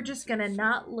 if I We're do just say gonna so.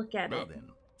 not look at Now it. then,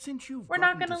 since you've We're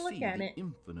not gotten gonna to look see at the it.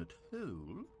 infinite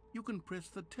hole, you can press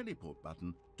the teleport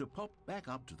button to pop back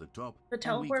up to the top. The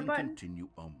teleport and we can button? continue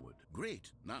onward.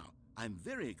 Great. Now, I'm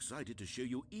very excited to show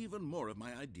you even more of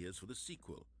my ideas for the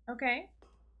sequel. Okay.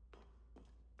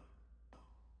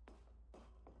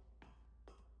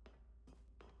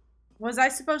 Was I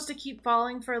supposed to keep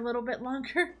falling for a little bit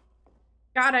longer?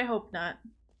 God, I hope not.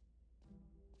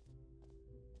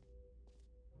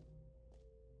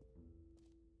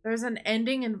 There's an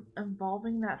ending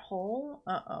involving that hole?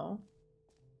 Uh-oh.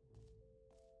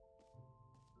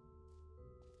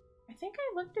 I think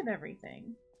I looked at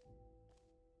everything.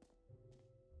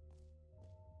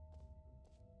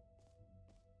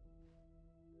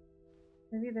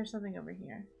 Maybe there's something over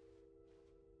here.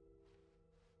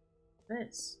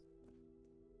 This.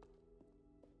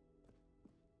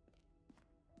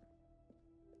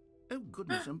 Oh,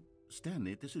 goodness,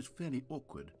 Stanley, this is fairly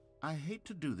awkward. I hate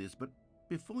to do this, but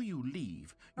before you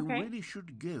leave, you really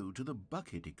should go to the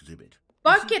bucket exhibit.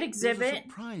 Bucket exhibit? There's a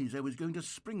surprise I was going to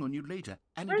spring on you later,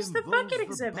 and where's it the involves bucket the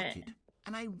exhibit? bucket.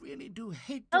 And I really do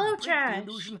hate to Hello, break Trash. the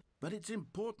illusion, but it's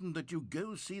important that you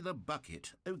go see the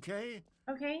bucket, okay?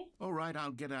 Okay. All right,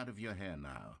 I'll get out of your hair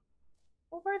now.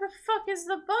 Well, where the fuck is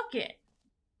the bucket?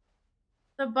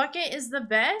 The bucket is the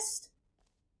best?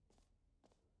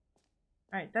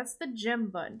 Alright, that's the gym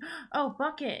button. Oh,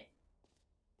 bucket.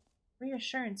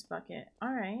 Reassurance bucket.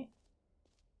 Alright.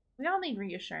 We all need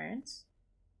reassurance.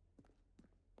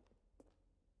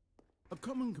 A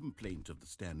common complaint of the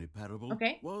Stanley Parable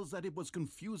was that it was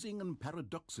confusing and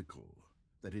paradoxical,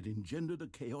 that it engendered a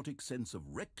chaotic sense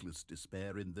of reckless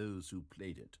despair in those who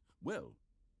played it. Well,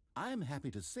 I am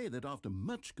happy to say that after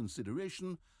much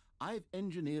consideration, I've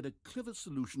engineered a clever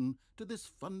solution to this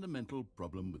fundamental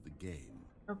problem with the game.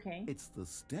 Okay. It's the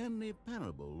Stanley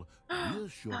Parable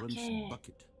Reassurance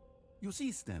Bucket. You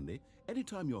see, Stanley,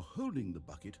 anytime you're holding the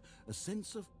bucket, a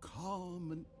sense of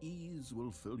calm and ease will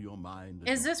fill your mind.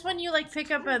 Is this when you like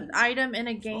pick up an item in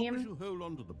a game? As long as you hold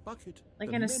onto the bucket,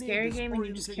 like in a scary game and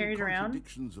you just carry it around?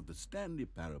 Contradictions of the Stanley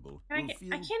Parable I will can't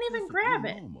feel even grab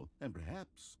it. normal and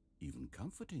perhaps even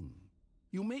comforting.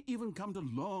 You may even come to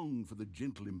long for the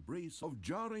gentle embrace of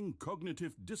jarring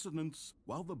cognitive dissonance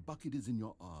while the bucket is in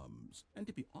your arms. And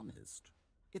to be honest,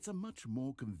 it's a much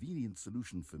more convenient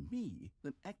solution for me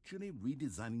than actually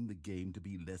redesigning the game to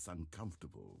be less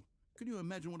uncomfortable. Can you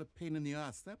imagine what a pain in the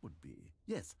ass that would be?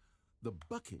 Yes, the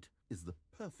bucket is the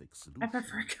perfect solution. I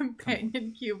prefer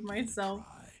companion cube myself.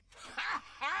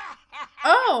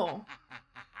 Oh!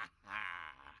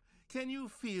 Can you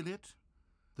feel it?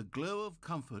 The glow of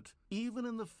comfort, even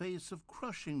in the face of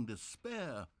crushing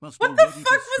despair, must What the fuck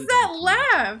was that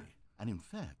laugh? And in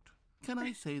fact, can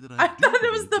I say that I thought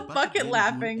it was the bucket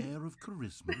laughing. An air of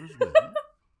charisma as well?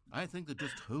 I think that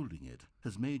just holding it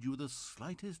has made you the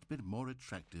slightest bit more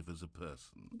attractive as a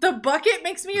person. The bucket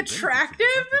makes me attractive?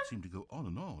 The bucket seem to go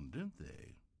on, don't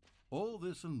they? All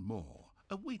this and more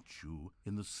await you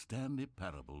in the Stanley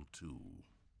Parable 2.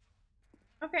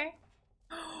 Okay.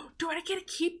 Do I get to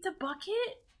keep the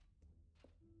bucket?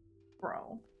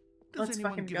 Bro. Let's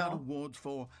anyone fucking give out go. awards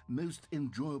for most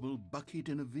enjoyable bucket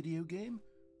in a video game?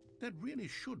 That really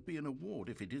should be an award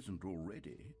if it isn't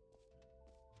already.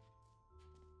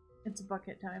 It's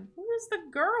bucket time. Who is the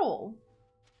girl?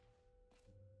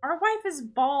 Our wife is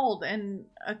bald and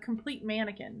a complete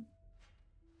mannequin.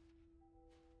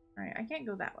 Alright, I can't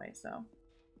go that way, so.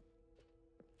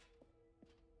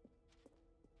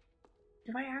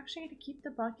 Do I actually get to keep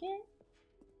the bucket?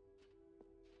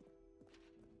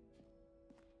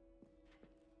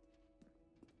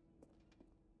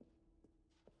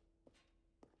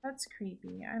 That's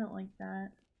creepy. I don't like that.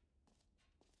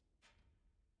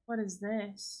 What is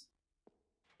this?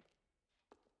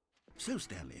 So,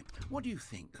 Stanley, what do you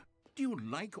think? Do you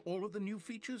like all of the new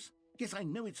features? Yes, I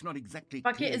know it's not exactly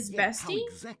Bucket clear is yet how bestie?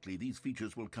 exactly these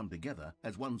features will come together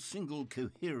as one single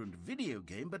coherent video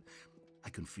game, but I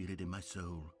can feel it in my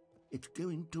soul. It's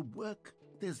going to work.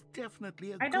 There's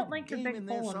definitely a I don't good like your game big in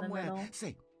there hole in the somewhere. middle.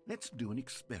 Say, let's do an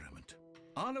experiment.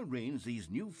 I'll arrange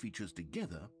these new features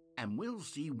together, and we'll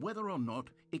see whether or not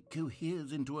it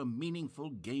coheres into a meaningful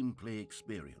gameplay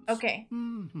experience. Okay.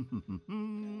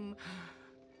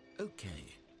 Okay.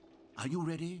 Are you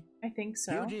ready? I think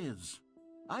so. Here it is.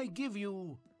 I give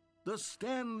you the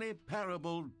Stanley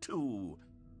Parable 2.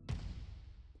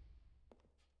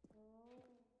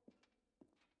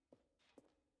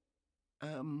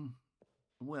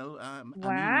 Well, I mean,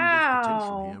 there's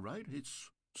potential here, right? It's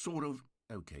sort of...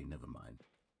 Okay, never mind.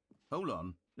 Hold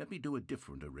on. Let me do a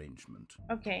different arrangement.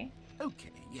 Okay.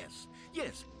 Okay, yes.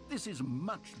 Yes, this is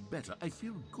much better. I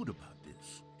feel good about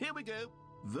this. Here we go.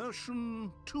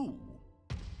 Version 2.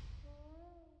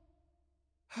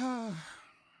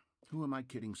 Who am I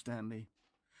kidding, Stanley?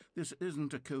 This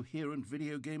isn't a coherent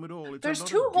video game at all. It's There's a lot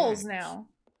two of holes gags. now.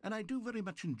 And I do very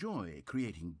much enjoy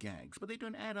creating gags, but they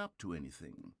don't add up to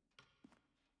anything.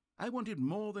 I wanted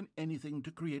more than anything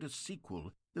to create a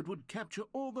sequel that would capture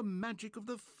all the magic of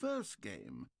the first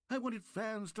game. I wanted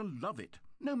fans to love it.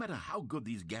 No matter how good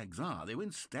these gags are, they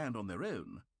won't stand on their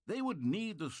own. They would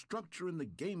need the structure and the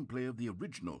gameplay of the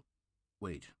original.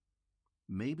 Wait,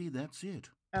 maybe that's it.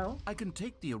 Oh? I can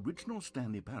take the original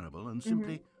Stanley Parable and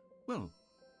simply, well,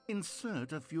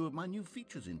 insert a few of my new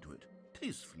features into it.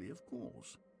 Tastefully, of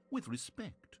course. With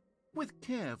respect. With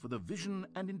care for the vision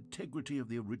and integrity of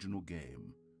the original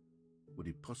game. Would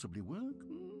it possibly work?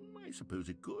 I suppose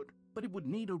it could. But it would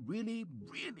need a really,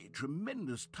 really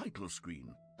tremendous title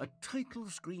screen. A title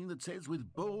screen that says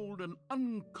with bold and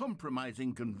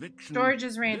uncompromising conviction... George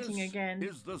is ranting this again.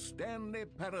 is the Stanley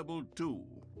Parable 2.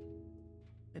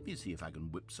 Let me see if I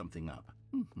can whip something up.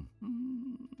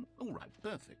 All right,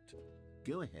 perfect.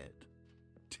 Go ahead.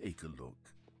 Take a look.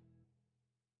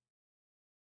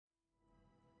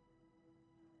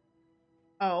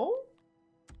 Oh?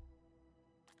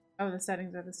 Oh, the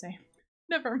settings are the same.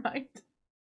 Never mind.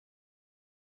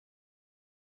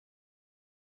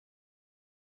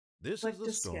 This Click is the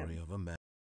to story skip. of a man.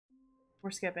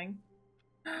 We're skipping.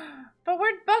 But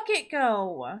where'd Bucket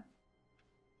go?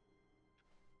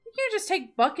 You can't just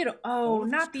take Bucket. All Oh, of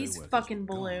his not these co-workers fucking were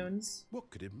gone. balloons. What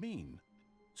could it mean?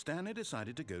 Stanley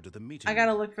decided to go to the meeting. I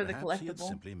gotta look for the Perhaps he had collectible.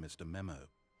 simply missed a memo.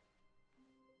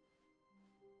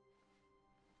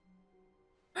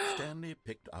 Stanley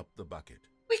picked up the bucket.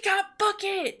 We got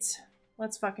Bucket!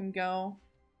 Let's fucking go.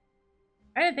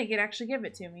 I didn't think he'd actually give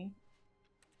it to me.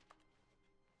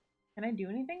 Can I do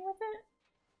anything with it?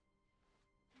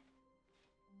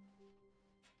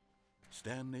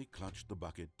 Stanley clutched the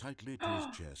bucket tightly to his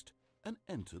chest and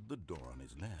entered the door on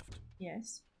his left.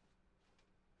 Yes.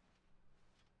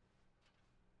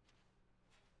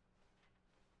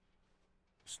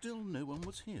 Still no one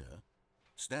was here.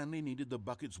 Stanley needed the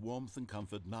bucket's warmth and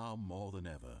comfort now more than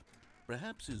ever.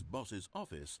 Perhaps his boss's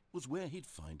office was where he'd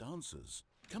find answers.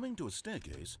 Coming to a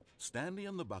staircase, Stanley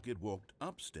and the bucket walked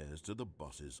upstairs to the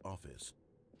boss's office.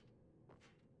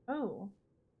 Oh.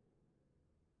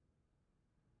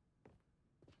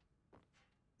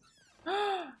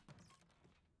 I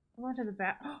went to the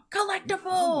back.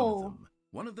 Collectible!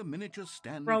 One of the miniature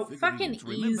Stanley Bro, figurines. fucking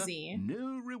Remember, easy.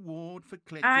 No reward for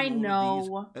collecting I all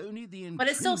know. of these, only the But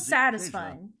it's still intrinsic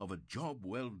satisfying. pleasure of a job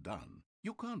well done.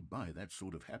 You can't buy that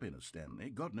sort of happiness, Stanley.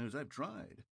 God knows I've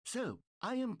tried. So,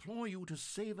 I implore you to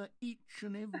savor each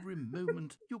and every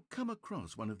moment you come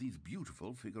across one of these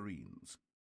beautiful figurines.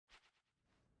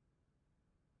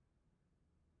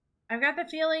 I've got the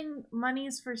feeling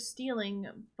money's for stealing,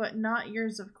 but not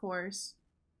yours, of course.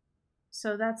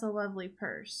 So that's a lovely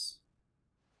purse.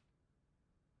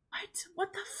 What?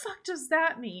 What the fuck does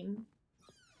that mean?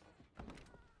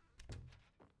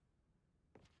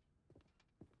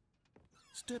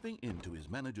 Stepping into his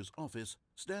manager's office,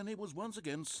 Stanley was once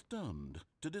again stunned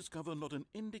to discover not an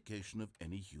indication of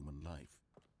any human life.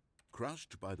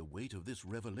 Crushed by the weight of this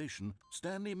revelation,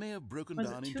 Stanley may have broken Was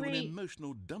it down into an 28,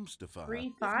 emotional dumpster fire, 3,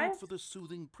 if 5? not for the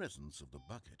soothing presence of the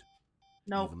bucket.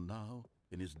 Nope. Even now,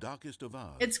 in his darkest of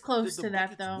hours, It's close did to the that,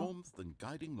 bucket's though. warmth and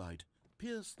guiding light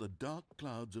pierce the dark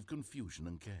clouds of confusion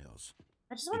and chaos.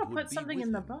 I just want It to would put be something with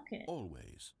in the him bucket.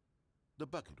 Always. The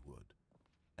bucket would.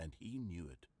 And he knew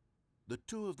it. The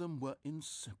two of them were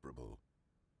inseparable.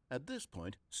 At this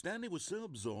point, Stanley was so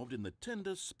absorbed in the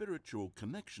tender spiritual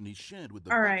connection he shared with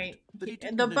the All bucket right. that he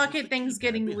didn't The notice bucket the thing's keypad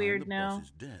getting behind weird the now.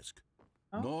 boss's desk.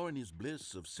 Oh. Nor in his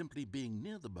bliss of simply being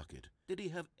near the bucket did he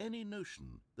have any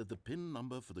notion that the PIN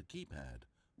number for the keypad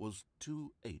was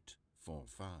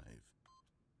 2845.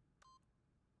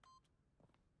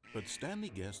 But Stanley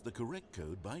guessed the correct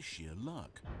code by sheer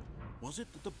luck. Was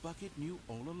it that the bucket knew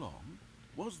all along?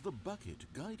 Was the bucket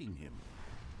guiding him?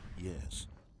 Yes,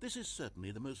 this is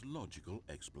certainly the most logical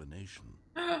explanation.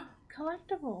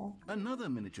 Collectible. Another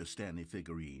miniature Stanley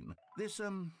figurine. This,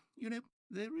 you know,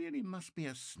 there really must be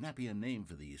a snappier name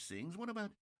for these things. What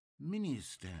about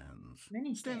mini-stands?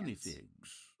 Stanley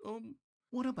figs.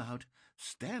 What about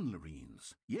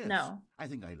Stanlerines? Yes. No. I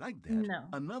think I like that. No.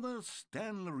 Another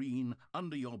Stanlerine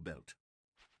under your belt.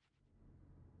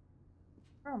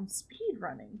 From speed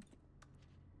running.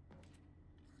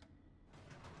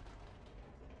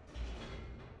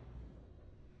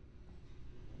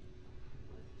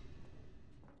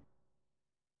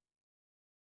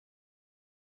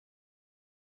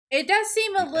 It does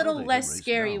seem a little less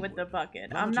scary with the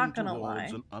bucket. I'm not gonna lie.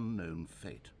 An unknown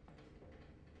fate.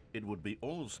 It would be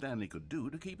all Stanley could do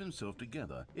to keep himself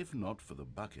together, if not for the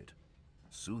bucket.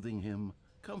 Soothing him,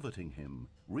 comforting him,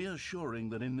 reassuring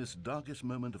that in this darkest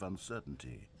moment of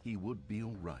uncertainty, he would be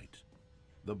all right.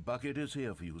 The bucket is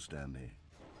here for you, Stanley.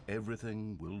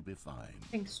 Everything will be fine.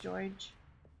 Thanks, George.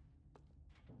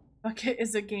 Bucket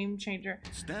is a game changer.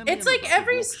 Stanley it's like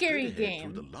every walked scary straight ahead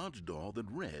game. through the large door that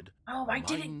read, oh, I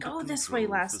didn't go Mind this way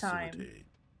Control last time. Facility.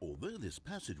 Although this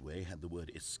passageway had the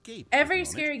word escape Every written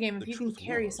on scary it, game, if the you can truth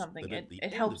carry was something, that at the it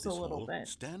end helps of a this little hall, bit.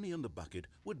 Stanley and the bucket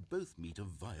would both meet a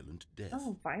violent death.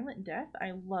 Oh, violent death?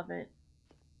 I love it.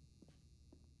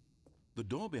 The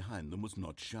door behind them was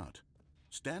not shut.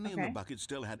 Stanley and the bucket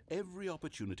still had every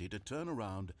opportunity to turn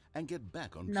around and get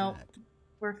back on track.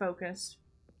 We're focused.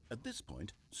 At this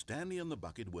point, Stanley and the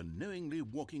bucket were knowingly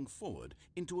walking forward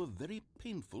into a very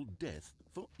painful death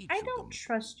for each of them. I don't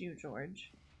trust you,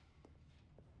 George.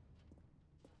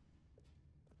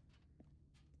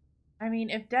 I mean,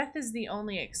 if death is the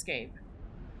only escape.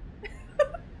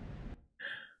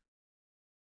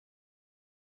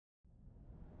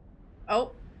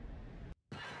 Oh.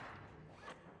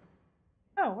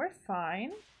 Oh, we're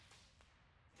fine.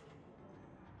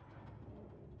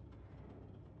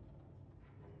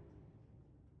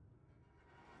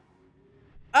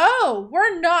 Oh,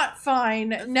 we're not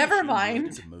fine. As Never the machine mind.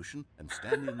 went into motion and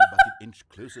Stanley and the bucket inched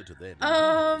closer to their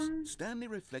demise, Stanley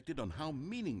reflected on how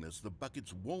meaningless the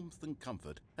bucket's warmth and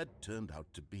comfort had turned out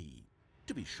to be.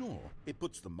 To be sure, it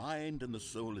puts the mind and the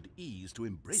soul at ease to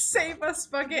embrace Save us,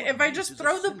 bucket. If I just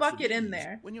throw the bucket in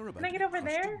there. When you're about Can I get over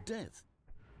there? Death.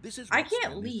 This is I what can't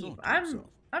Stanley leave. thought to I'm himself,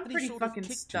 but he pretty sort of fucking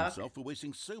kicked stuck. himself for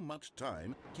wasting so much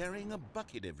time carrying a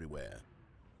bucket everywhere.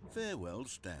 Farewell,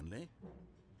 Stanley.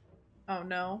 Oh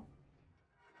no.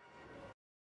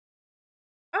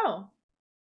 Oh.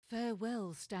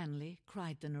 Farewell, Stanley,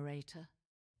 cried the narrator,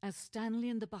 as Stanley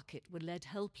and the bucket were led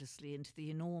helplessly into the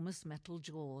enormous metal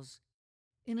jaws.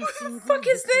 In a single fuck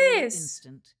is visceral this?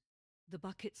 instant, the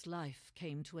bucket's life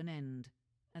came to an end,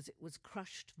 as it was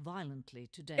crushed violently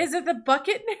to death. Is it the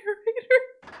bucket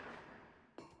narrator?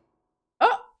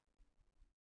 Oh!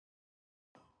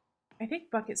 I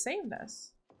think Bucket saved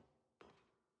us.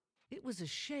 It was a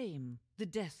shame, the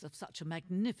death of such a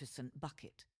magnificent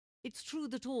bucket. It's true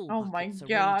that all Oh my buckets are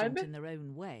God. radiant in their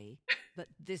own way, but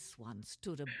this one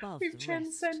stood above We've the rest.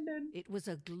 transcended. It was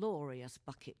a glorious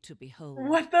bucket to behold.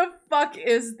 What the fuck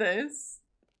is this?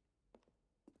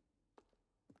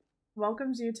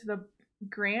 Welcomes you to the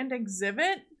grand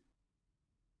exhibit?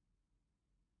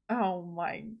 Oh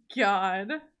my God.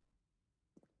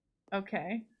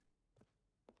 Okay.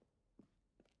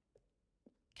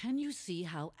 Can you see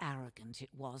how arrogant it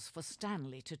was for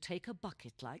Stanley to take a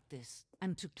bucket like this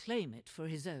and to claim it for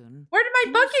his own? Where did my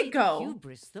Can you see bucket go? The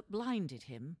hubris that blinded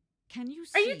him. Can you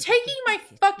see? Are you that the taking my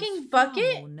bucket fucking is far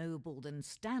bucket? more noble than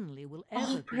Stanley will Oh,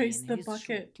 ever be praise in the his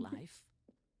bucket. short life.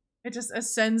 It just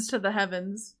ascends to the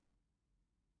heavens.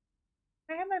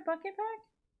 Can I have my bucket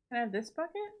back? Can I have this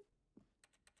bucket?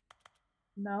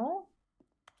 No?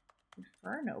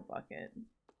 Inferno bucket.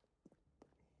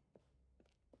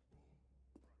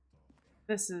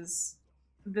 This is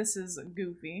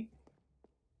goofy.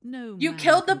 No, You man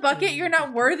killed the can bucket? own You're a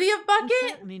not worthy of and bucket?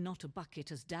 certainly not a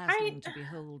bucket as dazzling to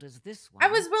behold as this one. I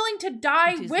was willing to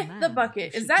die It is with man the who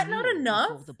bucket. Is should that not kneel enough?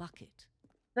 before the bucket.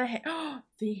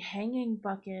 The hanging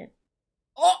bucket.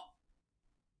 Oh!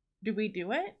 Do we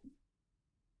do it?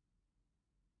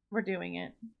 We're doing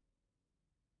it.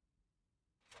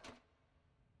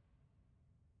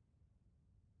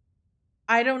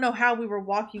 I don't know how we were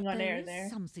walking on air There there.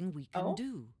 is something we can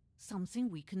do. Something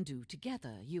we can do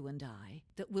together, you and I,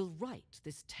 that will right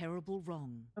this terrible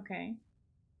wrong. Okay.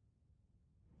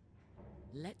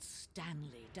 Let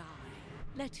Stanley die.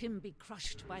 Let him be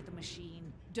crushed by the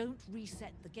machine. Don't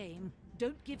reset the game.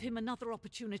 Don't give him another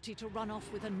opportunity to run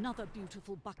off with another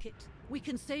beautiful bucket. We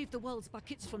can save the world's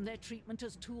buckets from their treatment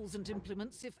as tools and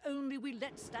implements if only we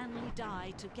let Stanley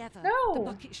die together. No. The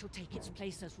bucket shall take its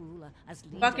place as ruler, as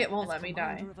leader, Bucket won't as let me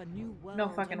die. commander of a new world, No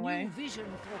fucking a way. new vision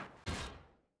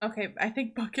for... Okay, I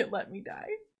think Bucket let me die.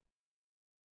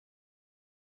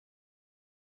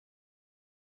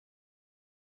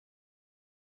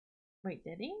 Wait,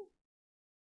 did he?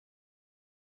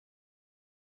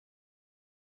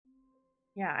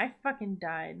 Yeah, I fucking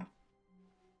died.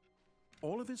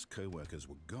 All of his co-workers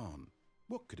were gone.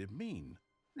 What could it mean?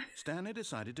 Stanley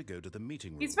decided to go to the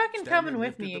meeting room. He's fucking Stanley coming with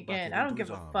lifted me the again. bucket I don't into give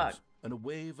his a arms, fuck. And a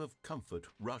wave of comfort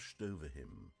rushed over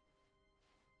him.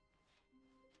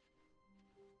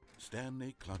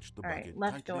 Stanley clutched the bucket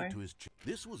left tightly door. to his chest.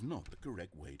 This was not the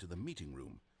correct way to the meeting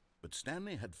room, but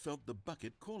Stanley had felt the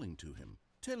bucket calling to him,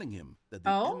 telling him that the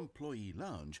employee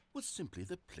lounge was simply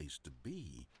the place to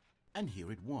be. And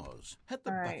here it was. Had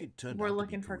the bucket turned out to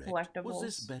be correct, was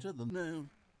this better than... No,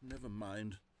 never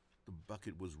mind. The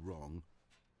bucket was wrong.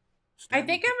 I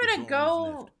think I'm gonna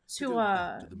go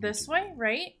to this way,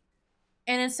 right?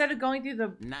 And instead of going through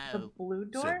the blue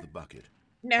door, said the bucket.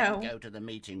 no, Don't go to the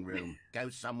meeting room. Go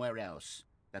somewhere else.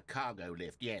 The cargo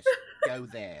lift. Yes, go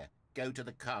there. Go to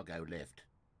the cargo lift.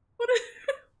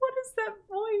 What is that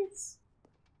voice?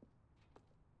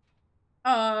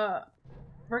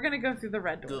 We're gonna go through the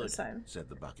red door this time. Said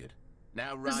the bucket.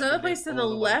 Now There's another place to the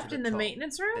left in the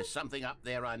maintenance room. There's something up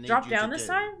there I need Drop you down to this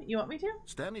do. time? You want me to?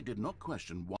 Stanley did not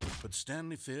question why, but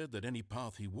Stanley feared that any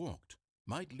path he walked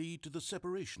might lead to the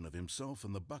separation of himself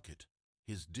and the bucket,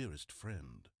 his dearest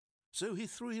friend. So he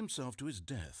threw himself to his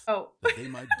death, that they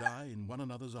might die in one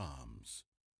another's arms.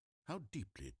 How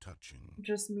deeply touching.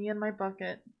 Just me and my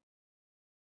bucket.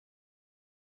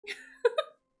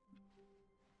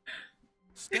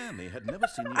 Stanley had never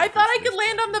seen the I thought I office could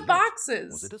land on the yet.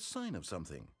 boxes. Was it a sign of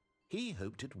something? He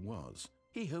hoped it was.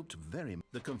 He hoped very much.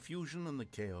 The confusion and the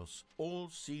chaos all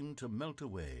seemed to melt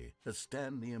away as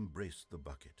Stanley embraced the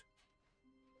bucket.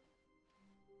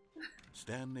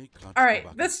 Stanley clutched All right, the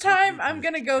bucket this time tightly to I'm his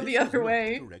gonna chest. go This the was other not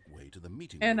way, the correct way to the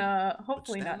meeting and room.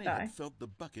 hopefully But not Stanley die. had felt the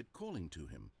bucket calling to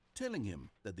him, telling him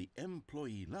that the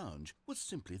employee lounge was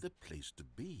simply the place to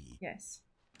be. Yes.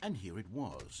 And here it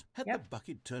was. Had the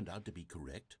bucket turned out to be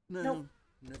correct? No, Nope.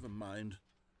 Never mind.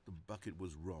 The bucket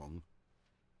was wrong.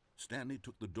 Stanley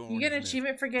took the door. You get an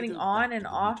achievement for getting on and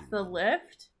off the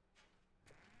lift?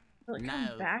 Will it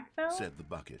come back though? Said the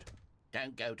bucket.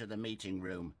 Don't go to the meeting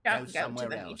room. Don't go go somewhere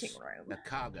to the else. meeting room. The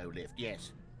cargo lift.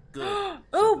 Yes. Good.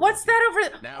 Oh, what's that over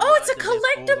there? Now Oh, it's a ride the lift all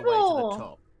the way to the collectible.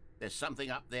 top. There's something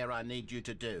up there I need you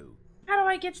to do. How do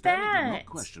I get Stanley did that? not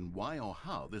question why or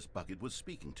how this bucket was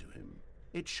speaking to him.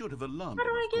 It should have alarmed How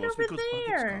do him, I of get course, over because buckets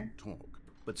there? can't talk.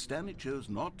 But Stanley chose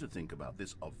not to think about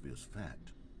this obvious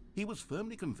fact. He was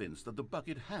firmly convinced that the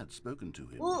bucket had spoken to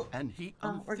him, Ooh. and he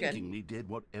We're good. unthinkingly did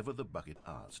whatever the bucket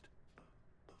asked.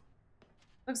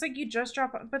 Looks like you just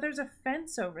drop, but there's a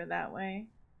fence over that way.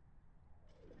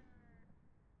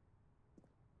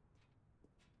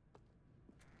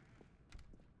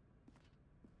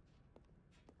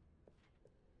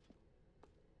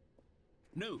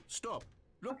 No, stop.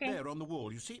 Look Okay. there on the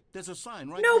wall. You see, there's a sign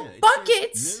right No there. It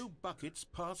buckets! says, no buckets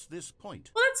past this point.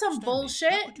 Well, that's some Stanley,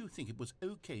 bullshit. How could you think it was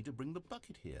okay to bring the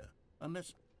bucket here?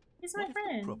 Unless... He's my what if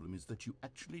friend. the problem is that you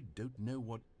actually don't know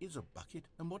what is a bucket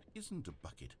and what isn't a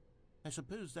bucket? I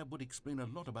suppose that would explain a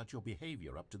lot about your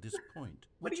behavior up to this point.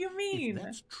 What do Which, you mean? If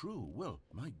that's true, well,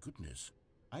 my goodness.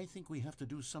 I think we have to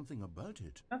do something about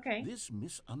it. Okay. This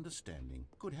misunderstanding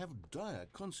could have dire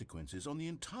consequences on the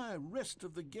entire rest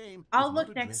of the game. I'll if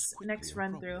look not addressed quickly next and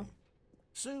run properly. through.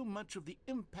 So much of the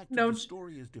impact No. of the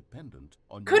story is dependent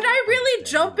on. Could your I really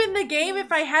jump in understanding the game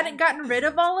if I of hadn't gotten rid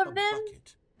of all of a them?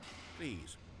 bucket.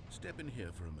 Please step in here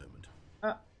for a moment.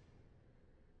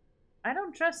 I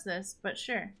don't trust this, but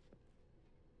sure.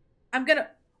 I'm gonna...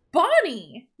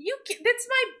 Bonnie! That's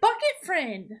my bucket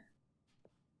friend!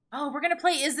 Oh, we're gonna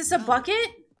play Is This a Now, Bucket?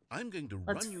 I'm going to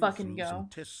Let's run you fucking through go. some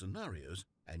test scenarios,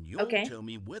 and you'll Okay. tell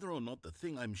me whether or not the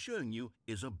thing I'm showing you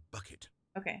is a bucket.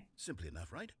 Okay. Simple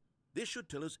enough, right? This should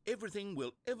tell us everything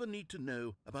we'll ever need to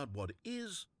know about what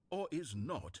is or is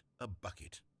not a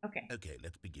bucket. Okay. Okay,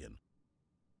 let's begin.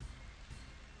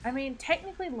 I mean,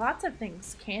 technically lots of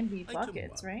things can be Item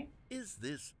buckets, 1. right? Is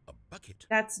this a bucket?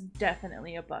 That's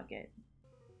definitely a bucket.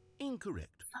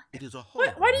 Incorrect. It is a Why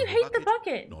hologram do you of a hate the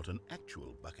bucket? Not an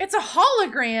actual bucket. It's a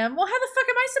hologram! Well, how the fuck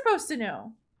am I supposed to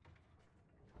know?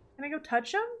 Can I go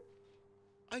touch him?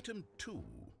 Item 2.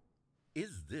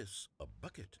 Is this a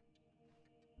bucket?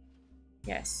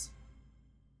 Yes.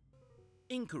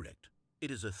 Incorrect. It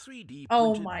is a 3D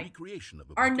Oh printed my. recreation of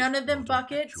a Are bucket, none of them not an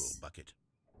buckets? actual bucket.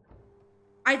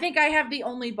 I think I have the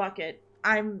only bucket.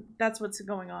 That's what's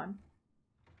going on.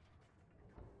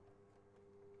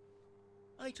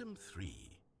 Item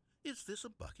 3. Is this a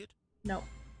bucket? No.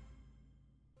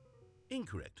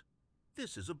 Incorrect.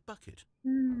 This is a bucket.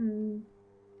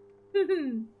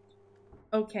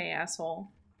 Okay, asshole.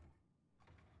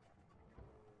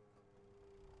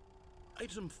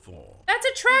 Item 4. That's a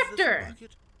Is this a tractor!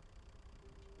 bucket?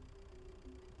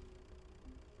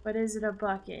 But is it a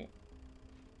bucket?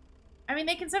 I mean,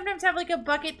 they can sometimes have like a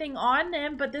bucket thing on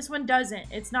them, but this one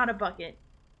doesn't. It's not a bucket.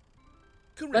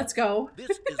 Correct. Let's go. This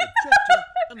is a tractor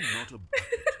and not a bucket.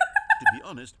 To be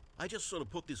honest, I just sort of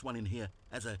put this one in here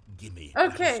as a gimme.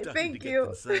 Okay, thank you.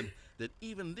 Concerned that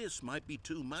even this might be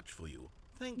too much for you.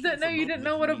 Thank you. No, you didn't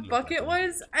know what a bucket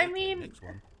was? I mean, next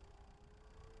one.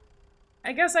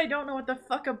 I guess I don't know what the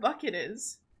fuck a bucket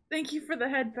is. Thank you for the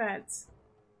head pats.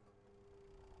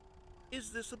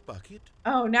 Is this a bucket?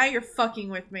 Oh, now you're fucking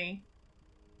with me.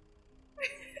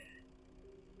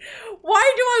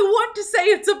 Why do I want to say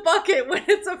it's a bucket when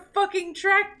it's a fucking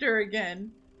tractor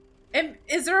again? And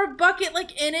is there a bucket,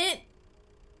 like, in it?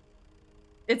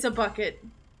 It's a bucket.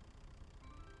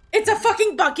 It's a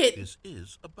fucking bucket! This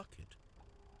is a bucket.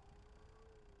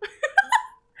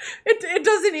 It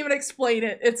doesn't even explain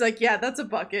it. It's like, yeah, that's a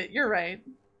bucket. You're right.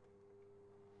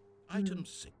 Item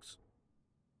 6.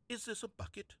 Is this a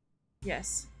bucket?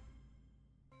 Yes.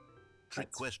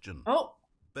 Trick question. Oh.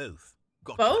 Both.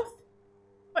 Gotcha. Both?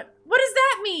 What does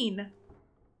that mean?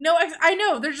 No, I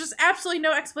know. There's just absolutely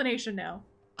no explanation now.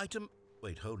 Item...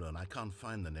 Wait, hold on. I can't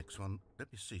find the next one.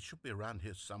 Let me see. It should be around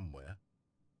here somewhere.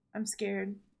 I'm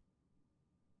scared.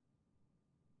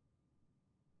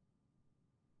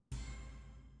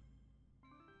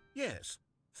 Yes.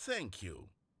 Thank you.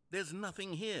 There's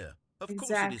nothing here. Of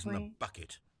course it isn't a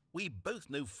bucket. We both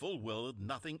know full well that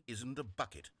nothing isn't a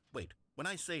bucket. Wait, when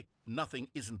I say nothing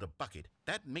isn't a bucket,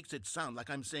 that makes it sound like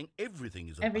I'm saying everything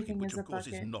is a bucket, which of course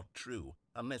is not true.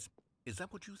 Unless, is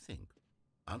that what you think?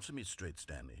 Answer me straight,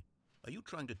 Stanley. Are you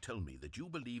trying to tell me that you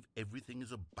believe everything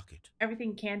is a bucket?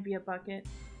 Everything can be a bucket.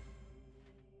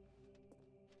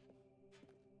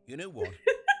 You know what?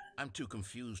 I'm too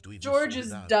confused to even George sort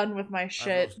is it out. done with my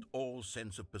shit. I've lost all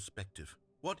sense of perspective.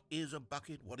 What is a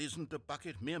bucket? What isn't a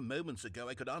bucket? Mere moments ago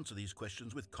I could answer these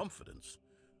questions with confidence.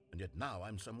 And yet now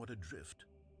I'm somewhat adrift.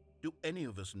 Do any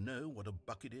of us know what a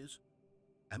bucket is?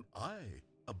 Am I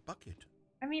a bucket?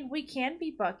 I mean, we can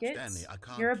be buckets. Stanley, I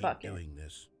can't You're a keep bucket. doing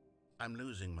this. I'm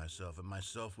losing myself, and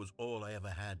myself was all I ever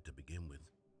had to begin with.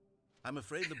 I'm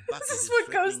afraid the bucket This is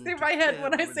what goes through my head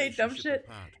when I say dumb shit.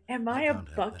 Apart. Am I a can't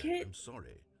have bucket? that. I'm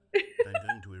sorry. But I'm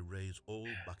going to erase all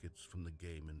buckets from the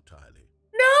game entirely.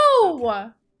 No! Okay,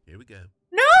 here we go.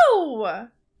 No!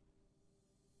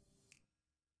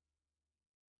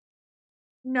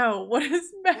 No, what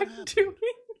is Mac doing?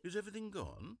 Is everything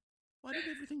gone? Why did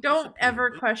everything Don't disappear?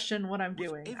 ever question what I'm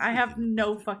doing. I have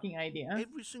no fucking idea.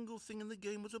 Every single thing in the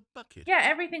game was a bucket. Yeah,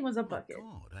 everything was a bucket. Oh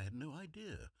my God, I had no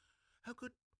idea. How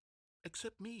could...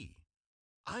 Except me.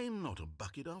 I'm not a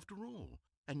bucket after all.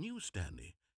 And you,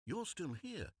 Stanley, you're still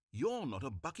here. You're not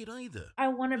a bucket either. I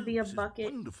want to be a this bucket.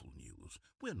 Is wonderful news.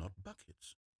 We're not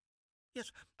buckets.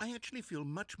 Yes, I actually feel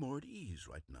much more at ease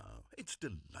right now. It's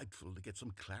delightful to get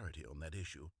some clarity on that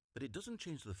issue, but it doesn't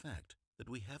change the fact that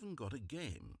we haven't got a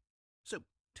game. So,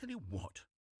 tell you what,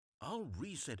 I'll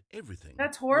reset everything.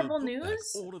 That's horrible We'll put back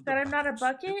news? all of That the I'm not a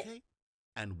buckets, bucket? okay?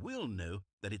 And we'll know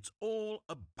that it's all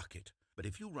a bucket. But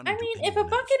if you run I into mean, if a anyone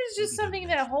bucket else, is just maybe don't something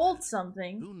that mention holds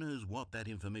something, who knows what that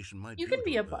information might you do can to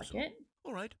be a person. bucket.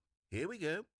 All right, here we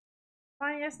go.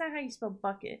 Fine, that's not how you spell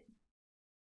bucket.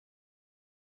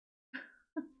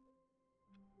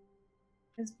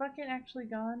 Is bucket actually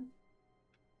gone?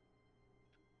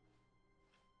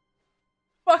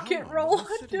 Bucket How long roll was he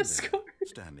on sitting there? Discord.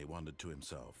 Stanley wondered to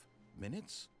himself.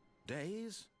 Minutes?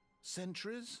 Days?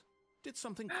 Centuries? Did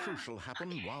something crucial happen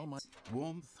while my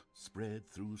Warmth spread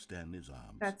through Stanley's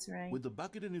arms. That's right. With the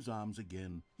bucket in his arms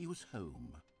again, he was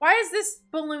home. Why is this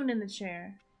balloon in the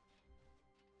chair?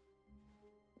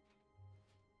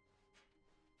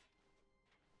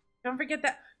 Don't forget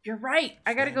that. You're right.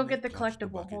 I gotta go Stanley get the clutched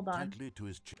collectible. bucket Hold on. tightly to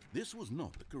his chest. This was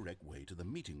not the correct way to the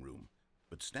meeting room,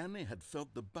 but Stanley had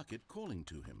felt the bucket calling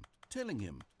to him, telling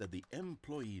him that the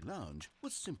employee lounge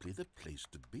was simply the place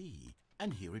to be.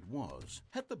 And here it was.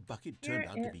 Had the bucket turned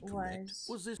out to be correct?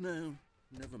 Was this... No,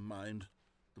 never mind.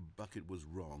 The bucket was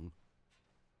wrong.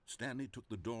 Stanley took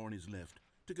the door on his left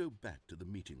to go back to the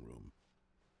meeting room.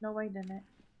 No, I didn't.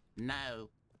 No.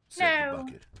 Said No. the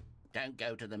bucket. Don't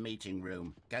go to the meeting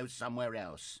room. Go somewhere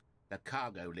else. The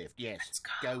cargo lift, yes. Let's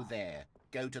Go there.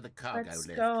 Go to the cargo Let's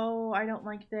lift. go. I don't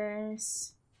like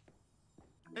this.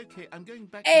 Okay, I'm going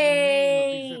back to the name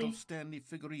of these little Stanley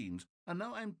figurines. And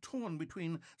now I'm torn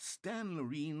between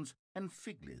Stanlerines and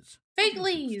Figlies. What do you think,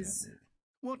 Figlies. Stanley?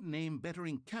 What name better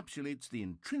encapsulates the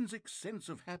intrinsic sense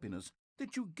of happiness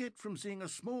that you get from seeing a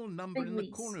small number in the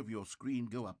Figlies. corner of your screen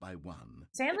go up by 1?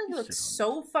 Stanley Let me looks sit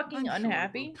on so it. fucking I'm sure it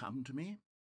unhappy. will come to me.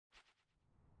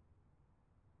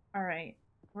 All right,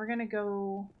 we're gonna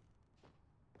go.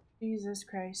 Jesus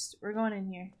Christ, we're going in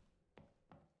here.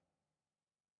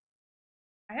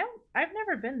 I've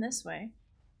never been this way.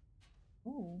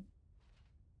 Ooh.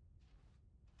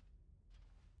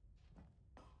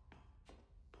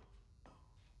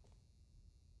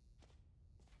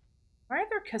 Why are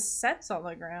there cassettes on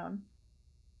the ground?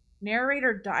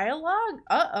 Narrator dialogue?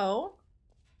 Uh-oh.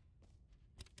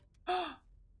 Okay,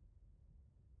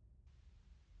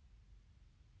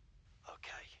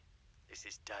 this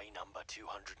is day number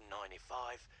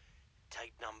 295.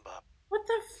 Tape number... What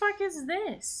the fuck is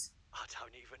this? I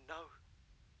don't even know.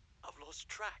 I've lost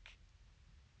track.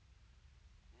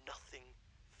 Nothing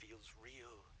feels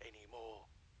real anymore.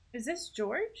 Is this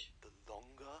George? The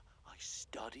longer I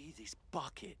study this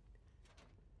bucket,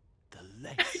 the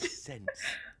less sense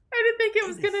I didn't think it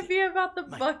was gonna be about the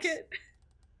makes. bucket.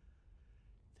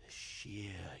 The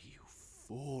sheer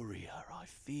euphoria I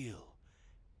feel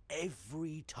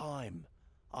every time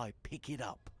I pick it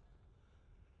up.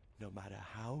 No matter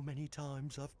how many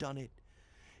times I've done it,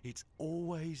 it's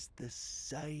always the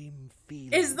same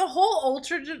feeling. Is the whole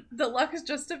Ultra Deluxe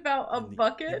just about a And the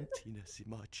bucket? emptiness in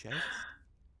my chest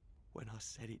when I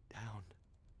set it down.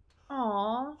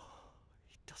 Aww.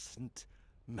 It doesn't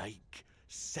make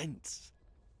sense.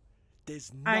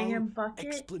 There's I no am bucket.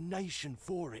 explanation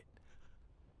for it.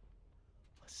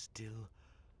 I still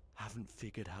haven't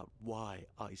figured out why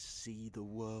I see the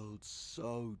world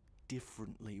so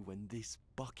differently when this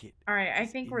bucket Alright, I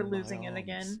is think in we're my losing it arms.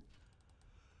 again.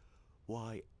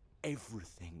 Why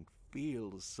everything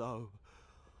feels so...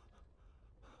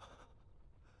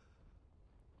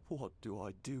 What do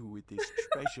I do with this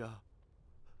treasure?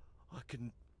 I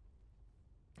can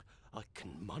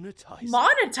monetize it.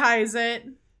 Monetize it?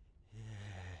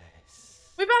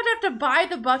 Yes. We about to have to buy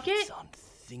the bucket? It's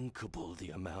unthinkable the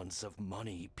amounts of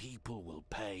money people will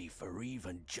pay for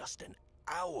even just an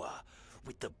hour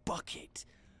with the bucket.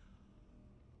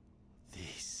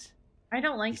 This I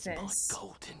don't like is this. my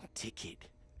golden ticket.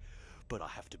 But I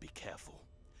have to be careful,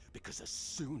 because as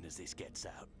soon as this gets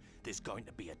out, there's going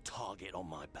to be a target on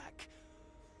my back.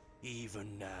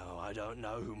 Even now, I don't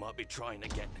know who might be trying to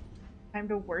get... Time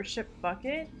to worship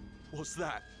bucket? What's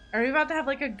that? Are we about to have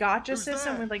like a gotcha Who's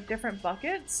system that? with like different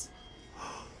buckets?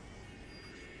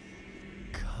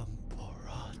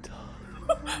 Camporata.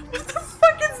 What the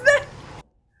fuck is that?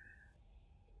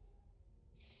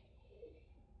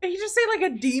 Did he just say like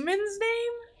a demon's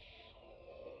name?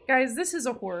 Guys, this is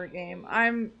a horror game.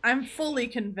 I'm fully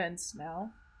convinced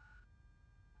now.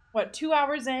 What, 2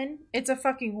 hours in? It's a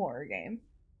fucking horror game.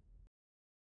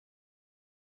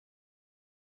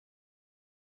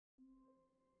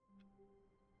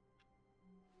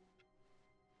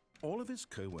 All of his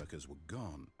co-workers were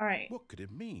gone. All right. What could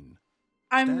it mean?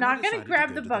 I'm Stanley not gonna decided grab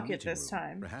go the to bucket meeting this room.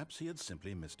 time. Perhaps he had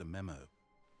simply missed a memo.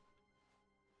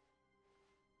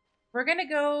 We're gonna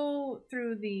go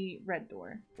through the red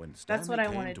door. When Stanley That's what I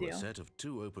came want to to do. a set of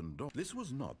 2 open doors, this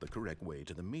was not the correct way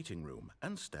to the meeting room,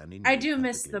 and Stanley knew I it do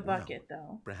miss perfectly the well. bucket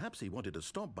though. Perhaps he wanted to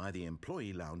stop by the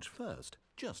employee lounge first,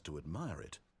 just to admire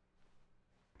it.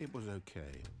 It was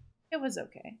okay. It was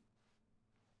okay.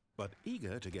 But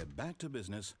eager to get back to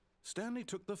business, Stanley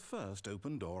took the first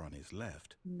open door on his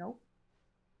left. Nope.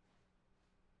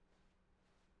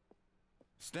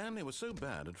 Stanley was so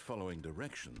bad at following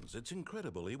directions, it's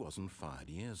incredible he wasn't fired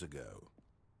years ago.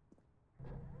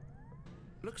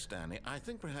 Look, Stanley, I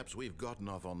think perhaps we've gotten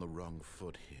off on the wrong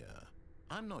foot here.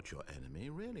 I'm not your enemy,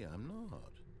 really, I'm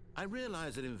not. I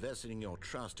realize that investing your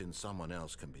trust in someone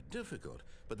else can be difficult,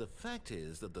 but the fact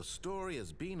is that the story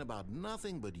has been about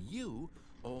nothing but you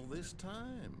all this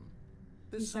time.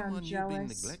 There's You sound someone you've been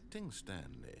jealous. neglecting,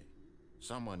 Stanley.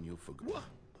 Someone you forgot. What?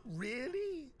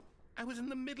 Really? I was in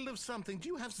the middle of something. Do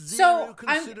you have So zero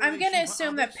I'm consideration gonna for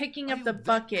assume that others? picking Are up you the that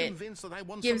bucket convinced that I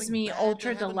want gives something me bad to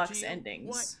ultra happen to deluxe you?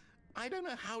 endings. Why, I don't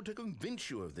know how to convince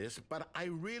you of this, but I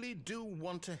really do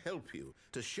want to help you,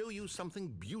 to show you something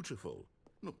beautiful.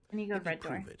 Look, And you go let me red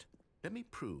door. prove it. Let me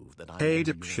prove that I'm Hey on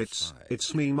your dipshits, side.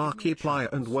 it's me Give a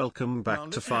Markiplier and chance. welcome Now, back to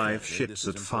listen 5 carefully, this Shits is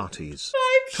at important. Farties.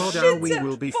 5 Today shits we at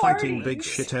will be fighting Big farties.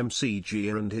 Shit MC G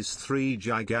and his 3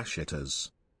 Gigashitters.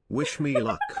 Wish me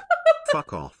luck.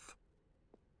 Fuck off.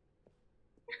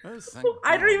 Oh, thank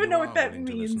I don't God even know you what are that willing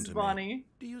to listen means, to me. Bonnie.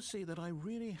 Do you see that I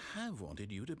really have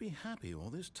wanted you to be happy all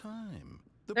this time?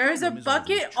 The There's a problem is all these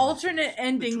bucket alternate choices. The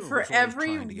ending two of for us always every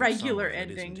trying to get regular somewhere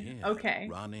that isn't ending. here. Okay.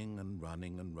 Running and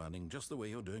running and running, just the way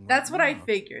you're doing That's right what I now.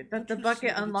 figured, that the Don't you see bucket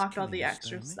that it's unlocked all killing the you,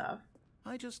 extra Stanley? stuff.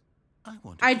 I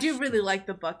wanted I to do really stop. like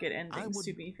the bucket endings,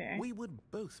 to be fair. We would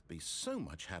both be so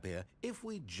much happier if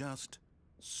we just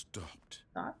stopped.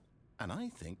 Stop? And I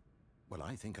think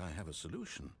I have a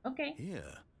solution. Okay.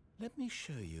 Here, let me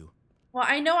show you. Well,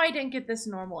 I know I didn't get this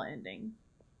normal ending.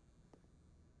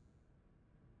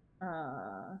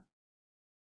 Oh?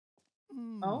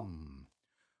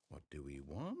 What do we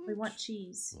want? We want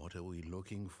cheese. What are we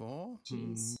looking for?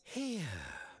 Cheese. Here.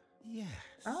 Yes.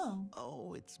 Oh.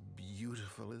 Oh, it's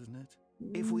beautiful, isn't it?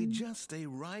 If we just stay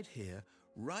right here,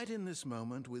 right in this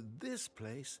moment with this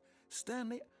place,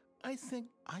 Stanley, I think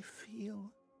I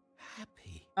feel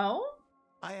happy. Oh?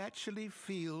 I actually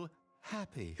feel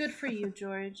happy. Good for you,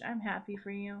 George. I'm happy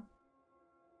for you.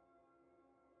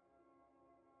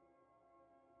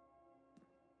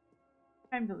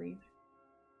 Time to leave.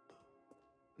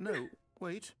 No,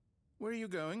 wait. Where are you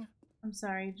going? I'm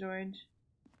sorry, George.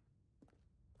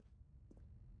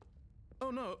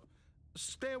 Oh, no.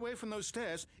 Stay away from those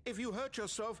stairs. If you hurt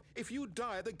yourself, if you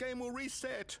die, the game will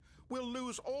reset. We'll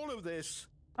lose all of this.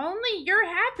 Only you're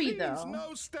happy, Please, though.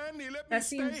 no, Stanley, let that me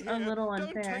stay seems here. a little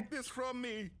unfair. Don't take this from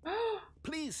me.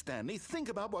 Please, Stanley, think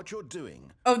about what you're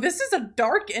doing. Oh, this is a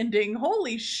dark ending.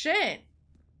 Holy shit.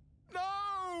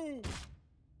 No!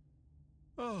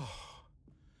 Oh,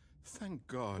 thank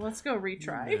God. Let's go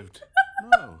retry. You lived.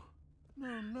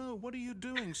 No, what are you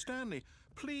doing, Stanley?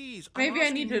 Please, Maybe I'm I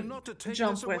need asking to you not to take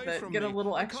jump this with away it, from get a me.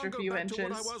 little I extra can't go few back to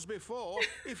what I inches. was before.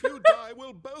 If you die,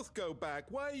 we'll both go back.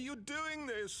 Why are you doing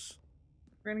this?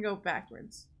 We're gonna go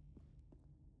backwards.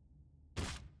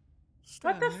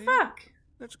 Stanley, What the fuck?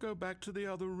 Let's go back to the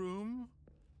other room.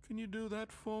 Can you do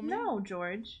that for me? No,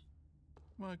 George.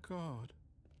 My God.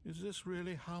 Is this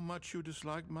really how much you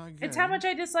dislike my game? It's how much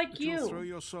I dislike That you. You'll throw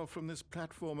yourself from this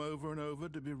platform over and over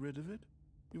to be rid of it?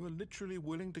 You were literally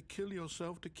willing to kill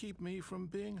yourself to keep me from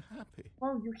being happy.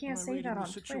 Well, you can't say that on the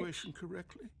situation Twitch.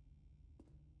 correctly?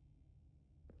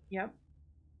 Yep.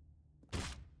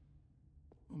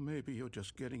 Or maybe you're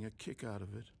just getting a kick out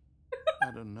of it.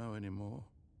 I don't know anymore.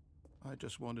 I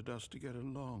just wanted us to get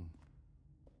along.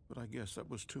 But I guess that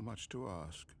was too much to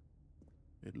ask.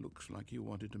 It looks like you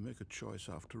wanted to make a choice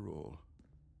after all.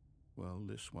 Well,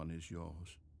 this one is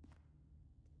yours.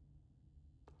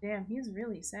 Damn, he's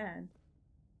really sad.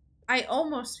 I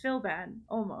almost feel bad.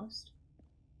 Almost.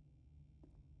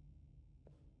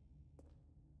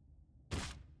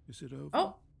 Is it over?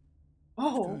 Oh.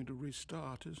 Oh. It's going to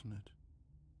restart, isn't it?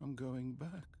 I'm going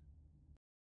back.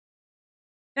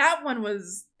 That one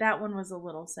was a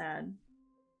little sad.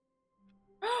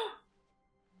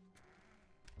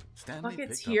 Stanley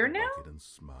Bucket's picked here up the now? bucket and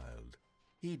smiled.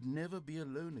 He'd never be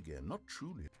alone again, not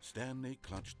truly. Stanley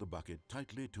clutched the bucket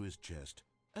tightly to his chest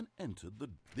and entered the...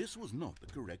 This was not the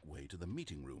correct way to the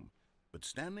meeting room, but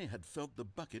Stanley had felt the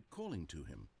bucket calling to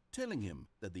him, telling him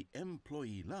that the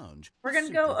employee lounge... We're gonna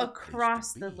go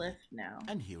across the lift now.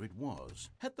 And here it was.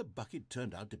 Had the bucket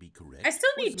turned out to be correct? I still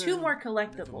need Was 2 there- more Never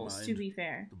collectibles, to mind. be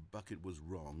fair. The bucket was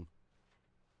wrong.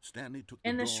 Stanley took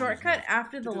In the door on his shortcut left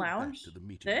after to the go back lounge, to the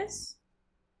meeting room. this?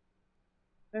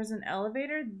 There's an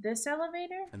elevator? This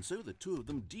elevator? And so the two of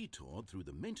them detoured through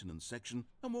the maintenance section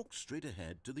and walked straight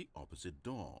ahead to the opposite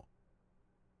door.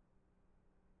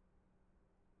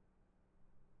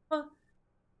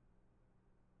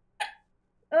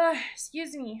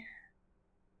 Excuse me.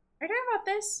 Are you talking about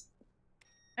this?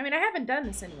 I mean, I haven't done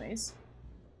this anyways.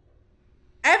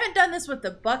 I haven't done this with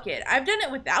the bucket. I've done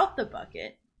it without the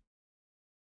bucket.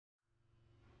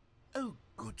 Oh,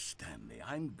 good, Stanley.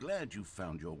 I'm glad you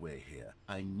found your way here.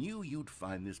 I knew you'd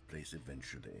find this place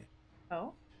eventually.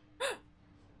 Oh?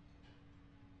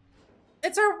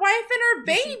 It's her wife and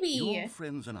her You see, baby! your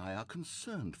friends and I are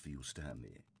concerned for you,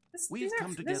 Stanley. We've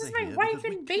come together this is my here wife because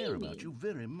we and care baby. about you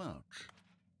very much.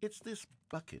 It's this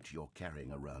bucket you're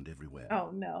carrying around everywhere.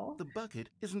 Oh, no. The bucket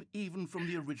isn't even from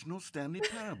the original Stanley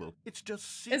Parable. It's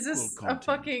just sequel Is this content. a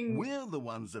fucking We're the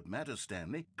ones that matter,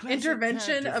 Stanley. Classic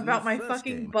intervention characters from about the my first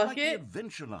fucking game, bucket? like the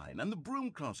Adventure Line and the Broom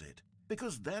Closet.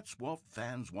 Because that's what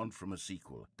fans want from a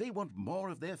sequel. They want more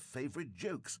of their favorite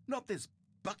jokes, not this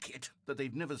bucket that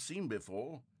they've never seen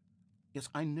before. Yes,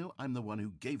 I know I'm the one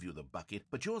who gave you the bucket,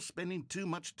 but you're spending too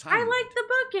much time I with like it. the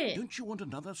bucket! Don't you want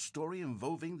another story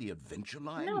involving the Adventure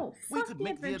Line? No, we fuck could the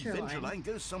make the Adventure Adventure Line. Line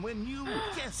go somewhere new.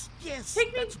 Yes, yes,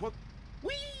 Take me- that's what...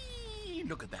 Whee!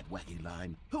 Look at that wacky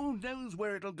line. Who knows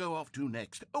where it'll go off to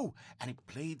next? Oh, and it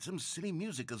played some silly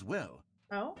music as well.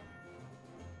 Oh?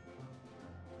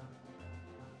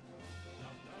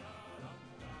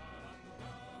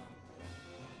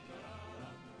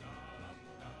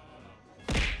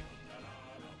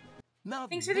 Now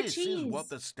Thanks for the this cheese. is what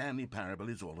the Stanley Parable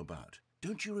is all about.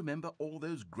 Don't you remember all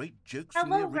those great jokes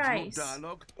Hello, from the original Rice.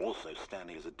 dialogue? Also,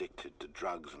 Stanley is addicted to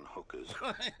drugs and hookers.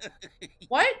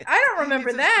 What? I don't remember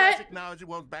it's that. As classic now as it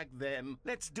was back then.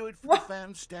 Let's do it for What? the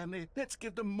fans, Stanley. Let's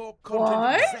give them more content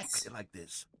What? exactly like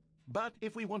this. But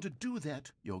if we want to do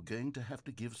that, you're going to have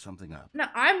to give something up. No,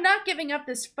 I'm not giving up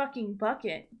this fucking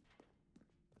bucket.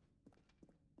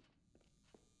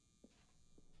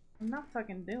 I'm not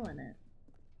fucking doing it.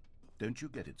 Don't you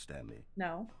get it, Stanley?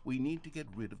 No. We need to get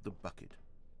rid of the bucket.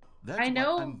 That's I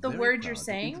know why I'm the very word you're proud to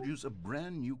saying. Introduce a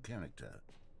brand new character.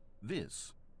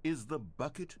 This is the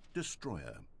Bucket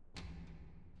Destroyer.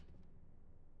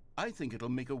 I think it'll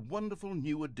make a wonderful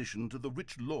new addition to the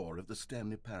rich lore of the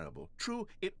Stanley Parable. True,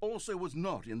 it also was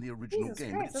not in the original Jesus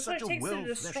game, Christ, but it's that's such what a it takes to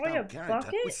well-fleshed destroy a out character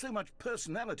bucket? with so much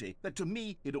personality that to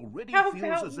me it already How feels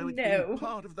about as though it's no? been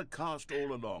part of the cast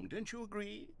all along. Don't you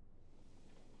agree?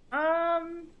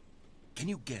 Can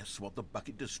you guess what the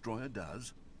Bucket Destroyer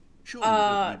does? Surely you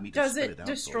don't need me to does spell it it out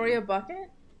destroy for you. a bucket?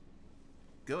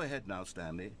 Go ahead now,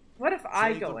 Stanley. What if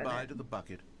I Say go in goodbye it? to the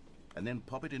bucket, and then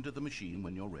pop it into the machine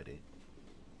when you're ready.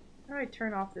 How do I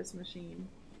turn off this machine?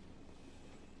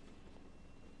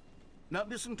 Now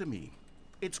listen to me.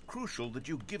 It's crucial that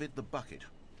you give it the bucket.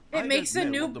 It makes a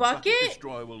new what the bucket?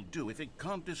 Destroyer will do if it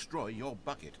can't destroy your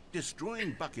bucket.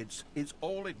 Destroying buckets is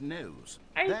all it knows.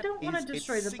 I That don't want is to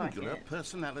destroy its the singular bucket.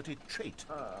 personality trait.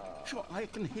 Sure, I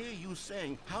can hear you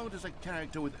saying, how does a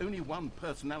character with only one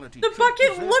personality The trait bucket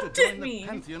deserve looked to join at the me.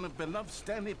 pantheon of beloved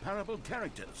Stanley Parable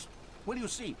characters? Well, you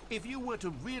see, if you were to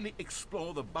really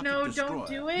explore the Bucket No, Destroyer, don't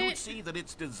do you it. would see that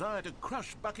its desire to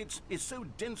crush buckets is so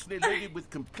densely loaded with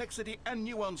complexity and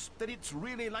nuance that it's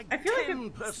really like I feel like 10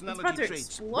 it's personality about to traits.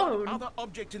 explode. What other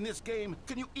object in this game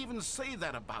can you even say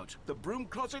that about? The broom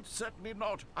closet? Certainly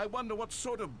not. I wonder what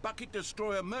sort of Bucket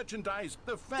Destroyer merchandise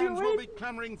the fans will be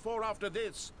clamoring for after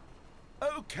this.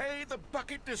 Okay, the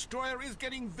Bucket Destroyer is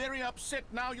getting very upset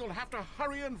now. You'll have to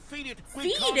hurry and feed it. We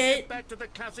Feed can't it? get back to the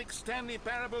classic Stanley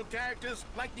Parable characters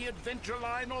like the Adventure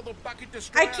Line or the Bucket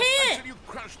Destroyer I can't! until you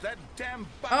crush that damn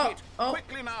bucket. Oh.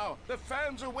 Quickly now, the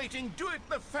fans are waiting. Do it,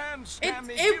 the fans,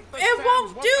 Stanley. it Give the it fans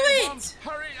won't what do they it! want.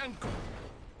 Hurry and...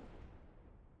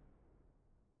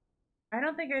 I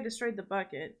don't think I destroyed the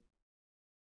bucket.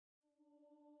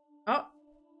 Oh.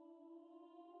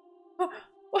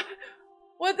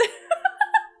 What the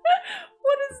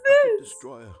What is Bucket this?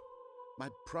 Destroyer, my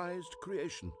prized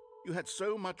creation. You had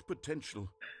so much potential.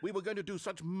 We were going to do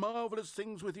such marvelous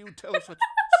things with you, tell such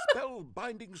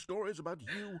spellbinding stories about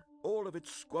you. All of it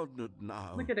squandered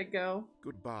now. Look at it go.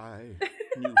 Goodbye,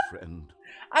 new friend.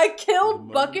 I For the killed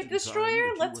moment Bucket in time Destroyer?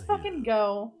 that you Let's were fucking here,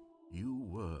 go. You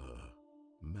were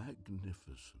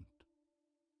magnificent.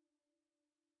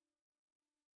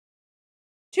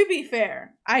 To be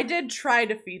fair, I did try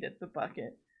to feed it the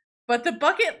bucket. But the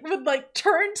bucket would like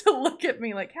turn to look at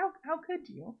me like, how could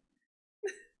you?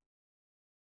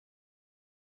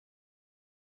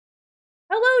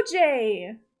 Hello,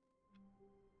 Jay.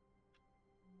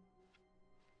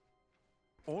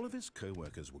 All of his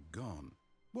co-workers were gone.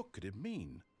 What could it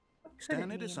mean? What could it Stanley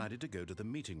mean? decided to go to the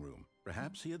meeting room.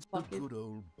 Perhaps he had Bucket. the good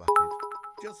old bucket.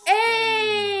 Just Hey!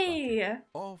 standing in the bucket,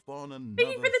 off on another Thank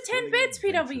you for the 10 thrilling bits,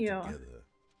 adventure PW. together.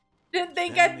 Didn't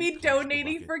think Stanley I'd be clutched the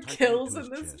donating bucket for tightly kills to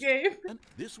in his this chest. game. And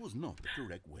this was not the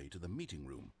correct way to the meeting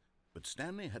room. But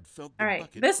Stanley had felt the Alright,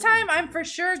 bucket this calling time to I'm him, for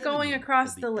sure telling going him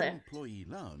across that the lift. employee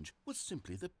lounge was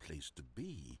simply the place to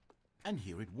be. And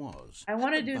here it was. I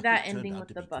wanna And the do bucket that turned ending out with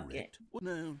to the be bucket. correct. Well,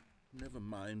 no, never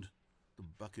mind. The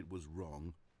bucket was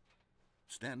wrong.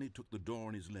 Stanley took the door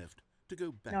on his left to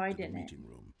go back No, I to the didn't. meeting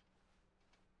room.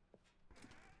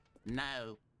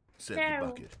 No, Said No. the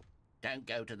bucket. don't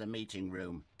go to the meeting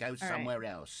room. Go right. somewhere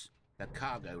else. The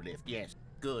cargo lift, yes.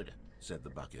 Good. Said the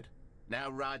bucket. Now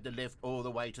ride the lift all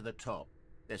the way to the top.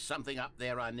 There's something up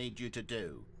there I need you to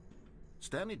do.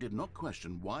 Stanley did not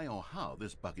question why or how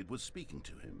this bucket was speaking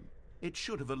to him. It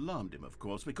should have alarmed him, of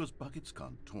course, because buckets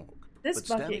can't talk. This but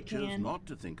Stanley bucket chose can. not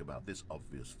to think about this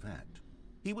obvious fact.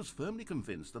 He was firmly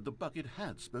convinced that the bucket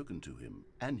had spoken to him,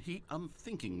 and he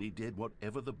unthinkingly did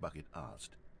whatever the bucket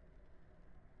asked.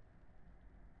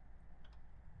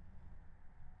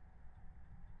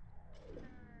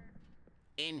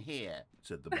 In here.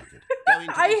 Said the bucket. Go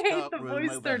into I this hate dark the room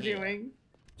voice over they're here. doing.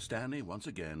 Stanley once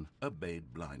again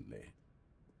obeyed blindly.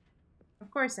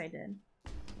 Of course I did.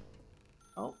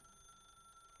 Oh.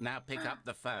 Now pick up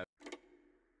the phone.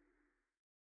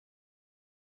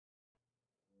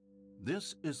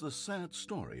 This is the sad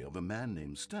story of a man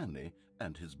named Stanley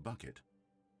and his bucket.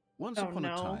 Once Oh, upon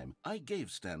no. a time, I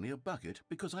gave Stanley a bucket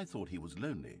because I thought he was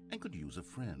lonely and could use a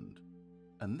friend.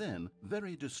 And then,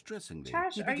 very distressingly,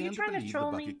 Trash, he are you began trying to believe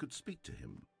troll the me? bucket could speak to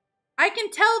him. I can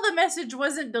tell the message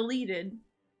wasn't deleted.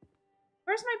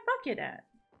 Where's my bucket at?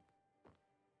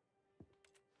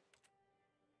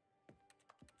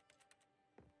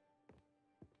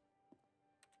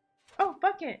 Oh,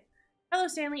 bucket. Hello,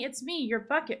 Stanley. It's me, your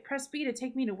bucket. Press B to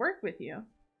take me to work with you.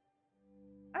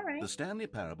 All right. The Stanley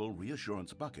Parable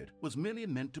Reassurance Bucket was merely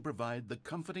meant to provide the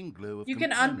comforting glow of You can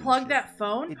companionship. unplug that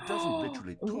phone? It doesn't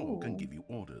literally talk and Ooh. give you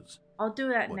orders. I'll do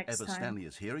that Whatever next time. Stanley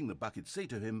is hearing the bucket say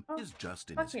to him is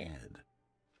just in his bucket. head.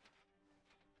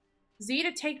 Z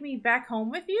to take me back home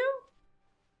with you?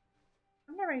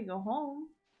 I'm not ready to go home.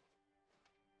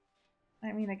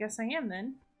 I mean, I guess I am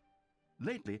then.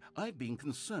 Lately, I've been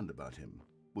concerned about him.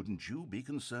 Wouldn't you be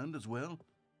concerned as well?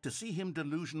 To see him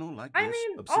delusional like this, I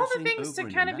mean, all the things to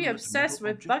kind of be obsessed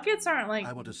with. Buckets aren't like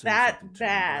that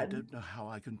bad I don't know how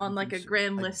I can on like a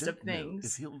grand list of I don't know things.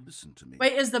 if he'll listen to me.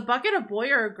 Wait, is the bucket a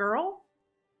boy or a girl?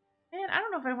 Man, I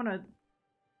don't know if I want to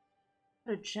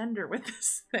put a gender with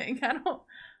this thing. I don't.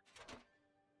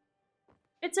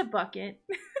 It's a bucket.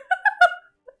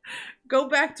 Go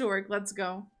back to work. Let's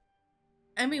go.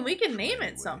 I mean, we can name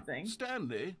it something.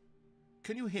 Stanley,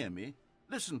 can you hear me?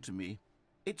 Listen to me.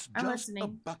 It's I'm just a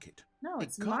listening. bucket. No, It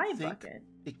it's can't my think, bucket.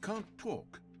 It can't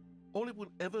talk. All it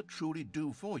will ever truly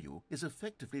do for you is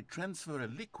effectively transfer a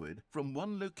liquid from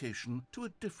one location to a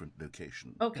different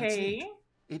location. Okay. That's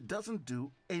it. It doesn't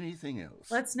do anything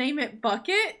else. Let's name it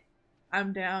Bucket.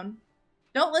 I'm down.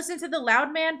 Don't listen to the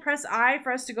loud man. Press I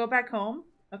for us to go back home.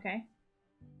 Okay.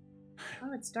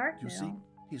 Oh, it's dark You now. see,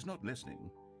 he's not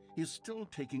listening. He's still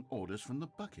taking orders from the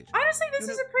bucket. Honestly, this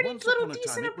is a pretty once little upon a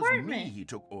decent time, it apartment. was me he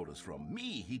took orders from.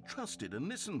 Me he trusted and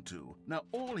listened to. Now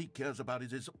all he cares about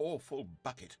is his awful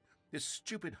bucket. This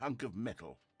stupid hunk of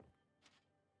metal.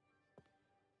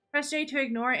 Press J to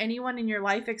ignore anyone in your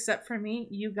life except for me.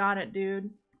 You got it, dude.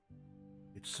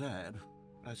 It's sad,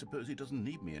 but I suppose he doesn't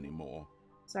need me anymore.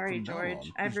 Sorry, From now George.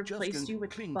 on, I've he's just replaced going you to with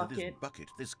cling to this Bucket. bucket,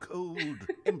 this cold,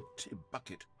 empty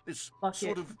bucket, this Bucket.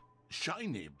 sort of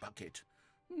shiny bucket.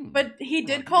 But he Oh,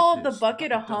 did look call at the this.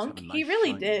 bucket a Bucket does have hunk. a He nice really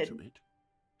shine did. to it.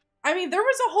 I mean, there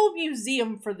was a whole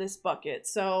museum for this bucket,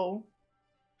 so...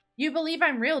 You believe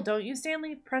I'm real, don't you,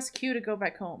 Stanley? Press Q to go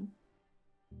back home.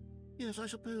 Yes, I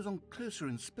suppose on closer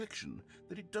inspection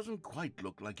that it doesn't quite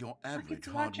look like your average Bucket's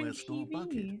watching hardware store TV.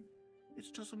 bucket. It's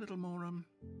just a little more, what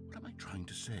am I trying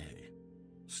to say?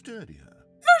 Sturdier.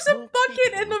 There's a more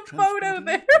bucket in capable the of photo transporting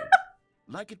there. liquid.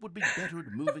 Like it would be better at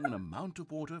moving an amount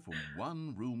of water from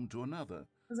one room to another.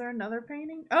 Is there another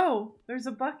painting? Oh, there's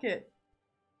a bucket.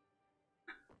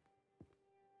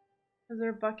 Is there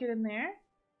a bucket in there?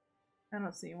 I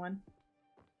don't see one.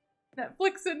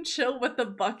 Netflix and chill with a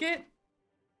bucket?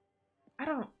 I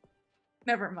don't...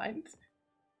 Never mind.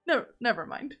 No, never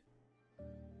mind.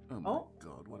 Oh my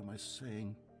God, what am I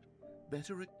saying?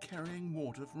 Better at carrying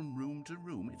water from room to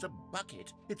room. It's a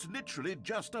bucket. It's literally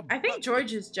just a bucket. I think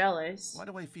George is jealous. Why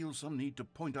do I feel some need to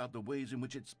point out the ways in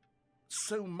which it's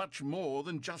so much more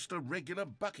than just a regular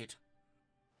bucket?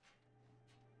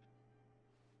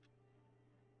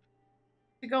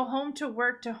 To go home to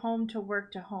work to home to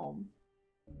work to home.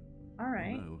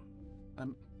 Alright. No,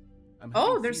 I'm Oh,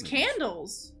 having there's feelings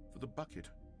candles. for the bucket.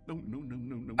 No.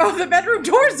 Oh, the bedroom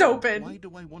door's open. Why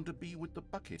do I want to be with the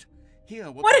bucket? Hear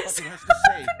what What the is bucket has to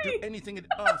say. happening? Do anything it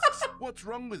asks. What's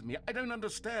wrong with me? I don't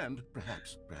understand.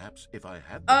 Perhaps if I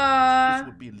had the bucket, this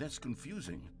would be less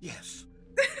confusing. Yes.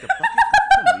 The bucket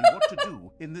could tell me what to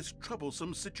do in this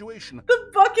troublesome situation.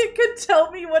 The bucket could tell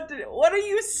me what to do. What are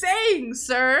you saying,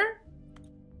 sir?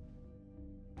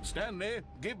 Stanley,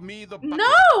 give me the bucket.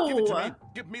 No! Give it to me.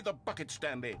 Give me the bucket,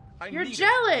 Stanley. You're need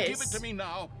jealous. It. Give it to me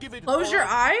now. Give it. Close your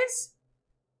eyes?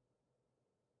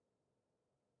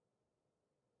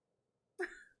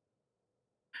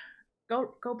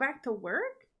 Go back to work?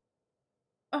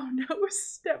 Oh no,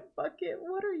 Step Bucket,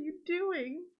 what are you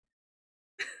doing?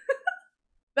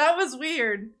 That was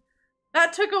weird.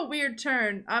 That took a weird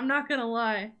turn. I'm not gonna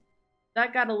lie.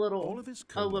 That got a little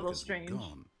strange.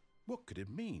 Gone. What could it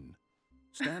mean?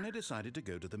 Stanley decided to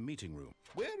go to the meeting room.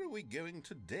 Where are we going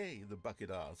today? The bucket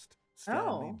asked.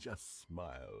 Stanley just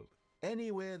smiled.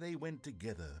 Anywhere they went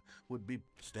together would be...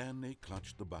 Stanley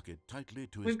clutched the bucket tightly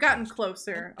to his We've gotten chest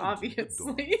closer, and opened the door obviously.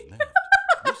 on his left.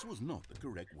 This was not the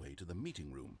correct way to the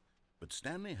meeting room, but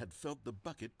Stanley had felt the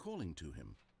bucket calling to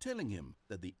him, telling him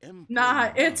that the employee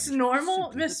Nah, it's lounge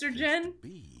normal, simply the Mr. place Jen. to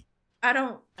be. I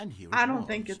don't And here I it don't was.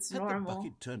 think it's Had normal. the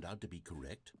bucket turned out to be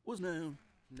correct?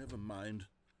 Never mind.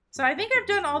 So I think I've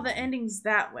done all the endings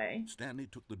that way. Stanley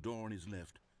took the door on his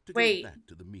left to Wait. go back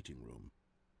to the meeting room.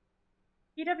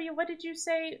 PW, what did you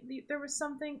say? There was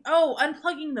something... Oh,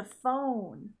 unplugging the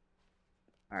phone.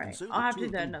 Alright, so I'll have the to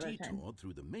two do that of them another time. detoured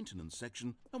through the maintenance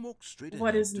section and walked straight What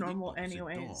ahead is to the normal opposite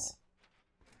anyways?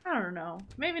 door. I don't know.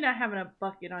 Maybe not having a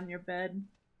bucket on your bed.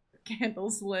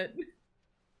 Candles lit.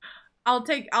 I'll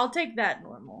take that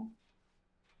normal.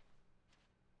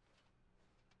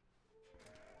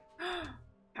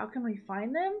 How can we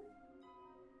find them?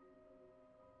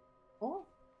 Oh.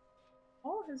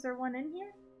 Oh, is there one in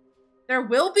here? There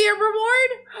will be a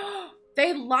reward?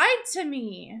 They lied to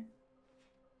me.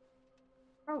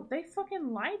 Bro, they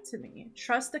fucking lied to me.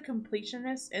 Trust the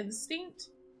completionist instinct?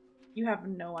 You have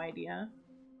no idea.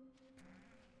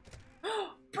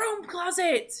 Broom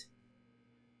closet!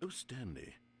 Oh,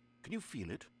 Stanley, can you feel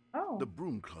it? Oh. The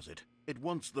broom closet. It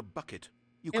wants the bucket.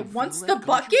 You It can wants feel the that,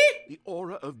 can't you? bucket? The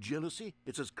aura of jealousy.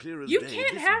 It's as clear as You day.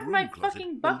 can't This have broom my closet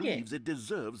fucking bucket. believes it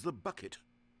deserves the bucket.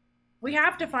 We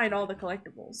have to find all the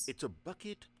collectibles. It's a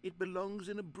bucket. It belongs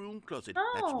in a broom closet. No.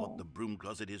 That's what the broom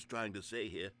closet is trying to say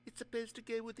here. It's supposed to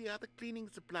go with the other cleaning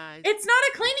supplies. It's not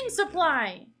a cleaning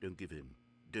supply. Don't give in.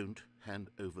 Don't hand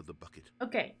over the bucket.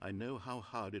 Okay. I know how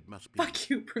hard it must be. Fuck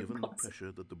you, broom given closet. the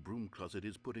pressure that the broom closet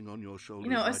is putting on your shoulders.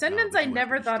 You know, a right sentence now, I you have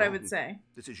never to be thought I strong. would say.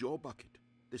 This is your bucket.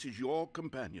 This is your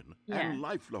companion Yeah. and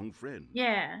lifelong friend.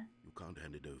 Yeah. You can't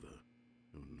hand it over.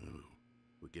 Oh no.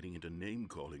 We're getting into name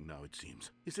calling now, it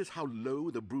seems. Is this how low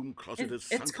the broom closet has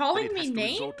sunk? It's calling that it me has to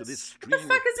names? resort to this What the stream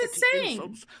fuck of is it petty saying?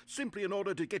 insults simply in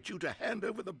order to get you to hand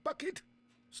over the bucket?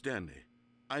 Stanley,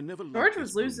 I never George liked was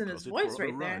this broom losing his closet voice for a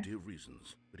right there. variety of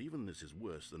reasons, but even this is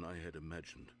worse than I had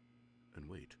imagined. And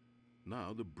wait,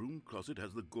 now the broom closet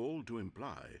has the gall to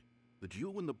imply that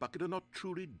you and the bucket are not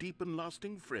truly deep and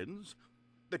lasting friends?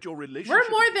 That your relationship We're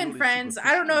more is than purely friends.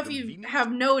 I don't know if you superficial and have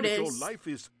convenient? That noticed. your life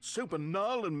is so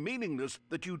banal and meaningless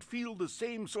that you'd feel the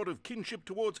same sort of kinship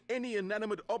towards any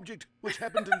inanimate object which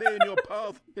happened to lay in your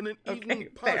path in an even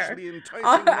partially enticing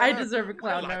manner? I deserve a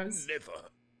clown Well, nose. Never.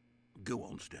 Go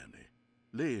on, Stanley.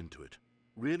 Lay into it.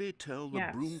 Really tell the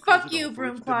Yeah, broom fuck closet you, off for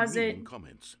broom its closet. demeaning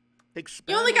comments.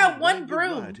 You only got one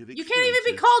broom. You can't even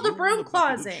be called a broom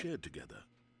closet. Shared together.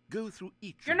 Go through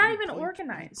each. You're of not them even point by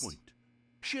organized. point.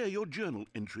 Share your journal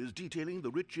entries detailing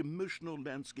the rich emotional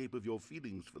landscape of your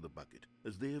feelings for the bucket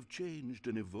as they have changed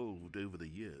and evolved over the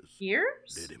years.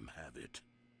 Years? Let him have it.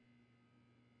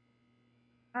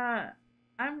 I'm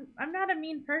not a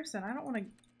mean person. I don't want to.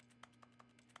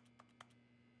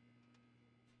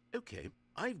 Okay,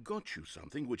 I've got you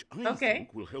something which I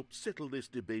think will help settle this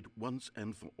debate once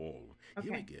and for all.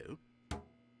 Here we go.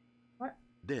 What?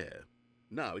 There.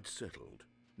 Now it's settled.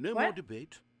 No What? more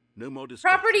debate. No more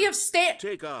discussion. Property of Stan.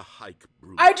 Take a hike,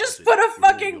 broom I just closet, put a with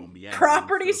all your fucking meandering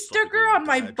property sticker philosophical on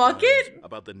my diatribes bucket?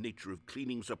 about the nature of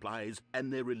cleaning supplies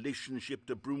and their relationship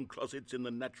to broom closets in the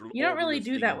natural You don't order really of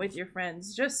do that things. with your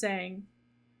friends. Just saying.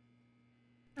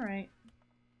 Alright.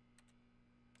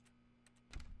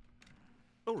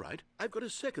 All right, I've got a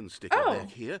second sticker Oh.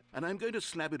 back here, and I'm going to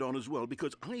slap it on as well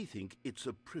because I think it's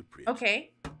appropriate.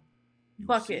 Okay. You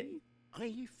Bucket. see,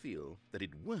 I feel that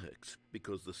it works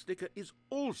because the sticker is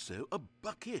also a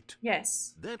bucket.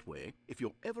 Yes. That way, if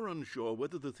you're ever unsure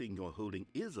whether the thing you're holding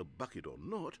is a bucket or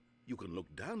not, you can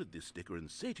look down at this sticker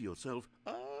and say to yourself,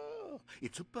 ah,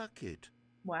 it's a bucket.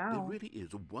 Wow. There really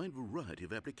is a wide variety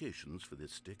of applications for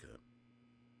this sticker.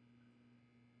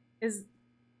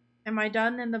 Am I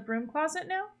done in the broom closet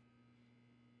now?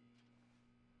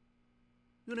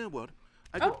 You know what?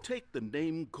 I Oh. could take the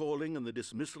name calling and the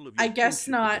dismissal of your I guess kinship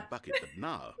with not. the bucket, but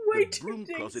now Way the too broom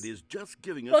jinx. closet is just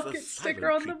giving us Bucket a sticker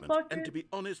silent on the treatment. bucket. And to be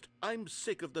honest, I'm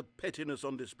sick of the pettiness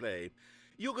on display.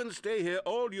 You can stay here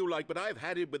all you like, but I've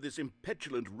had it with this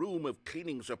impetulant room of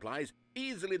cleaning supplies.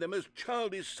 Easily the most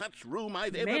childish such room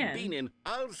I've ever Man. been in.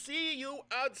 I'll see you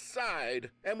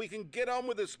outside, and we can get on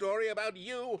with the story about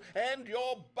you and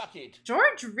your bucket.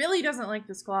 George really doesn't like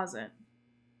this closet.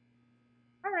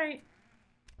 Alright.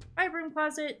 Bye, broom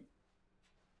closet.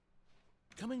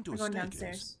 Coming to We're a going staircase,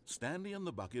 downstairs. Stanley and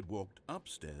the bucket walked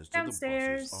upstairs to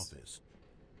Downstairs. the boss's office.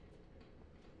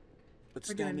 But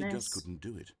We're doing Stanley just this. couldn't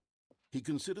do it. He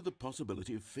considered the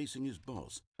possibility of facing his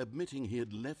boss, admitting he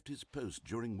had left his post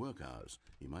during work hours.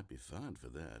 He might be fired for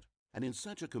that. And in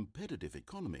such a competitive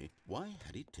economy, why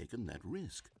had he taken that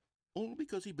risk? All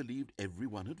because he believed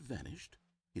everyone had vanished?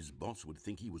 His boss would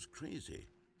think he was crazy.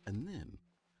 And then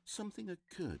something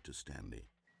occurred to Stanley.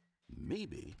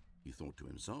 Maybe, he thought to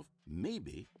himself,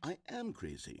 maybe I am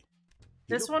crazy.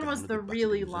 He This looked one was down at the bucket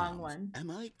really in his long arms. one.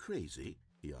 Am I crazy?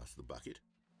 He asked the bucket.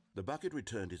 The bucket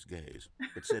returned his gaze,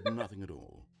 but said nothing at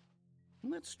all.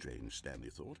 That's strange, Stanley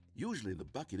thought. Usually the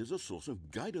bucket is a source of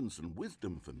guidance and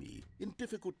wisdom for me in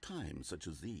difficult times such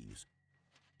as these.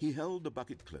 He held the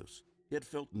bucket close, yet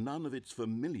felt none of its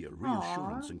familiar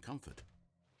reassurance and comfort.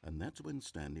 And that's when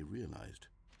Stanley realized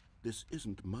This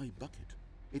isn't my bucket.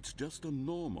 It's just a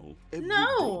normal, everyday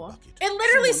No, bucket. it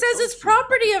literally Someone says it's else's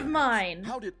property bucket, of perhaps. mine.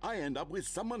 How did I end up with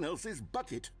someone else's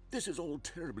bucket? This is all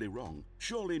terribly wrong.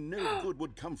 Surely no good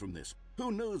would come from this.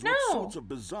 Who knows what No. sorts of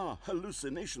bizarre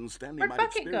hallucinations Stanley Where'd might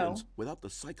bucket experience go? without the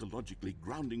psychologically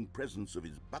grounding presence of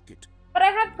his bucket. But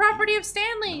I had property of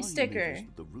Stanley Now sticker. he noticed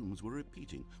that the rooms were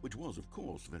repeating, which was, of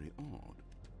course, very odd.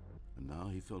 And now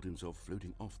he felt himself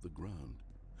floating off the ground.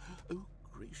 Oh,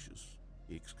 gracious,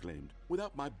 he exclaimed.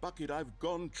 Without my bucket, I've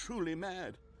gone truly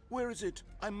mad. Where is it?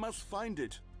 I must find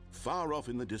it. Far off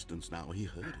in the distance now, he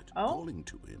heard it, calling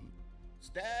to him.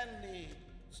 Stanley!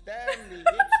 Stanley,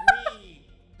 it's me!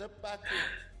 The bucket!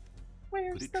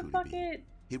 Where's Could it the truly bucket? be?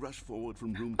 He rushed forward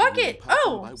from room Bucket! to room, passing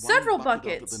Oh, by one several bucket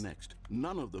buckets. after the next.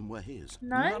 None of them were his.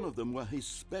 None? of them were his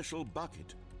special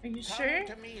bucket. Are you sure?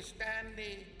 Come to me,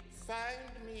 Stanley!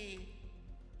 Find me!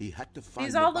 He had to find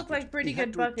These the all look bucket. like pretty He had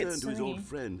good to buckets return to to his me. old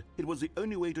friend. It was the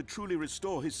only way to truly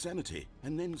restore his sanity.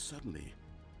 And then suddenly,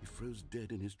 he froze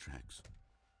dead in his tracks.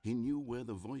 He knew where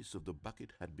the voice of the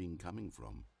bucket had been coming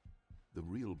from. The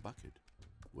real bucket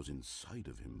was inside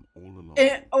of him all along. What?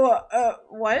 It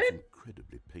was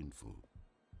incredibly painful.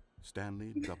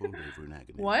 Stanley doubled over in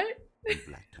agony. What? And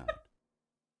blacked out.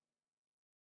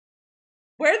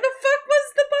 Where the fuck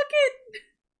was the bucket?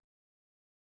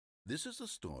 This is the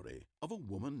story of a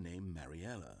woman named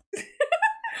Mariella.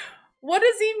 What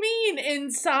does he mean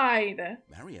inside?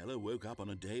 Mariella woke up on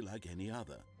a day like any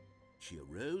other. She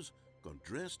arose, got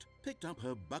dressed, picked up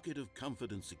her bucket of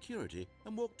comfort and security,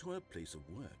 and walked to her place of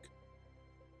work.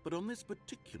 But on this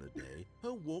particular day,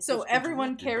 her walk So was everyone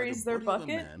interrupted by carries the their body of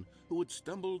a bucket? man who had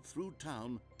stumbled through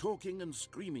town, talking and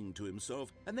screaming to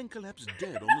himself, and then collapsed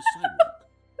dead on the sidewalk.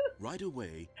 Right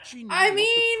away, she knew what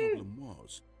the problem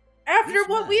was. After This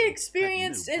what man we had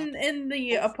experienced no in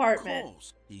the Of apartment.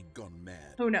 course, he'd gone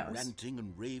mad. Who knows? Ranting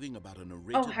and raving about a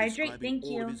narrator hydrate, describing thank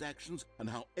all you. of his actions and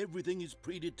how everything is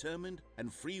predetermined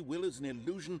and free will is an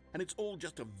illusion and it's all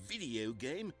just a video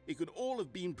game. It could all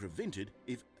have been prevented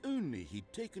if only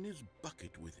he'd taken his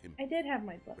bucket with him. I did have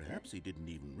my bucket. Perhaps he didn't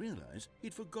even realize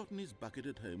he'd forgotten his bucket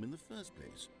at home in the first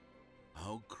place.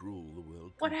 How cruel the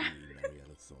world could be,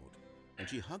 Mariella thought. And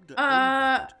she hugged her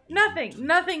own bucket even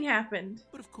Nothing happened.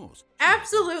 But of course,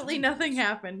 absolutely nothing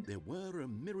happened. There were a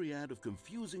myriad of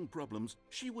confusing problems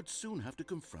she would soon have to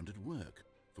confront at work,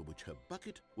 for which her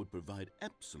bucket would provide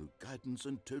absolute guidance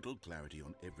and total clarity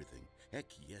on everything. Heck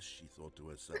yes, she thought to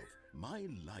herself. My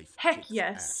life Heck kicks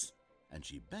yes. ass. And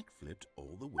she backflipped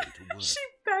all the way to work. She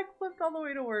backflipped all the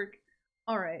way to work.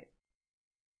 Alright.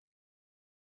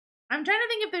 I'm trying to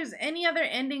think if there's any other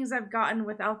endings I've gotten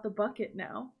without the bucket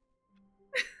now.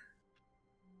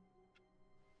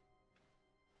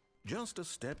 Just a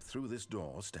step through this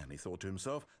door, Stanley thought to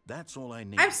himself. That's all I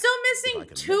need. I'm still If missing I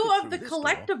can two make it of the through this door,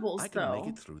 collectibles, I can though. make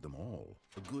it through them all.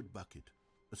 A good bucket,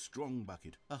 a strong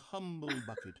bucket, a humble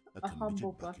bucket, a committed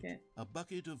humble bucket, bucket. a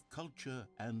bucket of culture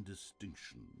and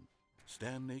distinction.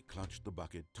 Stanley clutched the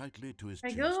bucket tightly to his I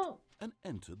chest go and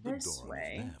entered the this door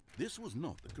way. on his left. This was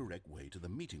not the correct way to the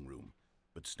meeting room,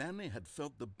 but Stanley had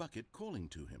felt the bucket calling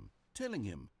to him, telling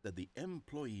him that the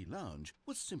employee lounge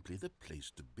was simply the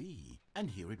place to be.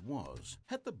 And here it was.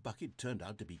 Had the bucket turned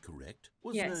out to be correct?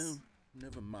 Yes. No,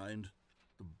 never mind.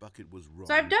 The bucket was wrong.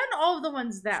 So I've done all of the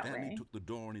ones that Stanley way. took the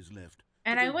door on his left.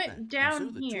 And to I go went back, and down so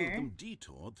the two of here. them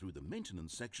detoured through the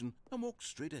maintenance section and walked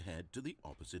straight ahead to the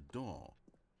opposite door.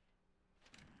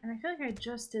 And I feel like I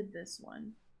just did this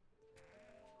one.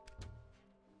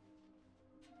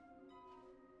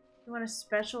 You want a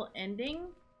special ending?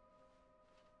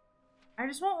 I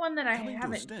just want one that I Coming to a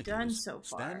haven't staircase, done so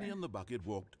far. Stanley and the bucket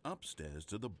walked upstairs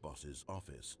to the boss's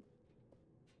office.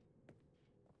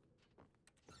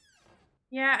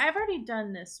 Yeah, I've already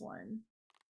done this one.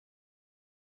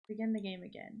 Begin the game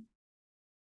again.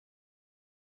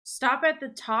 Stop at the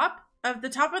top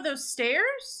of those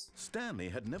stairs? Stanley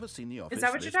had never seen the office Is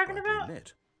that what you're this talking brightly about?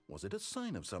 lit. Was it a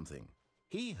sign of something?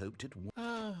 He hoped it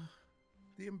was.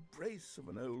 The embrace of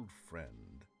an old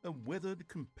friend, a weathered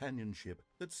companionship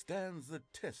that stands the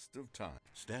test of time.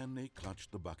 Stanley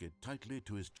clutched the bucket tightly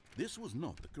to his... This was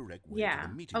not the correct way to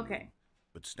the meeting room.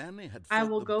 But Stanley had I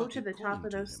felt will the go bucket to the top calling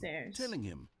of to those him, stairs. telling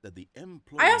him that the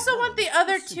employee I also want the lounge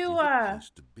other was simply two, the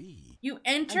place to be. you And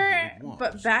enter, here it was.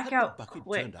 but back Had out the bucket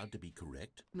quick. turned out to be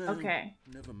correct? No, Okay.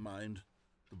 never mind.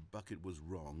 The bucket was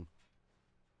wrong.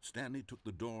 Stanley took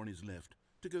the door on his left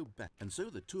to go back, and so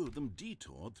the two of them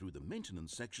detoured through the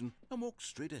maintenance section and walked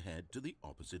straight ahead to the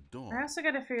opposite door. I also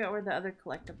gotta figure out where the other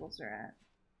collectibles are at.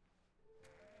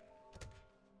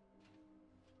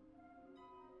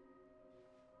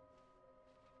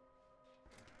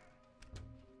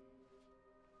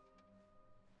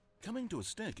 Coming to a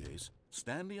staircase,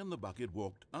 Stanley and the bucket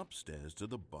walked upstairs to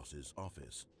the boss's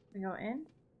office. We go in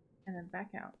and then back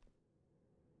out.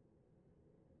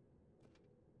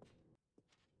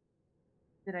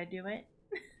 Did I do it?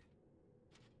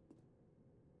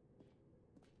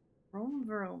 Vroom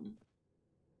vroom.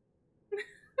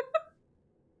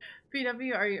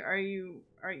 PW, are you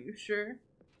sure?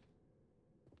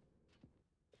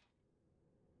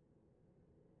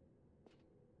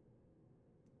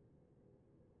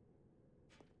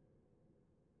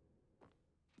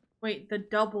 Wait, the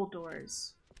double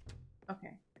doors.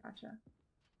 Okay, gotcha.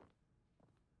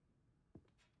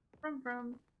 Vroom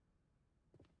vroom.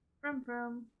 Vroom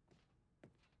vroom.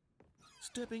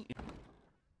 Stepping in.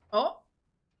 Oh!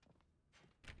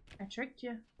 I tricked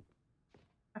you.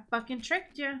 I fucking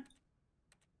tricked you.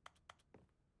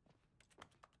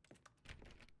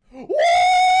 Woo!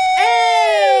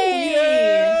 Hey!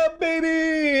 Yeah,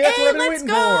 baby! That's what I've been waiting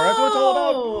for. That's what it's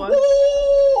all about. Woo!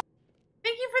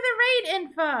 Thank you for the raid,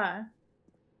 Infa.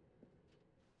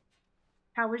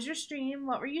 How was your stream?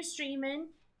 What were you streaming?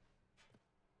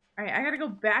 Alright, I gotta go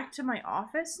back to my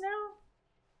office now?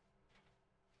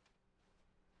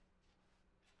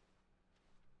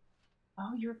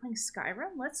 Oh, you were playing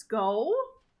Skyrim? Let's go!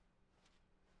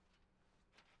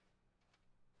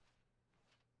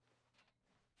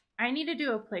 I need to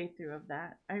do a playthrough of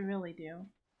that. I really do.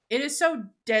 It is so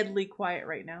deadly quiet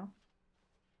right now.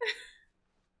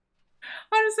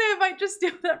 Honestly, I might just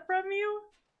steal that from you.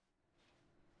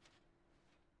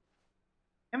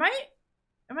 Am I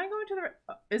going to the...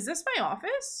 Is this my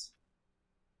office?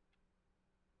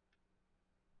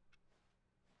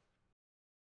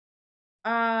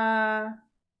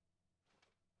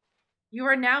 You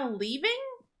are now leaving?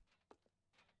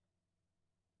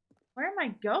 Where am I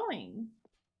going?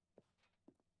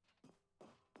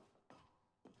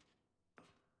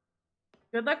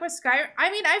 Good luck with Skyrim. I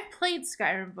mean, I've played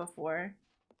Skyrim before.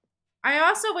 I'm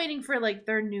also waiting for, like,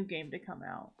 their new game to come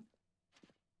out.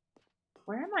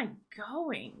 Where am I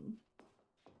going?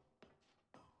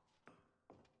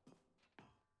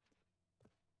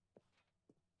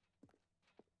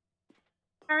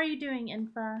 How are you doing,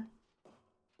 Infa?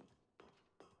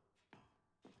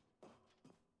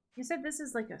 You said this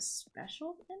is like a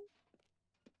special pin?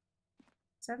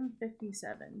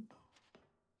 757.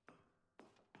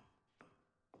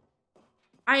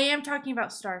 I am talking about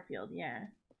Starfield, yeah.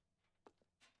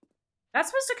 That's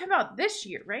supposed to come out this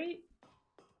year, right?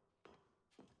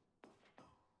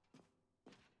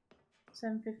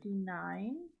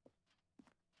 759.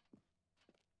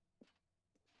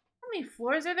 How many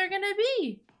floors are there gonna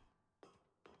be?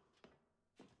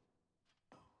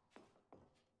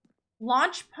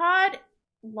 Launch pod,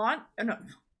 no.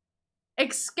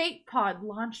 Escape pod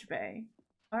launch bay.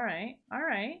 Alright,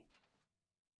 alright.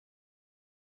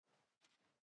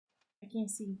 I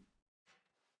can't see. I'm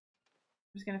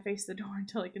just gonna face the door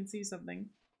until I can see something.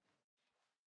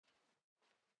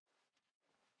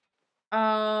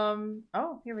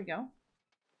 Oh, here we go.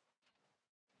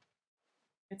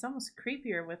 It's almost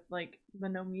creepier with, like, the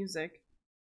no music.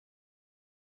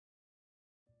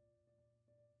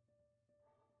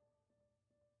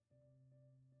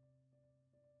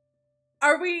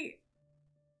 Why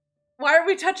are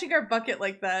we touching our bucket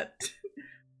like that?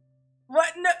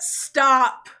 What? No,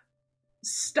 stop.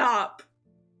 Stop.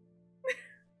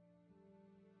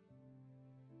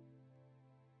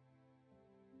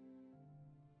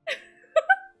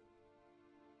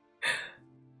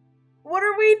 What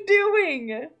are we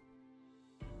doing?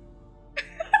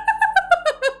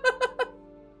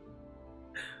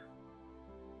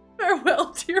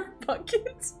 Farewell, dear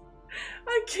bucket.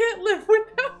 I can't live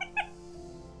without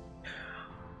you.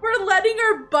 We're letting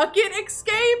our bucket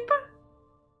escape?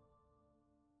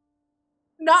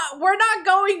 We're not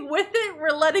going with it,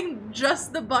 we're letting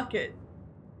just the bucket.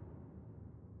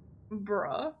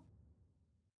 Bruh.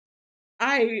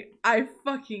 I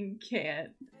fucking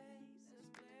can't.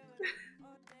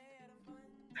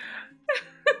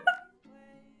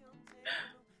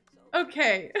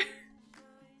 Okay.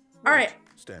 Alright.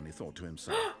 Stanley thought to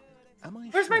himself, am I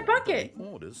Where's sure my bucket? that the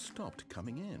orders stopped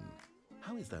coming in?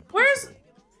 How is that possible? Where's...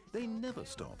 They never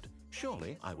stopped.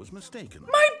 Surely I was mistaken.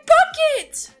 My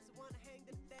bucket!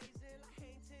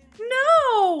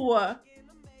 No!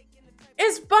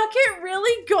 Is bucket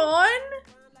really gone?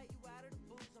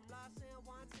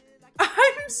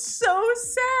 I'm so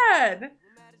sad.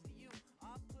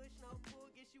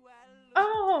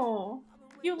 Oh,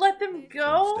 you let them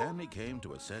go? Stanley came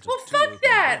to a set Well, of fuck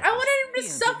that! I wanted him to He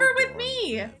entered suffer the with door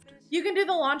me! and left. You can do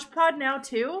the launch pod now,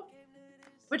 too?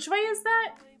 Which way is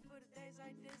that?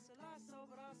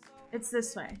 It's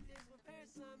this way.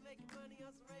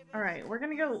 Alright, we're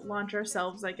gonna go launch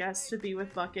ourselves, I guess, to be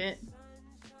with Bucket.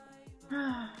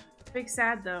 Big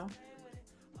sad, though.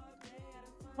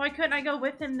 Why couldn't I go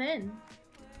with him then?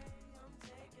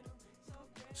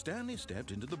 Stanley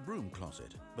stepped into the broom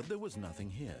closet, but there was nothing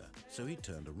here, so he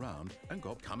turned around and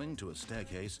got coming to a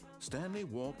staircase. Stanley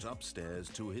walked upstairs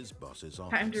to his boss's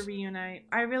office. Time to reunite.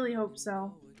 I really hope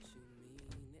so.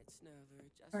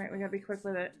 Alright, we gotta be quick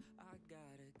with it.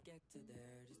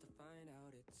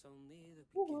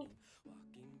 Whoop, whoop.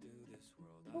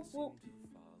 Whoop, whoop.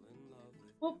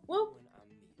 Whoop, whoop.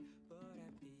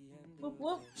 Whoop,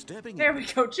 whoop. There we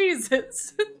go,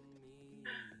 Jesus.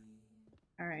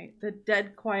 Alright, the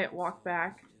dead quiet walk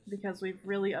back because we've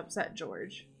really upset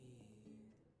George.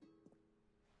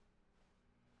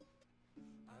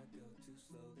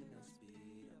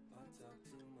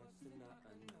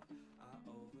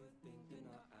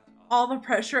 All the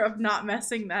pressure of not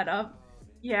messing that up.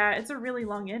 Yeah, it's a really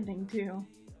long ending too.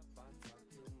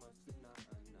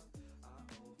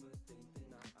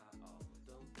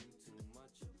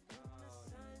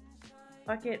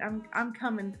 Bucket, I'm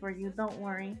coming for you, don't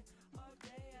worry.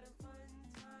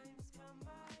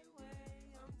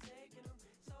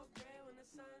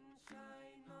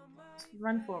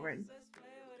 Run forward.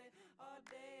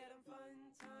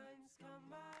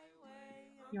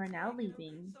 You are now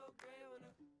leaving.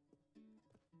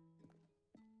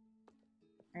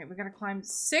 Alright, we gotta climb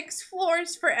 6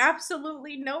 floors for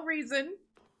absolutely no reason.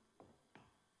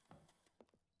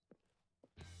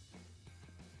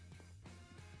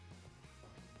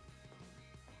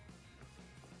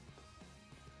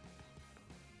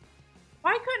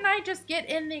 Why couldn't I just get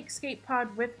in the escape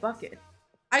pod with Bucket?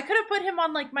 I could have put him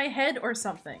on, like, my head or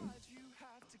something.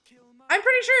 I'm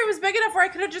pretty sure it was big enough where I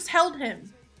could have just held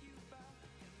him.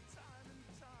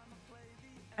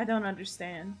 I don't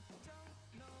understand.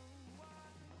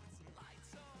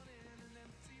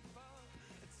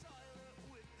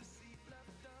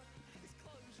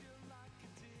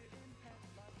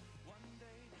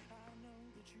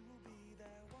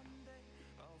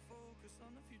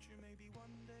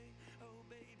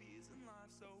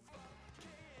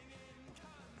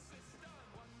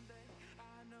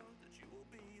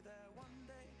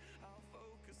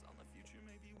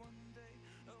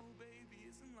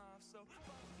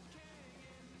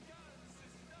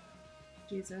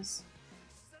 Jesus.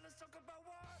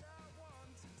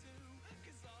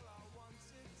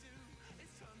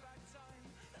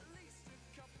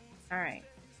 All right.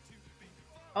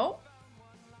 Oh.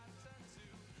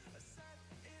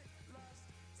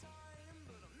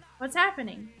 What's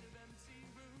happening?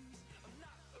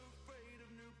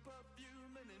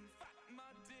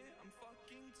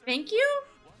 Thank you?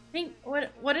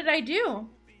 What did I do?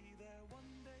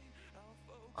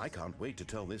 I can't wait to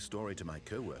tell this story to my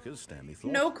co-workers, Stanley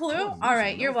thought. No clue?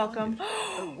 Alright, you're welcome.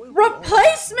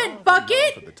 Replacement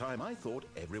bucket! At the time, I thought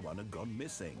everyone had gone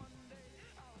missing.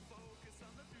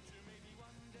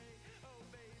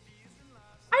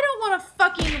 I don't want a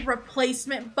fucking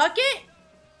replacement bucket!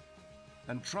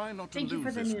 And try not to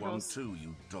lose this one too,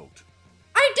 you dolt.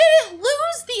 I didn't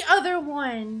lose the other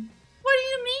one! What do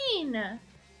you mean?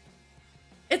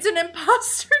 It's an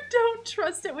imposter, don't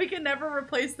trust it. We can never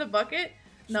replace the bucket.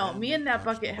 No, me and that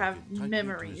bucket have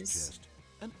memories.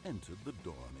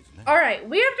 Alright,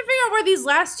 we have to figure out where these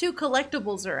last 2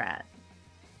 collectibles are at.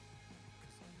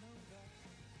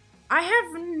 I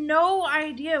have no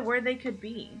idea where they could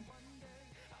be.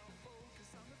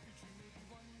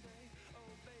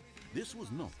 This was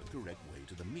not the correct way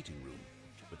to the meeting room,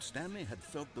 but Stanley had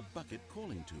felt the bucket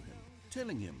calling to him,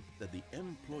 telling him that the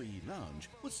employee lounge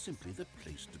was simply the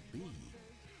place to be.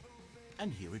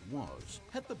 And here it was.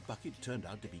 Had the bucket turned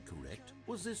out to be correct?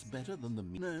 Was this better than the...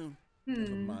 No,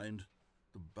 never mind.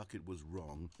 The bucket was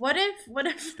wrong. What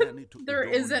if there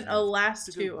isn't a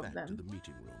last 2 of them? To the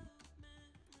meeting room.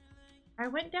 I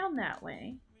went down that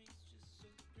way.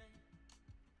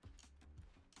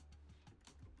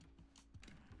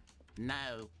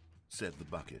 No, said the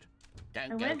bucket.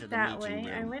 Don't go to the meeting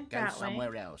room. I went go that way.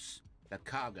 somewhere else. The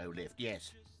cargo lift,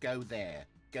 yes. Go there.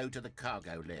 Go to the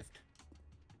cargo lift.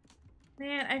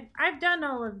 Man, I've done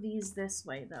all of these this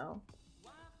way, though.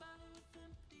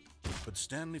 But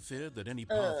Stanley feared that any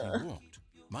path he walked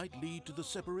might lead to the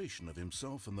separation of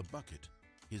himself and the bucket,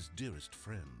 his dearest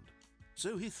friend.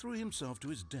 So he threw himself to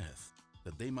his death,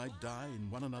 that they might die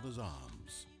in one another's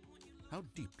arms. How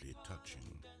deeply touching.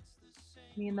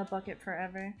 Me and the bucket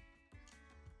forever.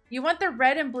 You want the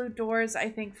red and blue doors, I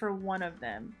think, for one of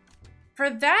them.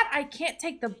 For that, I can't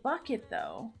take the bucket,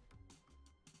 though.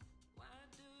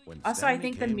 When Also, I Stanley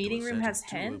think the came to meeting a room set has of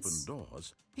two hints. open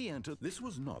doors, he entered. This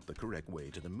was not the correct way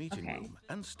to the meeting room.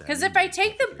 Because if I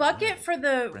take the bucket for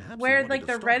the where like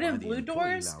the red and blue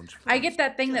doors, I get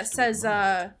that thing that says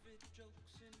I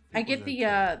get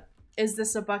the is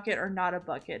this a bucket or not a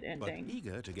bucket ending. But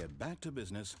eager to get back to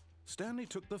business, Stanley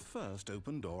took the first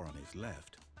open door on his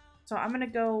left. So I'm gonna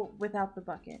go without the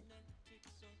bucket.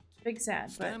 Big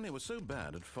sad, Stanley was so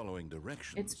bad at following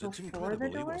directions. It's incredible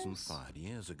the he wasn't doors? 5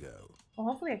 years ago. Well,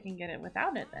 hopefully I can get it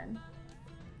without it then.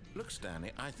 Look,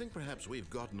 Stanley, I think perhaps we've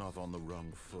gotten off on the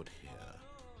wrong foot here.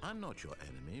 I'm not your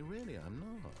enemy, really, I'm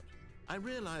not. I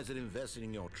realize that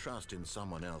investing your trust in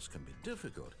someone else can be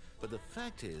difficult, but the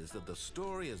fact is that the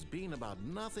story has been about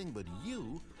nothing but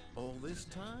you all this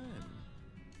time.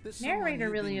 There's Narrator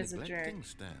someone really you've is been a jerk. neglecting,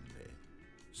 Stanley.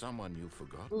 Someone you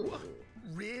forgot. Ooh. What?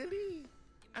 Really?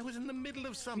 I was in the middle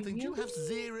of something. Do you have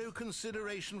zero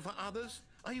consideration for others?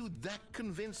 Are you that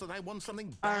convinced that I want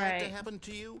something bad to happen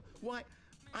to you? Why,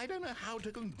 I don't know how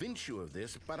to convince you of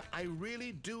this, but I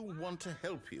really do want to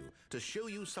help you, to show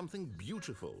you something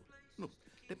beautiful. Look,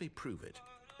 let me prove it.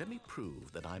 Let me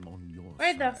prove that I'm on your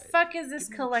Where side. the fuck is this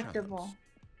collectible?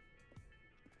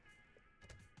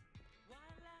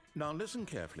 Now listen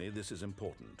carefully, this is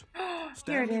important.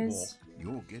 Here it is.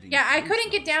 You're getting Yeah, I close couldn't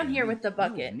now, get down here Stanley. with the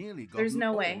bucket. You've nearly There's gotten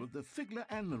no all way. of the Figler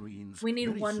and Marines. We need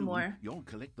Very one soon, more. You'll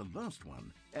collect the last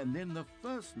one, and then the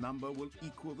first number will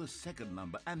equal the second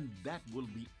number, and that will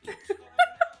be it.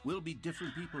 We'll be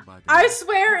different people by then. I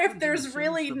swear if Different in there's the sense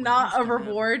really that we not used a to have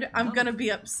reward, I'm none gonna of be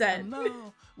them. upset. And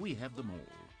now we have them all.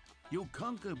 You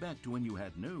can't go back to when you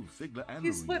had no Figler and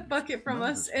You Marines. split bucket from None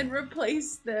of us us and did.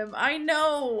 replaced them. I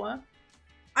know.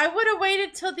 I would have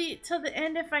waited till the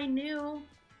end if I knew.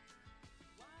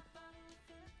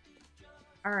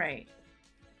 All right.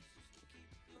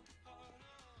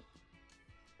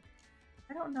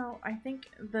 I don't know. I think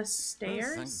the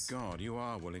stairs. Oh, thank God you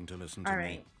are willing to listen to All me.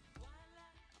 right.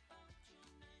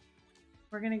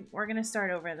 We're gonna start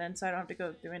over then, so I don't have to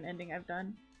go through an ending I've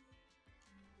done.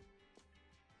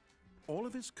 All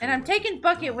of his And I'm co-workers taking were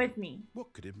bucket gone. with me.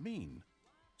 What could it mean?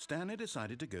 Stanley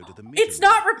decided to go to the meeting. It's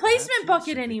not room. replacement Perhaps bucket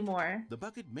simply- anymore. The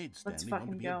bucket made Let's Stanley want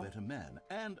fucking to be go. a better man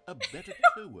and a better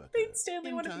co-worker. Made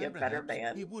Stanley want to be a In time, better perhaps,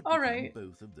 man. He would All become right.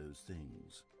 both of those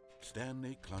things.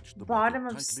 Stanley clutched the Bottom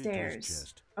bucket of tightly to his stairs.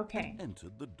 chest Okay. and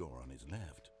entered the door on his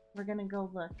left. We're gonna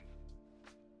go look.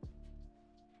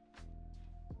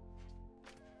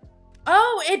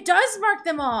 Oh, it does mark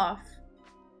them off.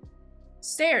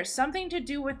 Stairs. Something to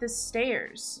do with the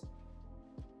stairs.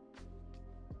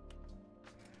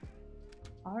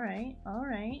 Alright,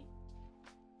 alright.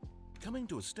 Coming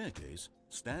to a staircase,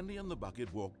 Stanley and the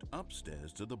bucket walked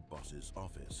upstairs to the boss's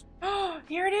office. Oh,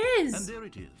 here it is! And there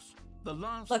it is. The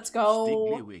last Let's go.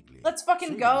 Stiggly Wiggly. Let's fucking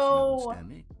Say this go. moment,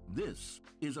 Stanley. This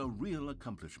is a real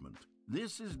accomplishment.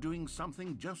 This is doing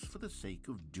something just for the sake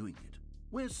of doing it.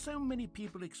 Where so many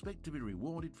people expect to be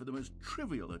rewarded for the most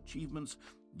trivial achievements,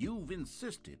 you've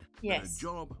insisted that a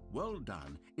job well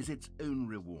done is its own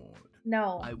reward.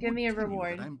 No, I give would me a tell you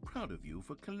reward. that I'm proud of you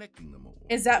for collecting them all.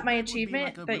 Is that my would be achievement?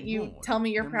 like a That you reward, tell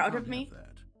me you're and we proud can't of me? have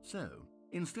that. So,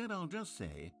 instead I'll just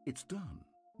say, it's done.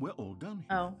 We're all done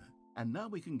here. Oh. And now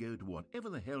we can go to whatever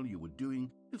the hell you were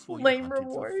doing before Lame you hunted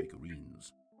reward. for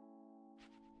figurines.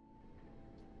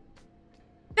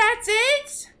 That's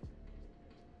it?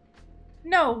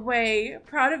 No way.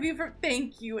 Proud of you for—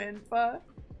 Thank you, Infa.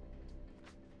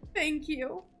 Thank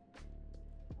you.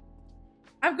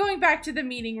 I'm going back to the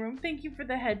meeting room. Thank you for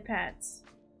the head pats.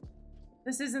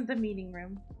 This isn't the meeting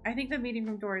room. I think the meeting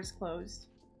room door is closed.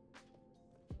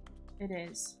 It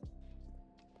is.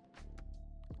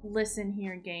 Listen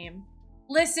here, game.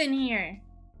 Listen here.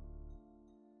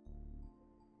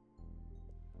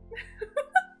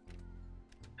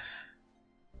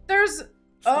 There's...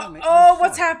 Stanley, oh, I'm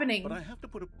what's sorry, happening? But I have to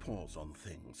put a pause on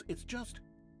things. It's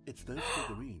those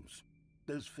figurines.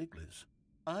 Those figlers.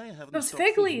 I haven't Those stopped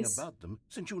thinking figlies. about them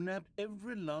since you nabbed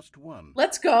every last one.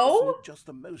 Let's go. Wasn't it just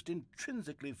the most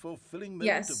intrinsically fulfilling moment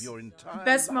Yes. of your entire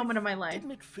Best life? moment of my life.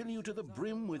 Didn't it fill you to the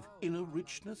brim with inner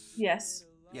richness? Yes.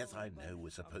 Yes, I know we're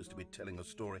supposed to be telling a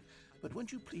story, but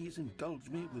won't you please indulge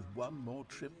me with one more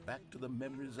trip back to the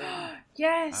memory zone?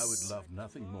 Yes. I would love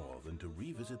nothing more than to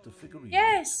revisit the figurines.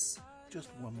 Yes. Just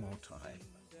one more time.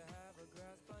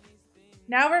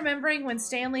 Now remembering when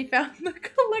Stanley found the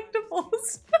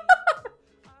collectibles.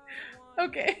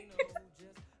 Okay.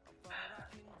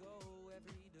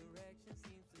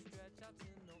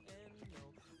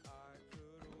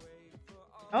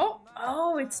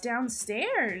 Oh, it's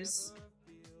downstairs.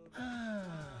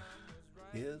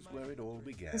 Here's where it all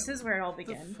began. This is where it all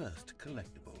began. The first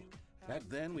collectible. Back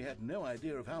then, we had no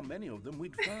idea of how many of them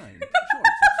we'd find. Sure,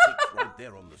 it said 6 right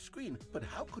there on the screen, but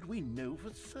how could we know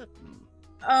for certain?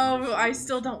 Oh, I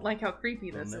still don't like how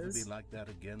creepy this It'll never is. be like that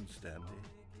again, Stanley.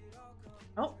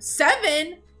 Oh,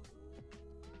 7?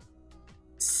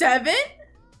 7?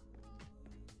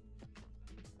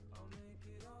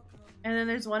 And then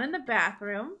there's one in the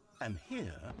bathroom. And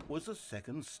here was a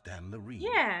second Stanley.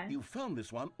 Yeah. You found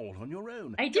this one all on your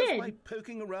own. I just did. by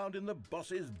poking around in the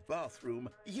boss's bathroom.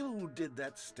 You did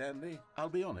that, Stanley. I'll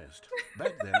be honest.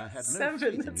 Back then I had no 7,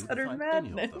 faith in that's you to utter find any of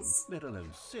them, madness. let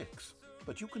alone 6.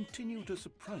 But you continue to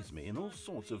surprise me in all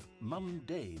sorts of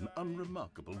mundane,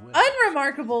 unremarkable ways.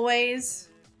 Unremarkable ways?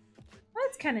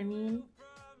 That's kind of mean.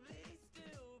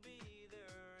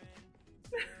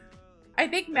 I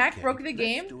think Mac Okay, broke the let's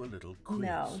game. do a little quiz.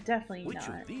 No, definitely Which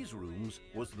not. of these rooms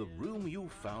was the room you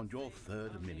found your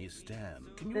third mini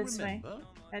stand? Can you This remember?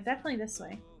 way. Definitely this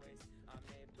way.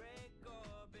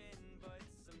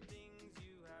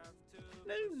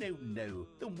 No.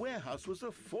 The warehouse was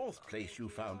the 4th place you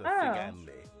found a Oh.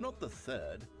 Stanley, not the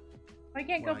 3rd. I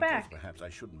can't Well, go I guess back. perhaps I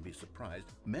shouldn't be surprised.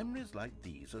 Memories like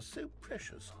these are so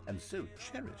precious and so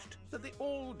cherished that they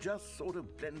all just sort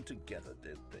of blend together,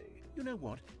 don't they? You know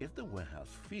what? If the warehouse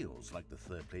feels like the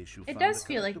 3rd place you It found does a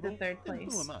feel like the collectible, 3rd then who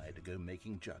place. am I to go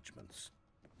making judgments?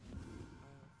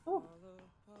 Oh.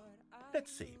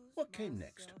 Let's see. What came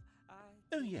next?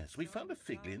 Oh yes, we found a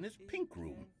Figley in this pink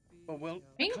room. Oh well,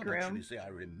 Pink I can't room? actually say I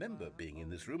remember being in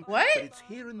this room. What? But it's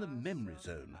here in the memory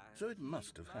zone, so it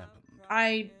must have happened.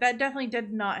 That definitely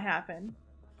did not happen.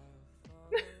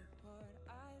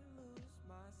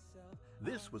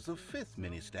 This was the 5th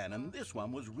mini stand, and this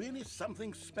one was really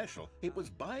something special. It was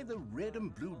by the red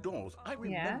and blue doors. I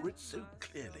remember it so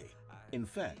clearly. In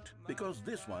fact, because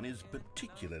this one is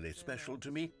particularly special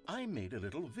to me, I made a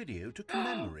little video to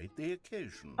commemorate the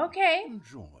occasion. Okay.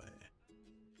 Enjoy.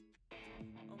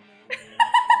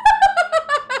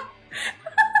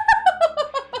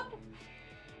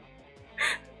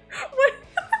 What?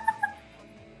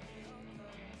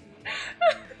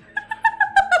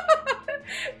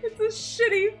 It's a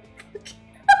shitty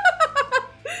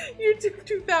YouTube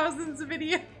 2000s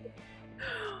video.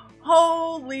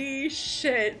 Holy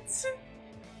shit.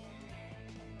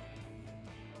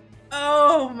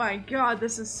 Oh my god,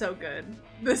 this is so good.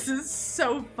 This is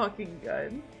so fucking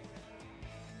good.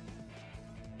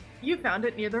 You found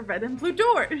it near the red and blue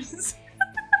doors.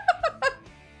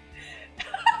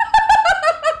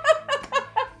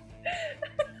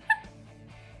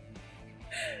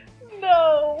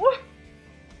 No.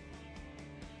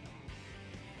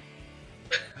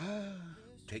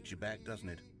 Takes you back, doesn't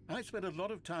it? I spent a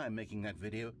lot of time making that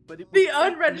video, but it was The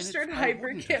 5 unregistered minutes I hyper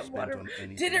wouldn't have kit spent water. on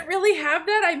anything. Did it really have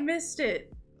that? I missed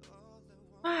it.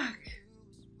 Fuck.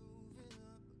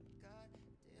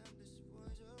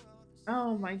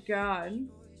 Oh my god.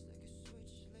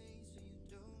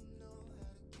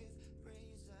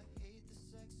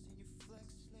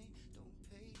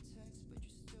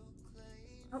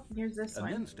 Oh, here's this And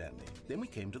one. then, Stanley, then we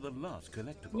came to the last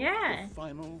collectible. Yeah. The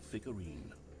final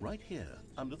figurine. Right here,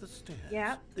 under the stairs.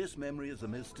 Yeah. This memory is the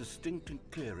most distinct and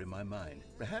clear in my mind.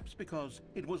 Perhaps because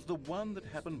it was the one that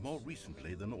happened more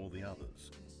recently than all the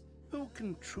others. Who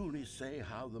can truly say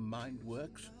how the mind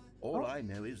works? All I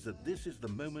know is that this is the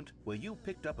moment where you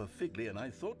picked up a Figley and I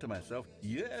thought to myself,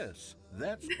 yes,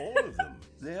 that's all of them.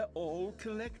 They're all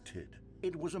collected.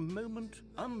 It was a moment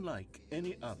unlike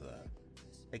any other.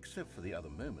 Except for the other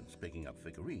moments picking up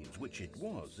figurines, which it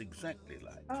was exactly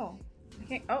like. Oh.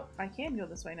 I can go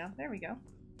this way now. There we go.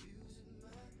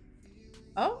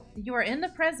 Oh, you are in the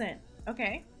present.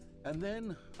 Okay. And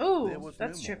then Ooh, there was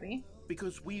that's no more, trippy.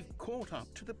 because we've caught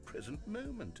up to the present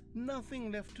moment. Nothing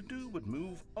left to do but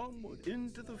move onward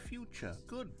into the future.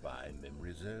 Goodbye,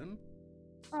 memory zone.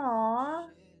 Aww.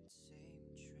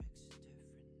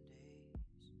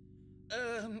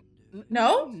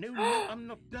 No, I'm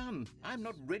not done. I'm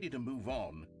not ready to move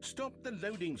on. Stop the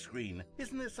loading screen.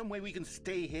 Isn't there some way we can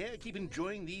stay here, keep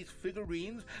enjoying these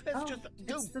figurines? Let's just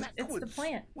go backwards. It's the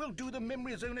plant. We'll do the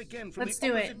memory zone again from Let's the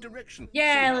do opposite it. direction.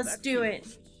 Yeah, See how let's that do it.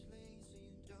 feels.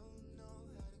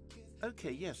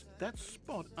 Okay, yes, that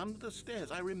spot under the stairs.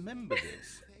 I remember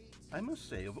this. I must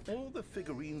say, of all the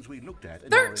figurines we looked at,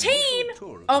 13!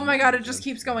 Oh my god, it just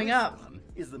keeps going up. This one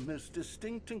is the most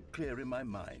distinct and clear in my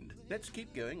mind. Let's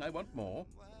keep going. I want more.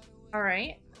 All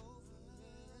right.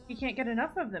 You can't get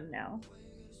enough of them now.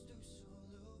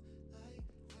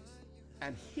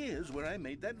 And here's where I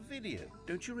made that video.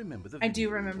 Don't you remember the video? I do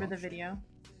remember the video.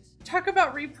 Talk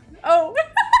about Oh.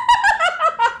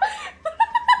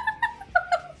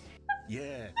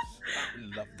 Yes,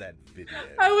 I love that video.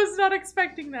 I was not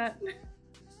expecting that.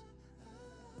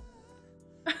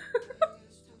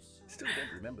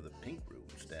 remember the pink room,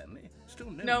 Stanley.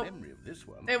 Still no Nope. memory of this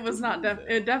one. It was not.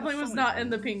 It definitely was not in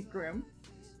the one. pink room.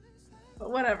 But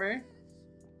whatever.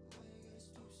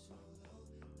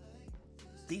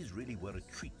 These really were a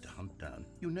treat to hunt down.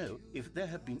 You know, if there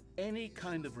had been any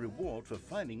kind of reward for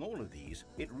finding all of these,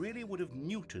 it really would have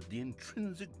neutered the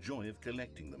intrinsic joy of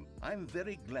collecting them. I'm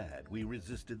very glad we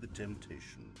resisted the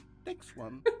temptation. Next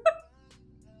one.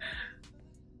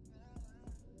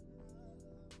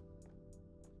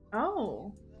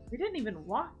 Oh, we didn't even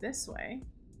walk this way.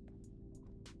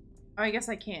 Oh, I guess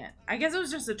I can't. I guess it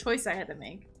was just a choice I had to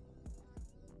make.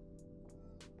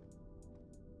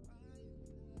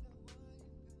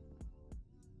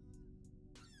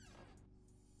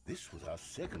 This was our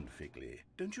second Figley.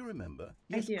 Don't you remember?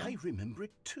 Yes, I do. I remember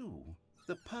it too.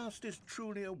 The past is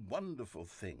truly a wonderful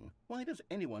thing. Why does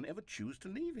anyone ever choose to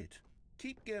leave it?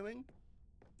 Keep going.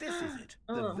 This is it.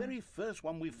 The very first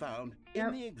one we found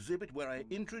in the exhibit where I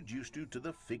introduced you to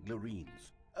the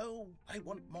Figlarines. Oh, I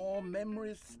want more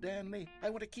memories, Stanley.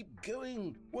 I want to keep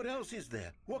going. What else is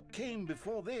there? What came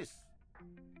before this?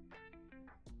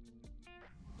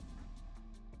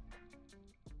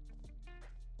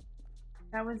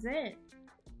 That was it.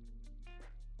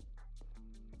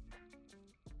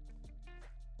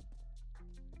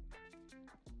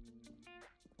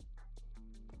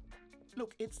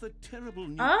 Look, it's the terrible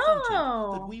new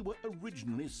content that we were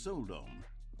originally sold on.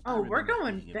 Oh, we're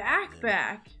going back.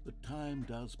 But time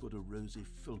does put a rosy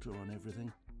filter on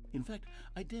everything. In fact,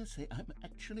 I dare say I'm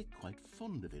actually quite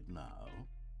fond of it now.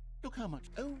 Look how much...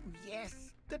 Oh,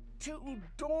 yes! The two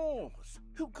doors!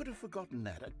 Who could have forgotten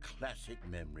that? A classic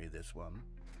memory, this one.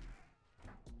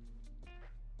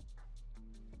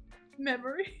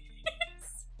 Memories.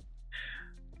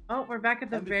 Oh, we're back at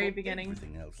the very beginning.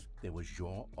 Everything else, there was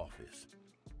your office.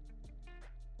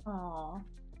 Aww.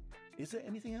 Is there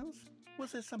anything else?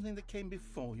 Was there something that came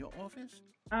before your office?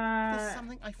 There's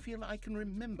something I feel I can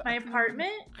remember. My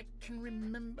apartment? I can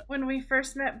remember. When we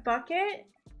first met Bucket?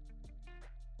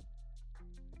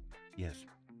 Yes,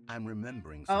 I'm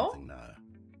remembering something now.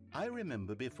 I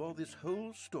remember before this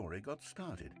whole story got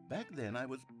started. Back then I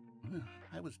was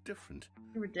different.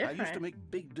 You were different. I used to make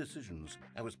big decisions.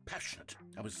 I was passionate.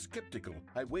 I was skeptical.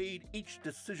 I weighed each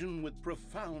decision with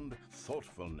profound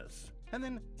thoughtfulness. And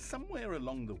then somewhere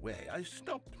along the way, I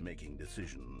stopped making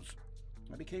decisions.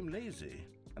 I became lazy.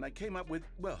 And I came up with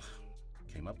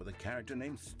a character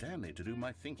named Stanley to do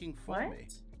my thinking for me.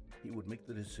 He would make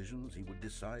the decisions. He would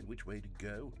decide which way to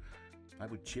go. I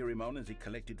would cheer him on as he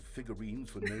collected figurines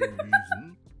for no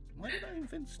reason. Why did I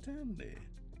invent Stanley?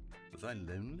 Was I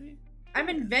lonely? I'm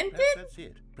invented? Perhaps that's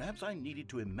it. Perhaps I needed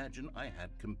to imagine I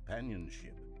had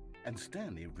companionship. And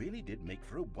Stanley really did make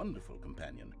for a wonderful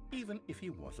companion, even if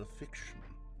he was a fiction.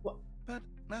 What? But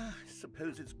I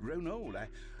suppose it's grown old.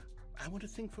 I want to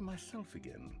think for myself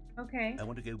again. Okay. I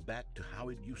want to go back to how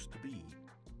it used to be.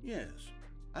 Yes,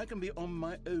 I can be on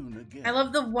my own again. I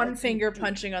love the one finger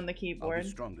punching on the keyboard. I'll be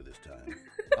stronger this time.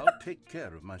 I'll take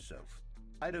care of myself.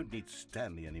 I don't need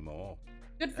Stanley anymore.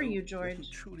 Good for you, George.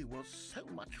 He truly was so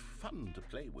much fun to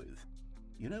play with.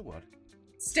 You know what?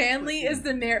 Stanley is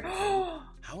the narrator.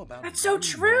 How about that's so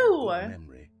true.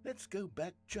 Memory? Let's go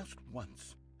back just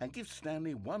once and give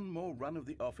Stanley one more run of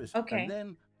the office. Okay. And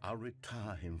then I'll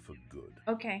retire him for good.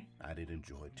 Okay. I did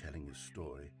enjoy telling his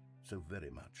story so very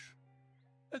much.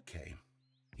 Okay,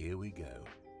 here we go.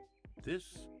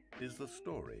 This is the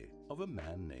story of a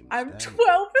man named I'm Stanley.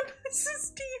 12 and this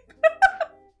is deep.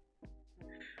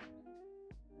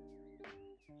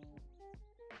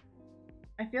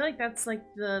 I feel like that's like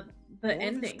the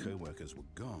ending. All of his co-workers were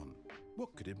gone.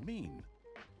 What could it mean?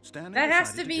 Stanley that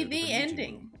has to decided be go the meeting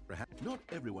ending. room. Perhaps not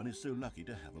everyone is so lucky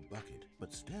to have a bucket,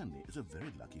 but Stanley is a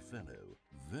very lucky fellow.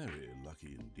 Very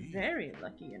lucky indeed. Very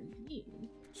lucky indeed.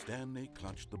 Stanley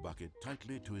clutched the bucket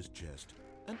tightly to his chest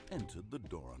and entered the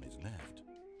door on his left.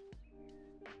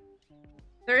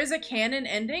 There is a canon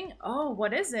ending? Oh,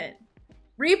 what is it?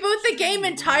 Reboot the game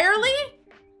entirely?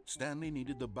 Stanley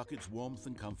needed the bucket's warmth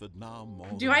and comfort now more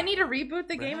Do than I need to reboot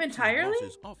the game Perhaps entirely?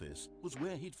 His boss's office was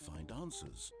where he'd find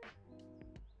answers.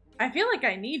 I feel like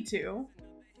I need to.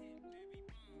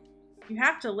 You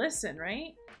have to listen,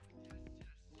 right?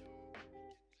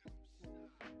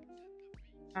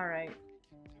 Alright.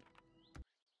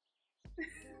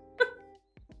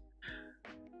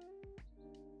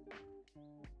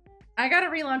 I gotta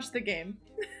relaunch the game.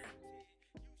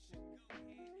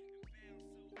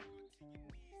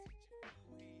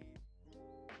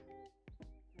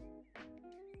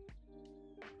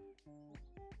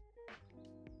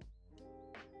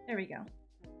 There we go.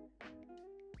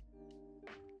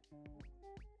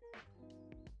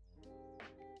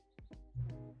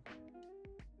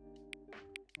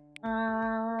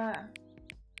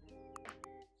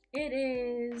 It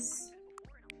is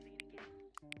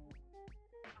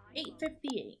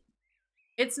 8:58.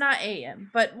 It's not AM,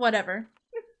 but whatever.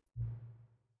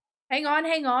 Hang on,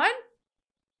 hang on.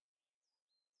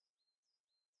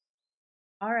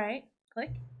 All right,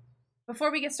 click.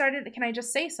 Before we get started, can I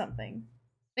just say something?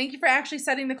 Thank you for actually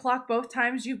setting the clock both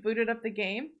times you booted up the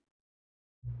game.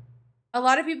 A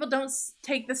lot of people don't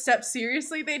take the steps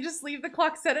seriously. They just leave the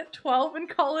clock set at 12 and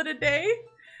call it a day.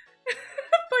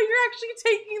 But you're actually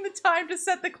taking the time to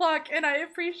set the clock, and I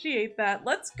appreciate that.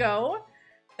 Let's go.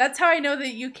 That's how I know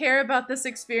that you care about this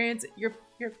experience. You're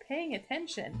paying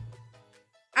attention.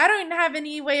 I don't have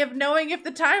any way of knowing if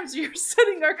the times you're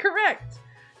setting are correct.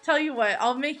 Tell you what,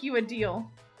 I'll make you a deal.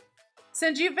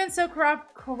 Since you've been so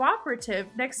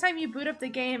cooperative, next time you boot up the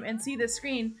game and see the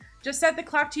screen, just set the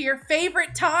clock to your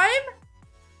favorite time?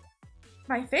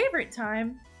 My favorite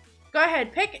time? Go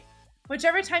ahead, pick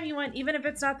whichever time you want, even if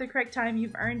it's not the correct time,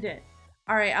 you've earned it.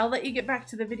 Alright, I'll let you get back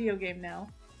to the video game now.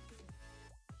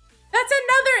 That's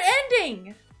another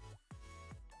ending!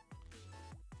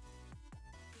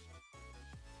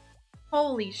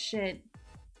 Holy shit.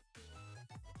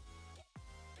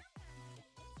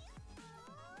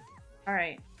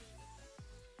 Alright.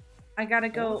 I gotta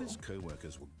go. All of his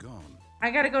co-workers were gone.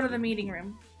 I gotta go to the meeting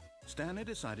room. Stanley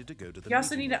decided to go to the You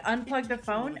also need to unplug the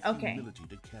phone? Okay. Humility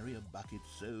to carry a bucket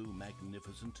so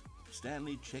magnificent.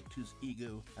 Stanley checked his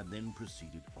ego and then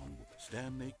proceeded onward.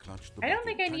 Stanley clutched the I don't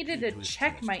think I needed to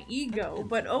check my ego,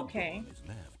 but okay.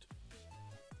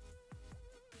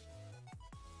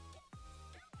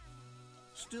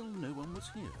 Still no one was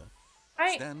here.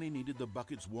 Stanley needed the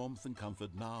bucket's warmth and comfort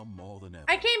now more than ever.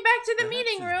 I came back to the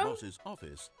meeting room. His boss's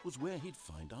office was where he'd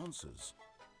find answers.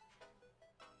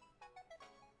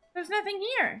 There's nothing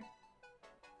here.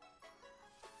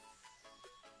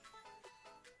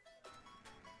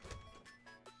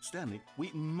 Stanley,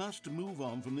 we must move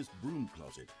on from this broom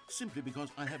closet, simply because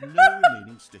I have no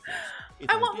remaining stickers.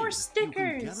 I want more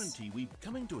stickers. You can guarantee we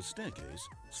coming to a staircase.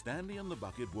 Stanley and the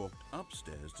bucket walked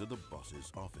upstairs to the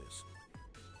boss's office.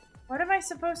 What am I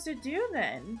supposed to do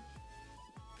then?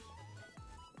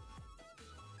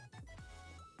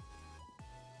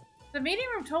 The meeting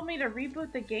room told me to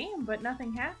reboot the game, but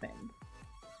nothing happened.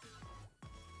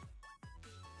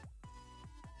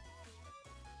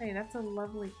 Hey, that's a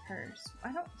lovely purse.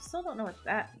 Still don't know what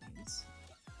that means.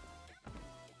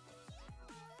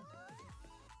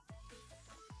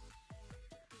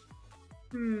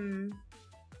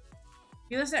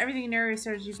 You listen to everything Nero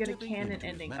says, you get a canon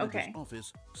ending. Okay.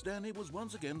 Office, Stanley was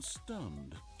once again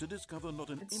stunned to discover not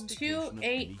an indication of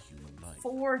any human life.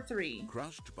 2843.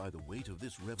 Crushed by the weight of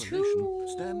this revelation,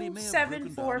 Stanley may have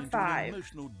broken down into an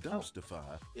emotional dumpster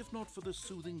fire, if not for the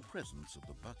soothing presence of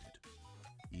the bucket.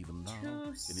 Even now,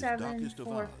 in his darkest of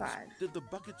hours, did the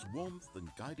bucket's warmth and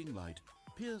guiding light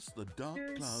pierce the dark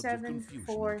clouds of confusion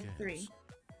and chaos.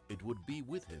 It would be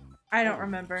with him. I don't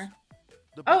remember.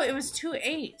 Oh, it was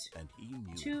 2-8. And he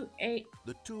knew 2-8.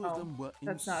 The two of them were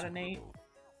that's not an 8.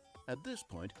 At this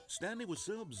point, Stanley was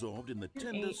so absorbed in the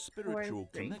tender spiritual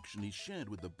connection he shared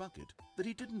with the bucket that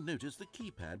he didn't notice the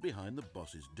keypad behind the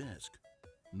boss's desk.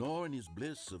 Nor in his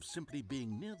bliss of simply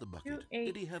being near the bucket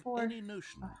did he have any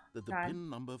notion that the PIN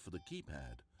number for the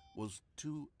keypad was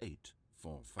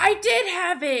 2845. I did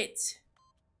have it!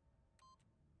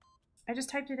 I just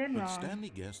typed it in wrong. But Stanley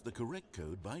guessed the correct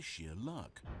code by sheer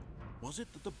luck. Was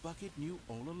it that the bucket knew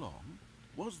all along?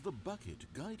 Was the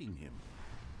bucket guiding him?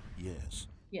 Yes.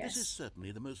 This is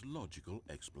certainly the most logical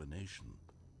explanation.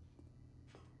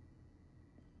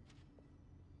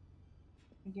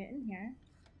 Get in here.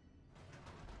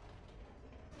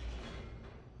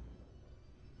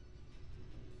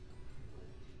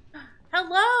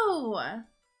 Hello!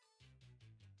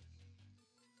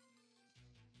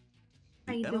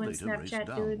 How you doing,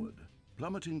 Snapchat dude?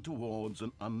 Plummeting towards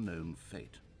an unknown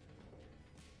fate.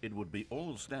 It would be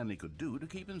all Stanley could do to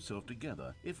keep himself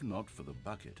together, if not for the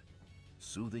bucket.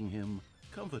 Soothing him,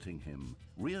 comforting him,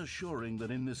 reassuring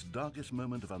that in this darkest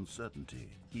moment of uncertainty,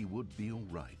 he would be all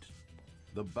right.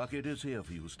 The bucket is here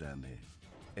for you, Stanley.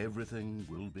 Everything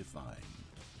will be fine.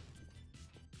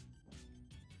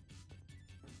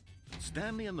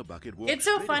 Stanley and the bucket walked. It's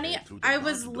so funny. I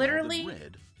was literally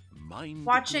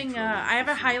watching. I have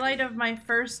a highlight of my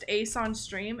first Ace on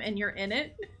stream, and you're in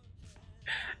it.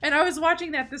 And I was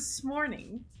watching that this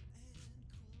morning.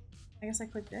 I guess I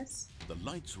click this. The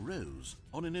lights rose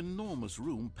on an enormous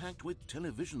room packed with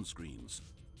television screens.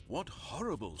 What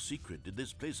horrible secret did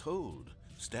this place hold?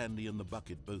 Stanley and the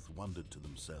bucket both wondered to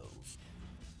themselves.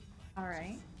 All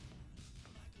right.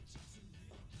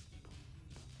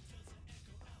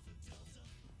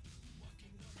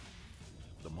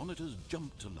 monitors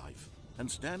jumped to life, and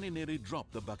Stanley nearly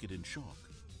dropped the bucket in shock.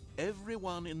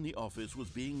 Everyone in the office was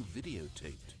being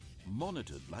videotaped,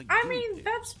 monitored like I guinea mean, pigs.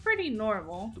 that's pretty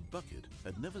normal. The bucket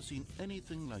had never seen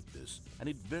anything like this, and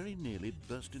it very nearly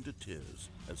burst into tears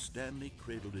as Stanley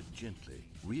cradled it gently,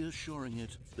 reassuring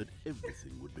it that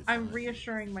everything would be fine. I'm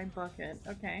reassuring my bucket.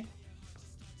 Okay.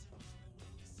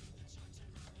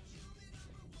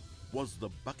 Was the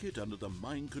bucket under the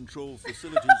mind control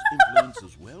facility's influence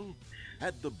as well?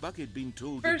 Had the bucket been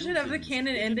told Version to do of the things canon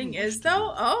it didn't ending wish is to though?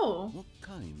 do? Oh. What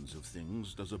kinds of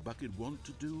things does a bucket want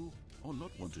to do or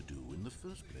not want to do in the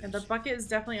first place? And the bucket is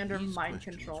definitely under These mind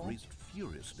questions control. raced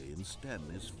furiously in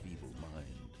Stanley's feeble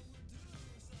mind.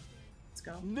 Let's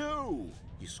go. No!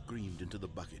 He screamed into the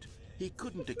bucket. He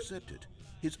couldn't accept it.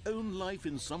 His own life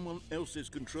in someone else's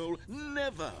control?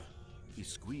 Never! He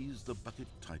squeezed the bucket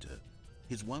tighter.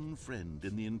 His one friend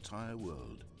in the entire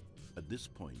world. At this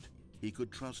point, he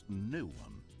could trust no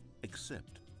one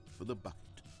except for the bucket.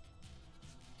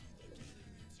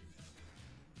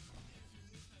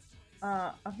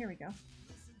 Oh, here we go.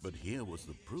 But here was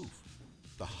the proof.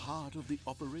 The heart of the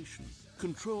operation.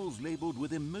 Controls labeled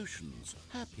with emotions.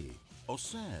 Happy, or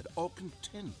sad, or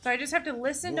content. So I just have to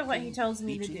listen to what he Walking, tells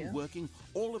me to eating, do. Working,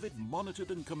 all of it monitored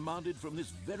and commanded from this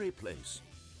very place.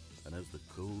 And as the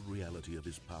cold reality of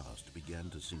his past began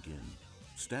to sink in,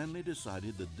 Stanley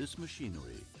decided that this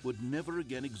machinery would never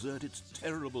again exert its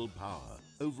terrible power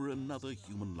over another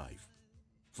human life.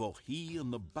 For he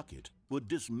and the bucket would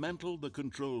dismantle the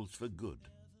controls for good.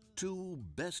 Two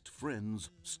best friends,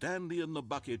 Stanley and the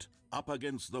bucket, up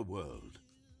against the world.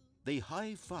 They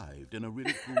high-fived in a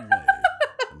really cool way,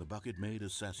 and the bucket made a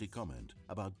sassy comment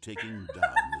about taking down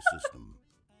the system.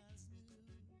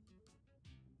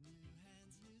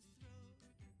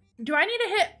 Do I need to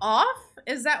hit off?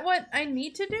 Is that what I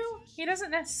need to do? He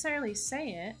doesn't necessarily say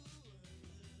it.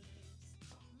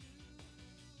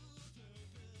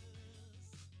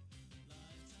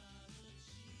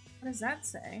 What does that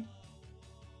say?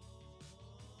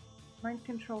 Mind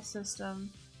control system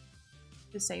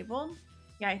disabled?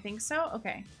 Yeah, I think so.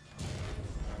 Okay.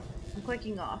 I'm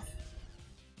clicking off.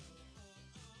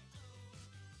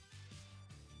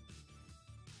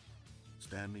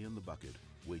 Stanley and the bucket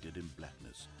waited in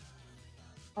blackness.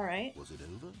 All right. Was it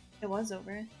over? It was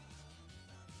over.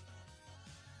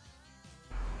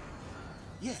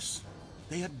 Yes,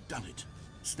 they had done it.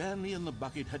 Stanley and the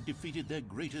bucket had defeated their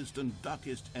greatest and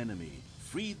darkest enemy,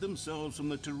 freed themselves from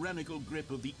the tyrannical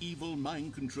grip of the evil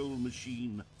mind control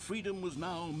machine. Freedom was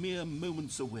now mere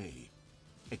moments away.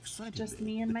 Excitedly, Just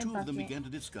me and the my two of them bucket. began to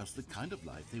discuss the kind of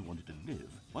life they wanted to live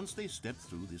once they stepped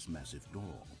through this massive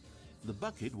door. The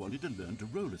bucket wanted to learn to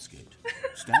roller skate.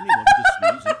 Stanley wanted to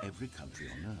sneeze in every country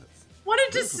on Earth.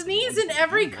 Wanted to Both of them sneeze wanted in to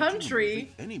every begin watching a country.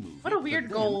 movie, any movie, What a weird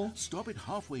but then goal. Stop it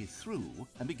halfway through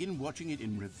and begin watching it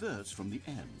in reverse from the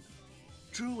end.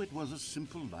 True, it was a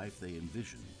simple life they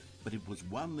envisioned, but it was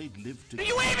one they'd lived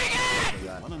together. What are you aiming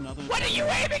at? One another. What are you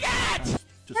aiming at?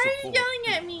 To Why are you support.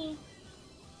 yelling at me?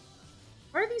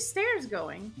 Where are these stairs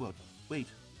going? What? Wait.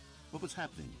 What was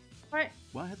happening? What?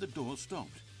 Why had the door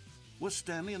stopped? Was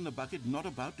Stanley and the bucket not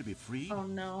about to be free? Oh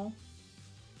no.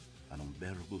 An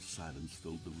unbearable silence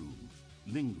filled the room,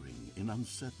 lingering in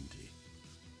uncertainty,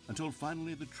 until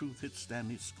finally the truth hit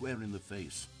Stanley square in the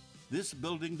face. This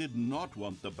building did not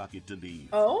want the bucket to leave.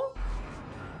 Oh?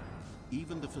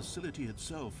 Even the facility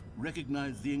itself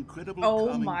recognized the incredible Oh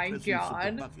calming my presence God.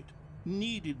 of the bucket,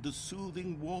 needed the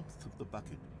soothing warmth of the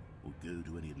bucket, or go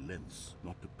to any lengths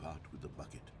not to part with the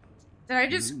bucket. Did I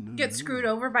just No, get screwed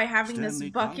over by having Stanley this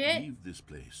can't bucket? leave this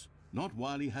place. Not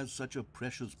while he has such a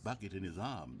precious bucket in his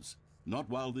arms. Not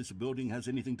while this building has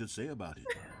anything to say about it.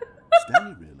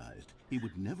 Stanley realized he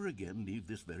would never again leave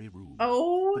this very room.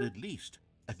 Oh. But at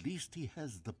least he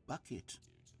has the bucket.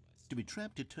 To be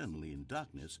trapped eternally in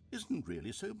darkness isn't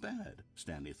really so bad,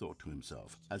 Stanley thought to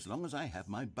himself. As long as I have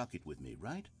my bucket with me,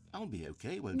 right? I'll be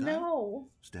okay, won't I? No.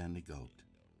 Stanley gulped.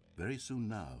 Very soon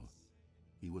now,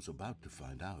 he was about to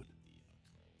find out.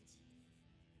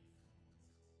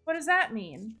 What does that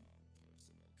mean?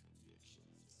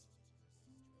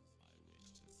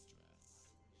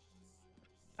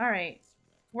 Alright.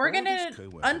 We're All gonna his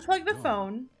coworkers unplug the were gone.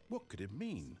 phone, What could it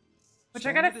mean? which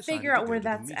I Stanley gotta decided figure to out go where to the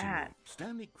that's meeting at. room.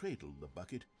 Stanley cradled the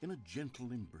bucket in a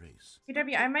gentle embrace.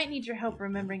 PW, I might need your help Yet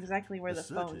remembering exactly where the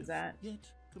phone's assertive, at.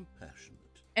 Yet compassionate.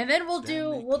 And then we'll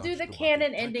Stanley do clutched the bucket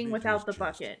canon tightly ending to without his the chest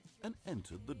bucket. And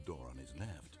entered the door on his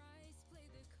left.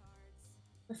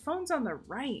 The phone's on the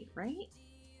right, right?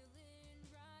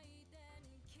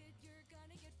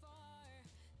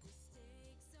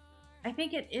 I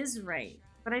think it is right,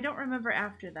 but I don't remember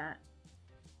after that.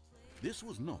 This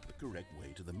was not the correct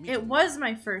way to the meeting. It was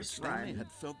my first Stanley run.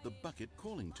 had felt the bucket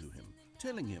calling to him,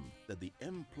 telling him that the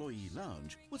employee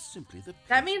lounge was simply the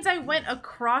That means I went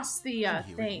across the and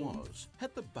here thing. it was.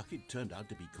 Had the bucket turned out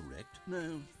to be correct?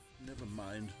 No, never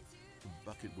mind. The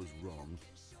bucket was wrong.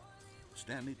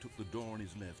 Stanley took the door on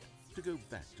his left to go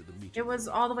back to the meeting. It was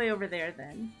all the way over there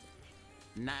then.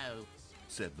 No,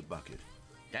 said the bucket.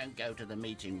 don't go to the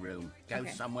meeting room. Go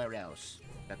Okay. somewhere else.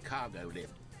 The cargo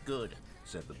lift. Good,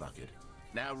 said the bucket.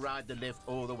 Now ride the lift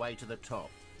all the way to the top.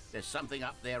 There's something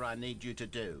up there I need you to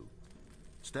do.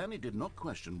 Stanley did not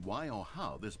question why or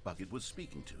how this bucket was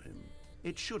speaking to him.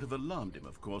 It should have alarmed him,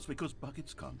 of course, because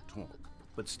buckets can't talk.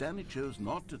 But Stanley chose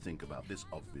not to think about this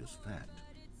obvious fact.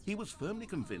 He was firmly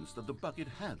convinced that the bucket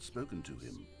had spoken to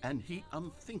him, and he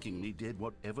unthinkingly did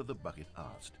whatever the bucket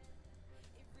asked.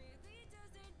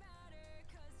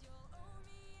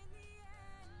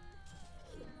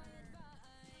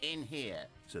 In here,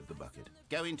 said the bucket.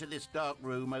 Go into this dark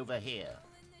room over here.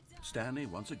 Stanley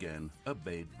once again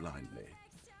obeyed blindly.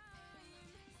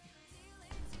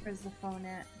 Where's the phone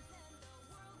at?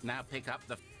 Now pick up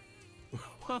the...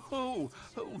 Whoa,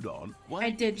 hold on. Why I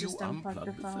did you just unplug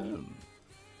the phone.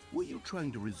 Were you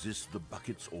trying to resist the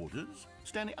bucket's orders?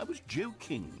 Stanley, I was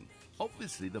joking.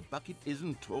 Obviously, the bucket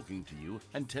isn't talking to you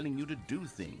and telling you to do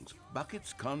things.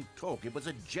 Buckets can't talk. It was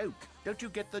a joke. Don't you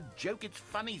get the joke? It's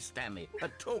funny, Stanley. A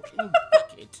talking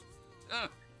bucket.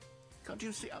 Can't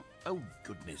you see? Oh,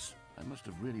 goodness. I must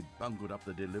have really bungled up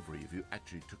the delivery if you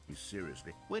actually took me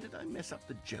seriously. Where did I mess up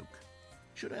the joke?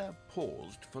 Should I have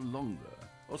paused for longer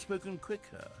or spoken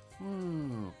quicker?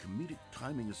 Comedic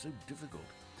timing is so difficult.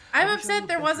 I'm I wish I upset knew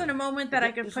there wasn't a better. moment But that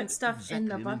I there could isn't put stuff in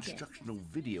the exactly an bucket. instructional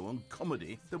video on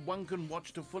comedy that one can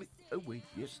watch to fully... Oh, wait,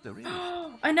 yes, there is.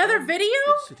 Another video?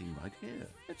 It's sitting right here.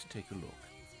 Let's take a look.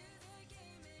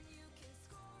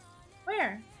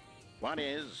 Where? What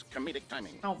is comedic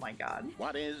timing? Oh my god.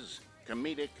 What is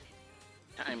comedic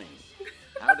timing?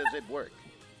 How does it work?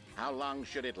 How long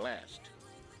should it last?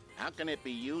 How can it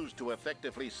be used to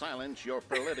effectively silence your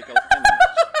political enemies?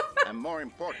 And more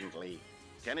importantly,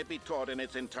 can it be taught in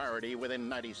its entirety within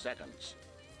 90 seconds?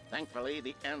 Thankfully,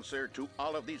 the answer to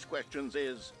all of these questions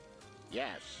is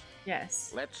yes.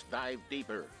 Yes. Let's dive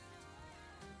deeper.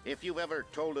 If you've ever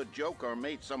told a joke or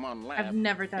made someone laugh, I've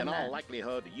never done in that. all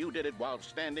likelihood, you did it while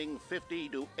standing 50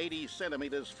 to 80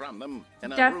 centimeters from them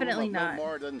in a Definitely room of not. no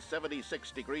more than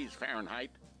 76 degrees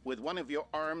Fahrenheit, with one of your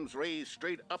arms raised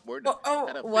straight upward at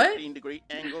a what? 15-degree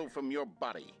angle from your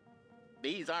body.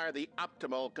 These are the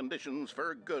optimal conditions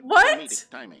for good What? comedic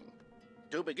timing.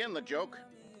 To begin the joke,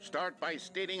 start by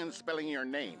stating and spelling your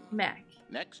name. Mac.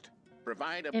 Next,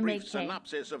 provide a M-A-K. brief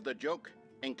synopsis of the joke,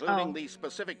 including Oh. the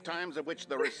specific times at which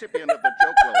the recipient of the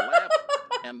joke will laugh,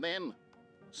 and then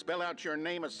spell out your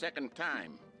name a second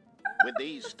time. With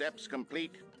these steps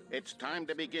complete, it's time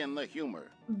to begin the humor.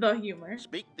 The humor.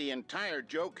 Speak the entire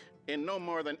joke in no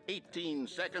more than 18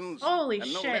 seconds Holy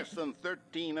and no shit. less than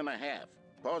 13 and a half,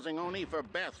 pausing only for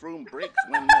bathroom breaks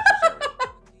when necessary.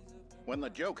 When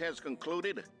the joke has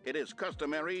concluded, it is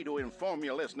customary to inform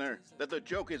your listener that the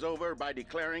joke is over by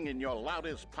declaring in your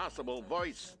loudest possible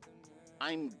voice,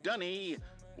 "I'm Dunny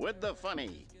with the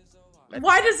funny." Let's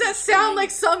Why does that see. sound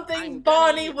like something I'm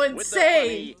Bonnie Dunny would with the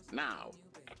say? funny now.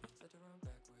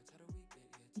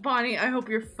 Bonnie, I hope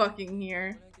you're fucking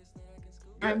here.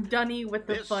 I'm Dunny with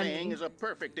the This funny. saying is a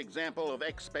perfect example of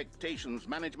expectations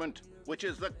management, which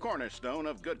is the cornerstone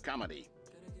of good comedy.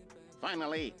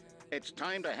 Finally, it's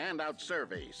time to hand out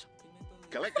surveys.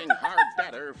 Collecting hard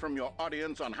data from your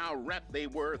audience on how rapt they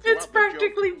were throughout It's the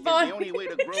practically joke is Bonnie the only way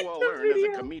to grow or the learn as a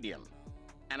video. comedian.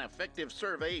 An effective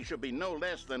survey should be no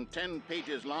less than 10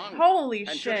 pages long. Holy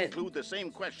and should shit. include the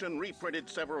same question reprinted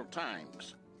several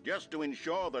times, just to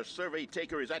ensure the survey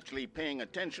taker is actually paying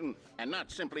attention and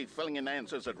not simply filling in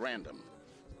answers at random.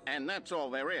 And that's all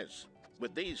there is.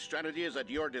 With these strategies at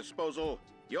your disposal,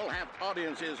 you'll have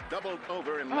audiences doubled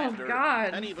over in laughter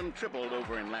God. and even tripled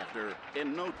over in laughter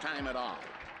in no time at all.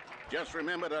 Just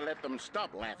remember to let them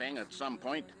stop laughing at some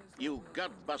point, you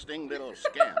gut-busting little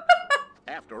scamp.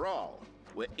 After all,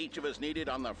 we're each of us needed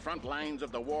on the front lines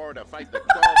of the war to fight the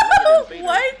 12-legged invaders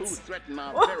What? who threaten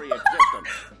our very existence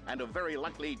and who very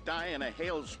likely die in a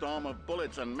hailstorm of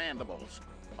bullets and mandibles.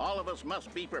 All of us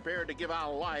must be prepared to give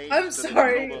our lives I'm to this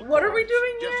sorry, noble what are we cause,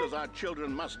 doing just here? as our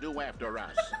children must do after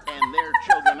us, and their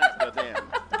children after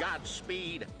them.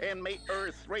 Godspeed, and may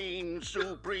Earth reign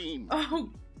supreme.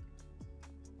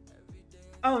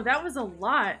 Oh, that was a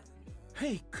lot.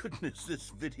 Hey, goodness, this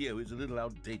video is a little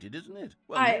outdated, isn't it?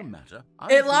 Well, no matter. I It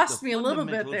think lost the me a little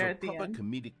bit fundamentals there of at the proper end.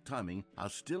 comedic timing are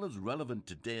still as relevant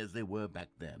today as they were back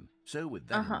then. So with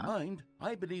that in mind,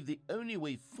 I believe the only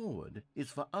way forward is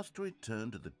for us to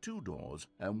return to the 2 doors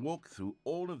and walk through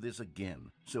all of this again,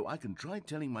 so I can try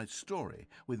telling my story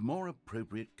with more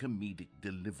appropriate comedic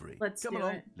delivery. Come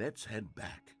along, let's head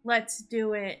back. Let's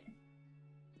do it.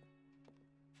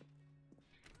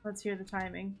 Let's hear the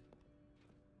timing.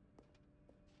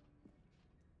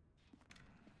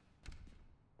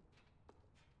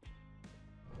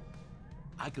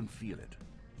 I can feel it.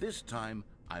 This time,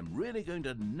 I'm really going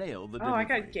to nail the delivery.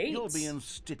 Oh, I got gates. You'll be in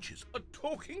stitches. A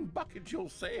talking bucket, you'll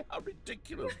say? How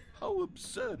ridiculous. How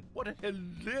absurd. What a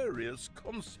hilarious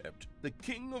concept. The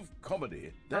king of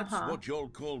comedy. That's what you'll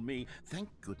call me. Thank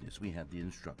goodness we had the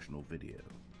instructional video.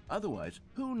 Otherwise,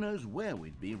 who knows where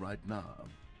we'd be right now.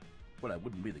 Well, I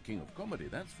wouldn't be the king of comedy,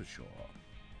 that's for sure.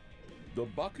 The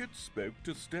bucket spoke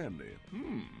to Stanley.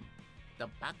 The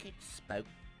bucket spoke.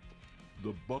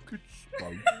 The bucket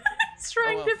spoke. It's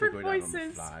trying I'll different figure it out on the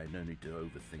voices. fly. No need to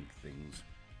overthink things.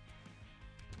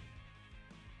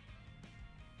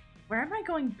 Where am I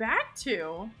going back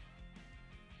to?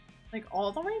 Like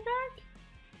all the way back?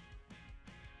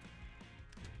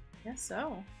 Guess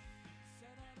so.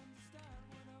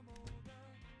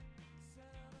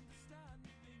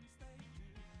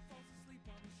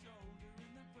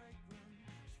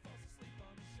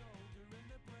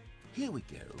 Here we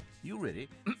go. You ready?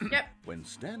 Yep. When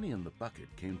Stanley and the bucket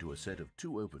came to a set of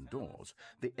 2 open doors,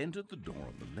 they entered the door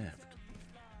on the left.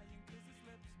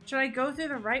 Should I go through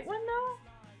the right one though?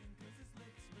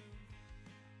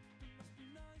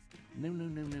 No.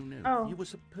 Oh. You were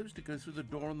supposed to go through the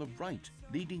door on the right,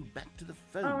 leading back to the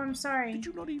phone. Oh, I'm sorry. Did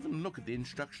you not even look at the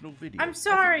instructional video? I'm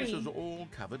sorry. I think this is all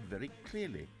covered very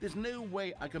clearly. There's no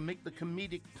way I can make the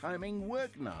comedic timing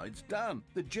work now. It's done.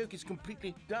 The joke is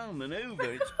completely done and over.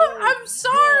 It's all I'm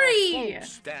sorry. your fault,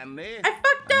 Stanley. I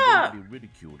fucked I'm up. going to be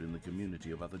ridiculed in the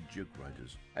community of other joke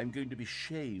writers. I'm going to be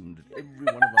shamed at every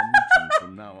one of our meetings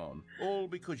from now on. All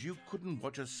because you couldn't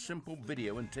watch a simple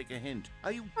video and take a hint.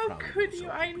 Are you How proud of could you?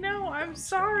 yourself I for know. being I'm down,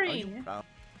 Stanley? sorry. Are you proud?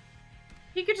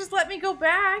 He could just let me go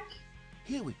back.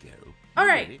 Here we go. All You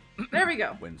right. ready? There we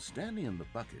go. When Stanley and the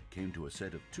bucket came to a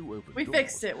set of 2 open We doors,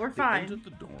 fixed it. We're they fine. entered the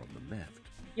door on the left.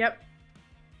 Yep.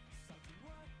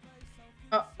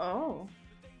 Oh.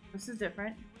 This is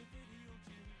different.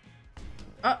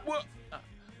 What?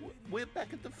 We're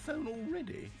back at the phone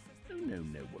already? No.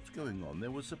 What's going on? There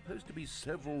was supposed to be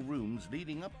several rooms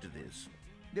leading up to this.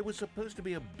 There was supposed to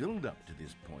be a build-up to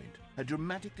this point. A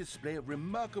dramatic display of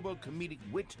remarkable comedic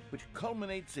wit which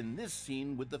culminates in this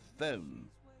scene with the phone.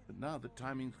 But now the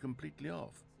timing's completely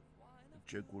off. The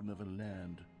joke will never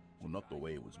land. Well, not the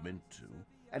way it was meant to.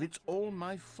 And it's all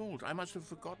my fault. I must have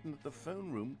forgotten that the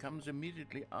phone room comes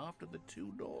immediately after the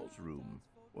 2 doors room.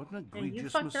 What an egregious you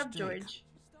fucked mistake. up, George.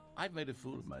 I've made a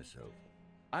fool of myself.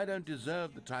 I don't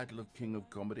deserve the title of King of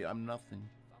Comedy. I'm nothing.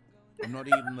 I'm not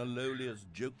even the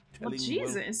lowliest joke-telling. Well,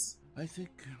 Jesus. I think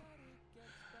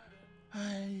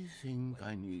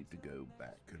I need to go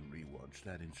back and rewatch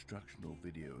that instructional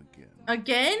video again.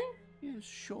 Again? Yes,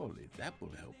 surely that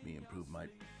will help me improve my...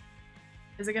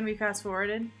 Is it gonna be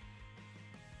fast-forwarded?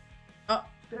 Oh.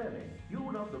 Stanley,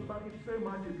 you love the bucket so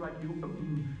much it's like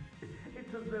you...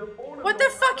 it's as though all of What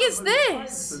the fuck is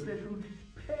this? possessions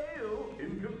pale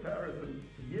in comparison.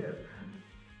 Yes.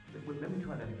 Let me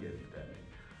try that again, Stanley.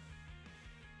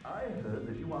 I heard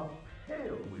that you are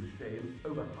pale with shame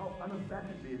over how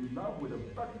unabashedly in love with a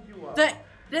bucket you are.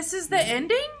 This is the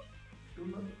ending?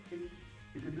 It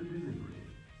is a delivery.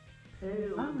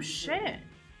 Pale. Oh shit.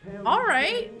 Pale.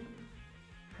 Alright.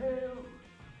 Pale.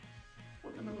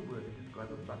 What's another word to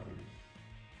describe a bucket?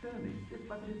 Stanley, this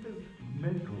bucket is so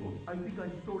mental. I think I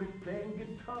saw it playing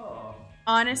guitar.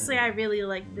 Honestly, I really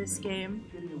like this game.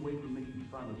 Getting away from making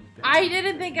fun of Stanley. I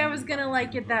didn't think I was gonna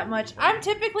like it that much. I'm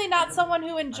typically not someone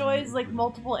who enjoys like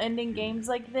multiple ending games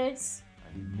like this.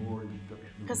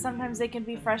 Because sometimes they can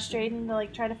be frustrating to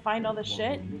like try to find all the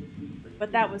shit.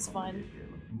 But that was fun.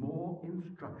 More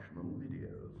instructional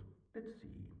videos. Let's see.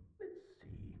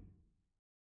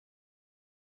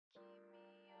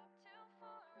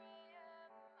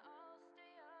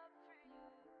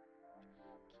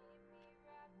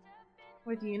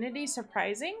 With Unity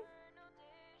surprising?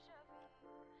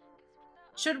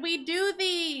 Should we do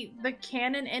the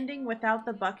canon ending without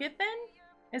the bucket then?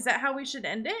 Is that how we should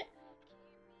end it?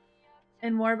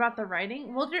 And more about the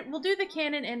writing? We'll do the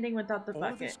canon ending without the All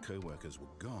of bucket. his co-workers were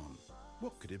gone.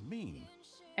 What could it mean?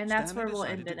 And that's Stanley where we'll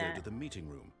decided end it to go at. to the meeting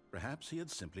room. Perhaps he had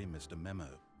simply missed a memo.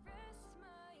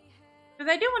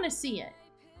 Because I do want to see it.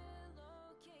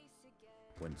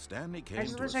 When Stanley I came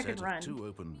just to a wish I set could of run. 2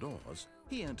 open doors,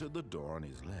 he entered the door on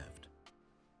his left.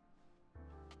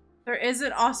 There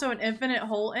isn't also an infinite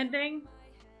hole ending?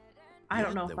 I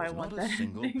don't know if I want that. There was not a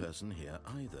single person here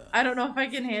either. I don't know if I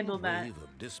can handle that. Wave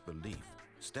of disbelief,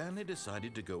 Stanley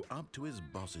decided to go up to his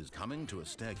boss's. Coming to a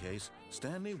staircase,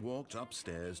 Stanley walked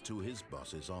upstairs to his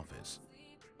boss's office.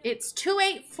 It's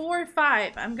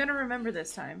 2845. I'm gonna remember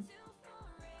this time.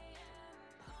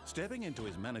 Stepping into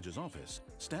his manager's office,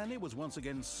 Stanley was once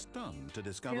again stunned to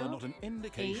discover not an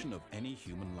indication of any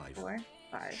human life. 4,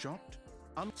 5. Shocked,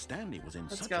 Stanley was in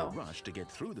Let's such go. a rush to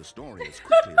get through the story as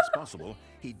quickly as possible,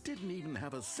 he didn't even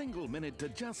have a single minute to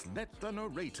just let the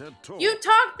narrator talk. You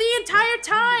talked the entire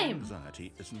time!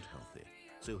 Anxiety isn't healthy,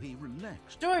 so he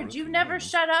relaxed. George, you never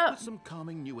shut up. With some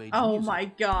calming new age Oh music. my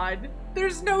god.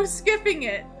 There's no skipping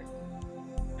it.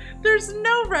 There's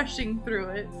no rushing through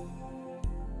it.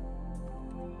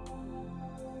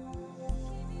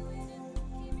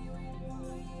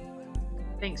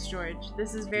 Thanks, George.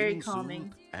 This is very Feeling calming.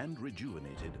 soothed and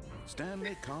rejuvenated,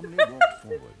 Stanley calmly walked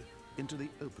forward into the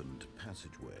opened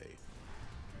passageway.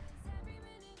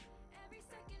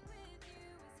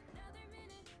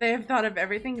 They have thought of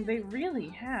everything. They really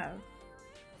have.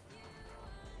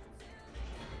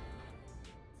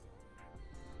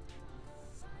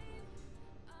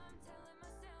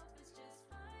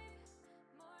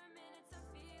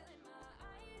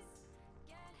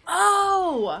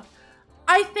 Oh!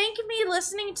 I think me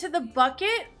listening to the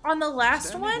bucket on the last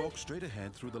Stanley one walked straight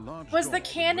ahead through the large was door the with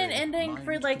canon red ending mind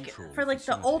for like control the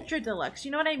facility. Ultra Deluxe.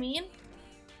 You know what I mean?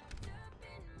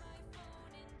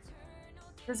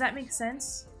 Does that make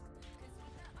sense?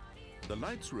 The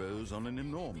lights rose on an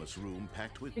enormous room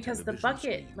packed with Because the television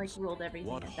bucket screens. like ruled everything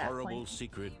What at that horrible point.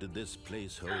 secret did this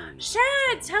place hold?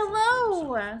 Shads,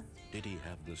 hello! Did he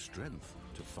have the strength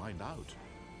to find out?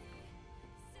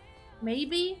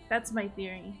 Maybe? That's my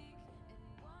theory.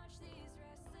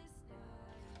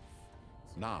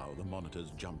 Now the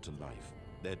monitors jumped to life,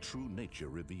 their true nature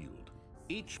revealed.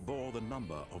 Each bore the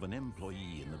number of an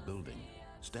employee in the building,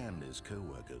 Stanley's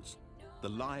co-workers. The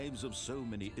lives of so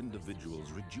many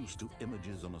individuals reduced to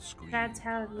images on a screen. Shads,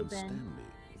 how have you and been? Stanley,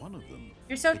 one of them,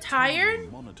 You're so eternally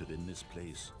tired? monitored in this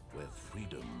place where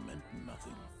freedom meant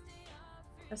nothing.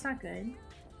 That's not good.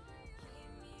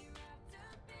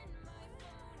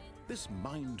 This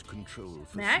mind control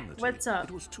Mac, facility, what's up?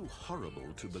 it was too horrible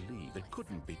to believe. It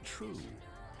couldn't be true.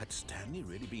 Had Stanley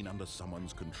really been under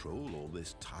someone's control all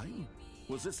this time?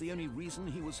 Was this the only reason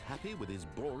he was happy with his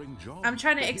boring job? I'm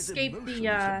trying to That his escape emotions the,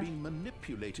 had been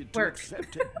manipulated work. to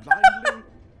accept it blindly?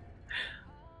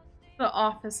 The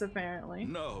office, apparently.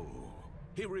 No,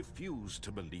 he refused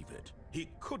to believe it. He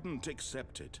couldn't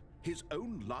accept it. His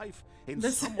own life in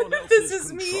someone else's This is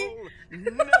control? me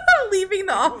Never. leaving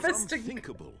the It was office to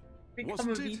unthinkable. become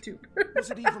Wasn't a it? VTuber.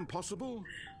 Was it even possible?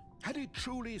 Had he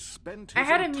truly spent his I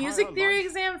had a entire music theory life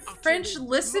exam, utterly French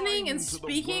listening, and blind to the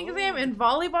speaking world? exam, and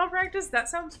volleyball practice? That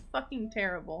sounds fucking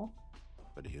terrible.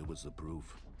 But here was the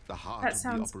proof. The heart That of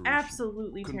sounds the operation.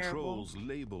 absolutely terrible. Controls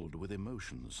labeled with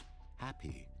emotions.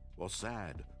 Happy or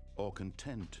sad or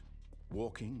content.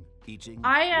 Walking, eating,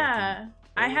 I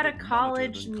working, had all a that college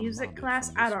monitored and music commanded class.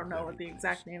 from I this don't know very what the place.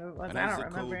 exact name of it was. And I as don't the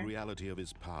remember. cold reality of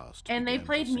his past And they began to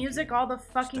played sink music in, all the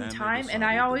fucking Stanley time, and decided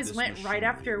I that always this went right machinery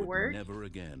after would work. Never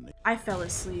again. I fell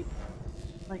asleep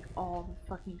like all the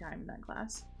fucking time in that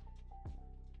class.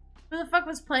 Who the fuck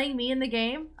was playing me in the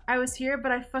game? I was here,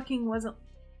 but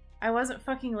I wasn't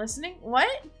fucking listening. What?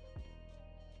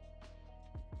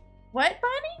 What,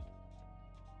 Bonnie?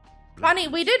 Bonnie,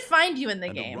 we did find you in the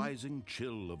and game. A rising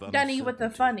chill of Dunny with the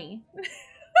uncertainty. funny.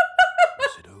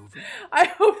 Was it over? I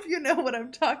hope you know what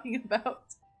I'm talking about.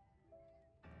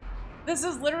 This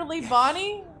is literally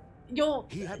Bonnie. You'll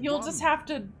won. just have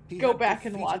to He go had back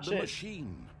and defeated watch the it.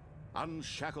 Machine,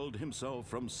 unshackled himself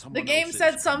from someone The game else's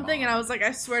said something, and I command. was like,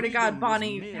 I swear to Freedom God, was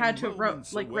Bonnie mere had to have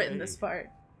moments written away. this part.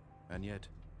 And yet,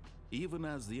 even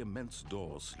as the immense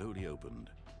door slowly opened,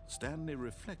 Stanley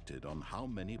reflected on how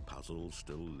many puzzles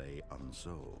still lay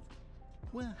unsolved.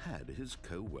 Where had his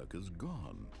co-workers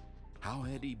gone? How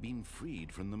had he been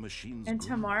freed from the machine's And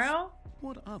grasp? tomorrow?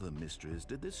 What other mysteries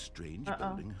did this strange Uh-oh.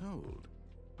 building hold?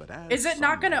 But as Is it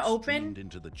not gonna sunlight open? streamed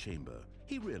into the chamber,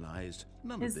 he realized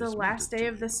none Is of the this last mattered day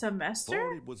to of the him, semester?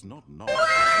 for it was not knowledge Ew.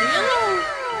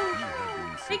 that he had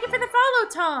been Thank you for seeking, the follow,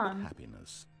 but Tom.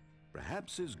 happiness.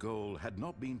 Perhaps his goal had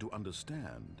not been to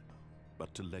understand,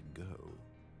 but to let go.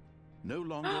 No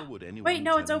longer would anyone Wait,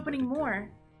 no, tell it's him where opening to go,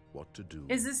 more. what to do.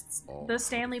 Is this or the how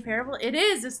Stanley to feel. Parable? It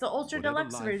is. It's the Ultra Whatever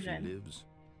Deluxe life he version. lives,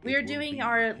 We it are will doing be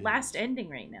our his. last ending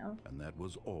right now. And that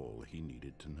was all he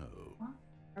needed to know.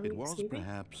 Are we It was escaping?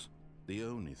 perhaps the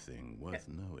only thing worth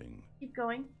knowing. Keep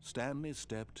going. Stanley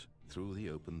stepped through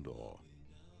the open door.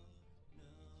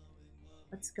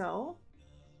 Let's go.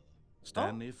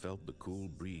 Stanley felt the cool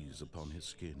breeze upon his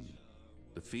skin.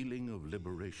 The feeling of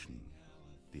liberation,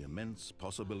 the immense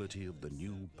possibility of the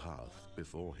new path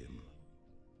before him.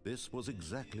 This was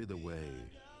exactly the way,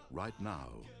 right now,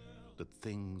 that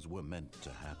things were meant to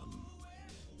happen.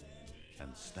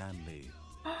 And Stanley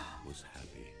was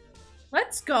happy.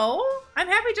 Let's go. I'm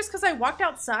happy just because I walked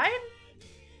outside.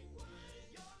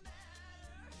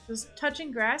 Does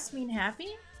touching grass mean happy?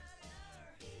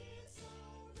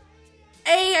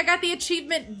 Hey, I got the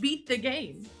achievement, beat the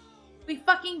game. We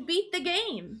fucking beat the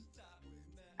game.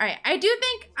 Alright, I do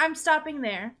think I'm stopping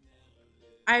there.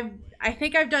 I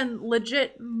think I've done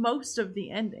legit most of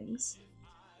the endings.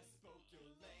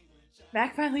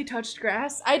 Mac finally touched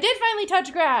grass. I did finally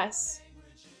touch grass.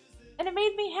 And it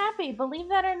made me happy, believe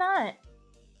that or not.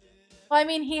 Well, I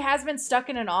mean, he has been stuck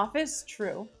in an office.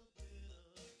 True.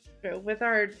 True.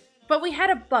 But we had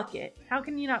a bucket. How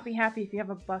can you not be happy if you have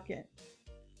a bucket?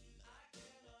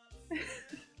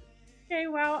 Okay,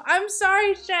 wow. I'm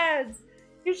sorry, Shads.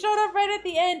 You showed up right at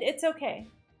the end. It's okay.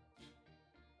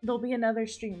 There'll be another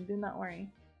stream. Do not worry.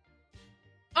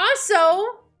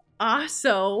 Also,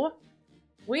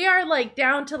 we are like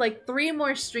down to like 3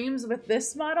 more streams with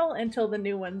this model until the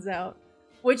new one's out,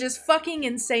 which is fucking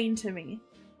insane to me.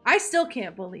 I still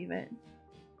can't believe it.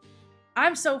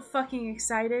 I'm so fucking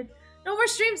excited. No more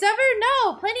streams ever?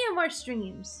 No, plenty of more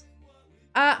streams.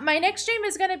 My next stream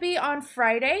is gonna be on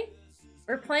Friday.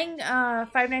 We're playing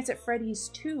Five Nights at Freddy's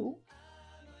 2.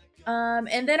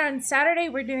 And then on Saturday,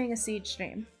 we're doing a Siege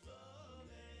stream.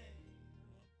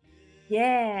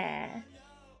 Yeah.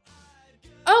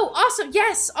 Oh, also,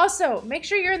 yes, also, make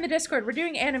sure you're in the Discord. We're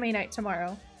doing anime night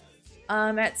tomorrow.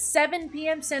 At 7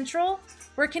 p.m. Central.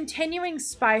 We're continuing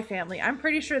Spy Family. I'm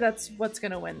pretty sure that's what's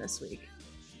gonna win this week.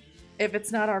 If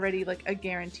it's not already, like, a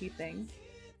guaranteed thing.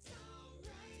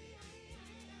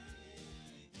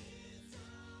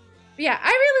 But yeah, I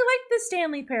really like the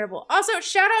Stanley Parable. Also,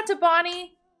 shout out to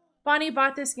Bonnie. Bonnie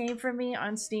bought this game for me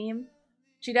on Steam.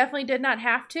 She definitely did not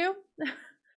have to.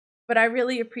 But I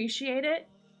really appreciate it.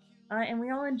 And we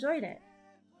all enjoyed it.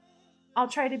 I'll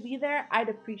try to be there. I'd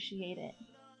appreciate it.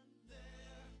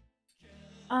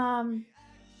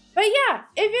 But yeah,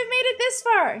 if you've made it this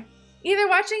far, either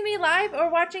watching me live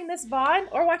or watching this VOD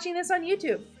or watching this on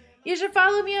YouTube, you should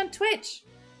follow me on Twitch.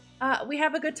 We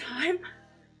have a good time.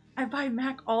 I buy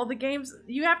Mac all the games.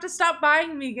 You have to stop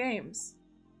buying me games.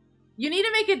 You need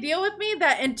to make a deal with me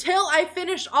that until I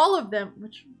finish all of them,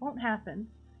 which won't happen,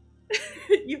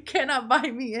 you cannot buy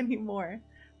me anymore.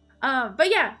 But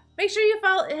yeah, make sure you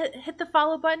hit the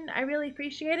follow button. I really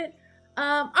appreciate it.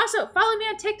 Also, follow me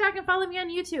on TikTok and follow me on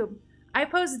YouTube. I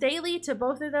post daily to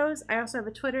both of those. I also have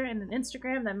a Twitter and an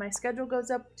Instagram that my schedule goes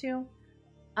up to.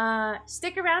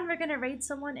 Stick around. We're going to raid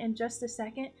someone in just a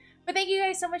second. But thank you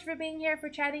guys so much for being here, for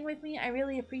chatting with me. I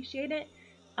really appreciate it.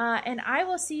 And I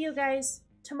will see you guys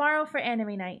tomorrow for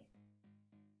anime night.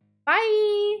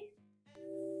 Bye!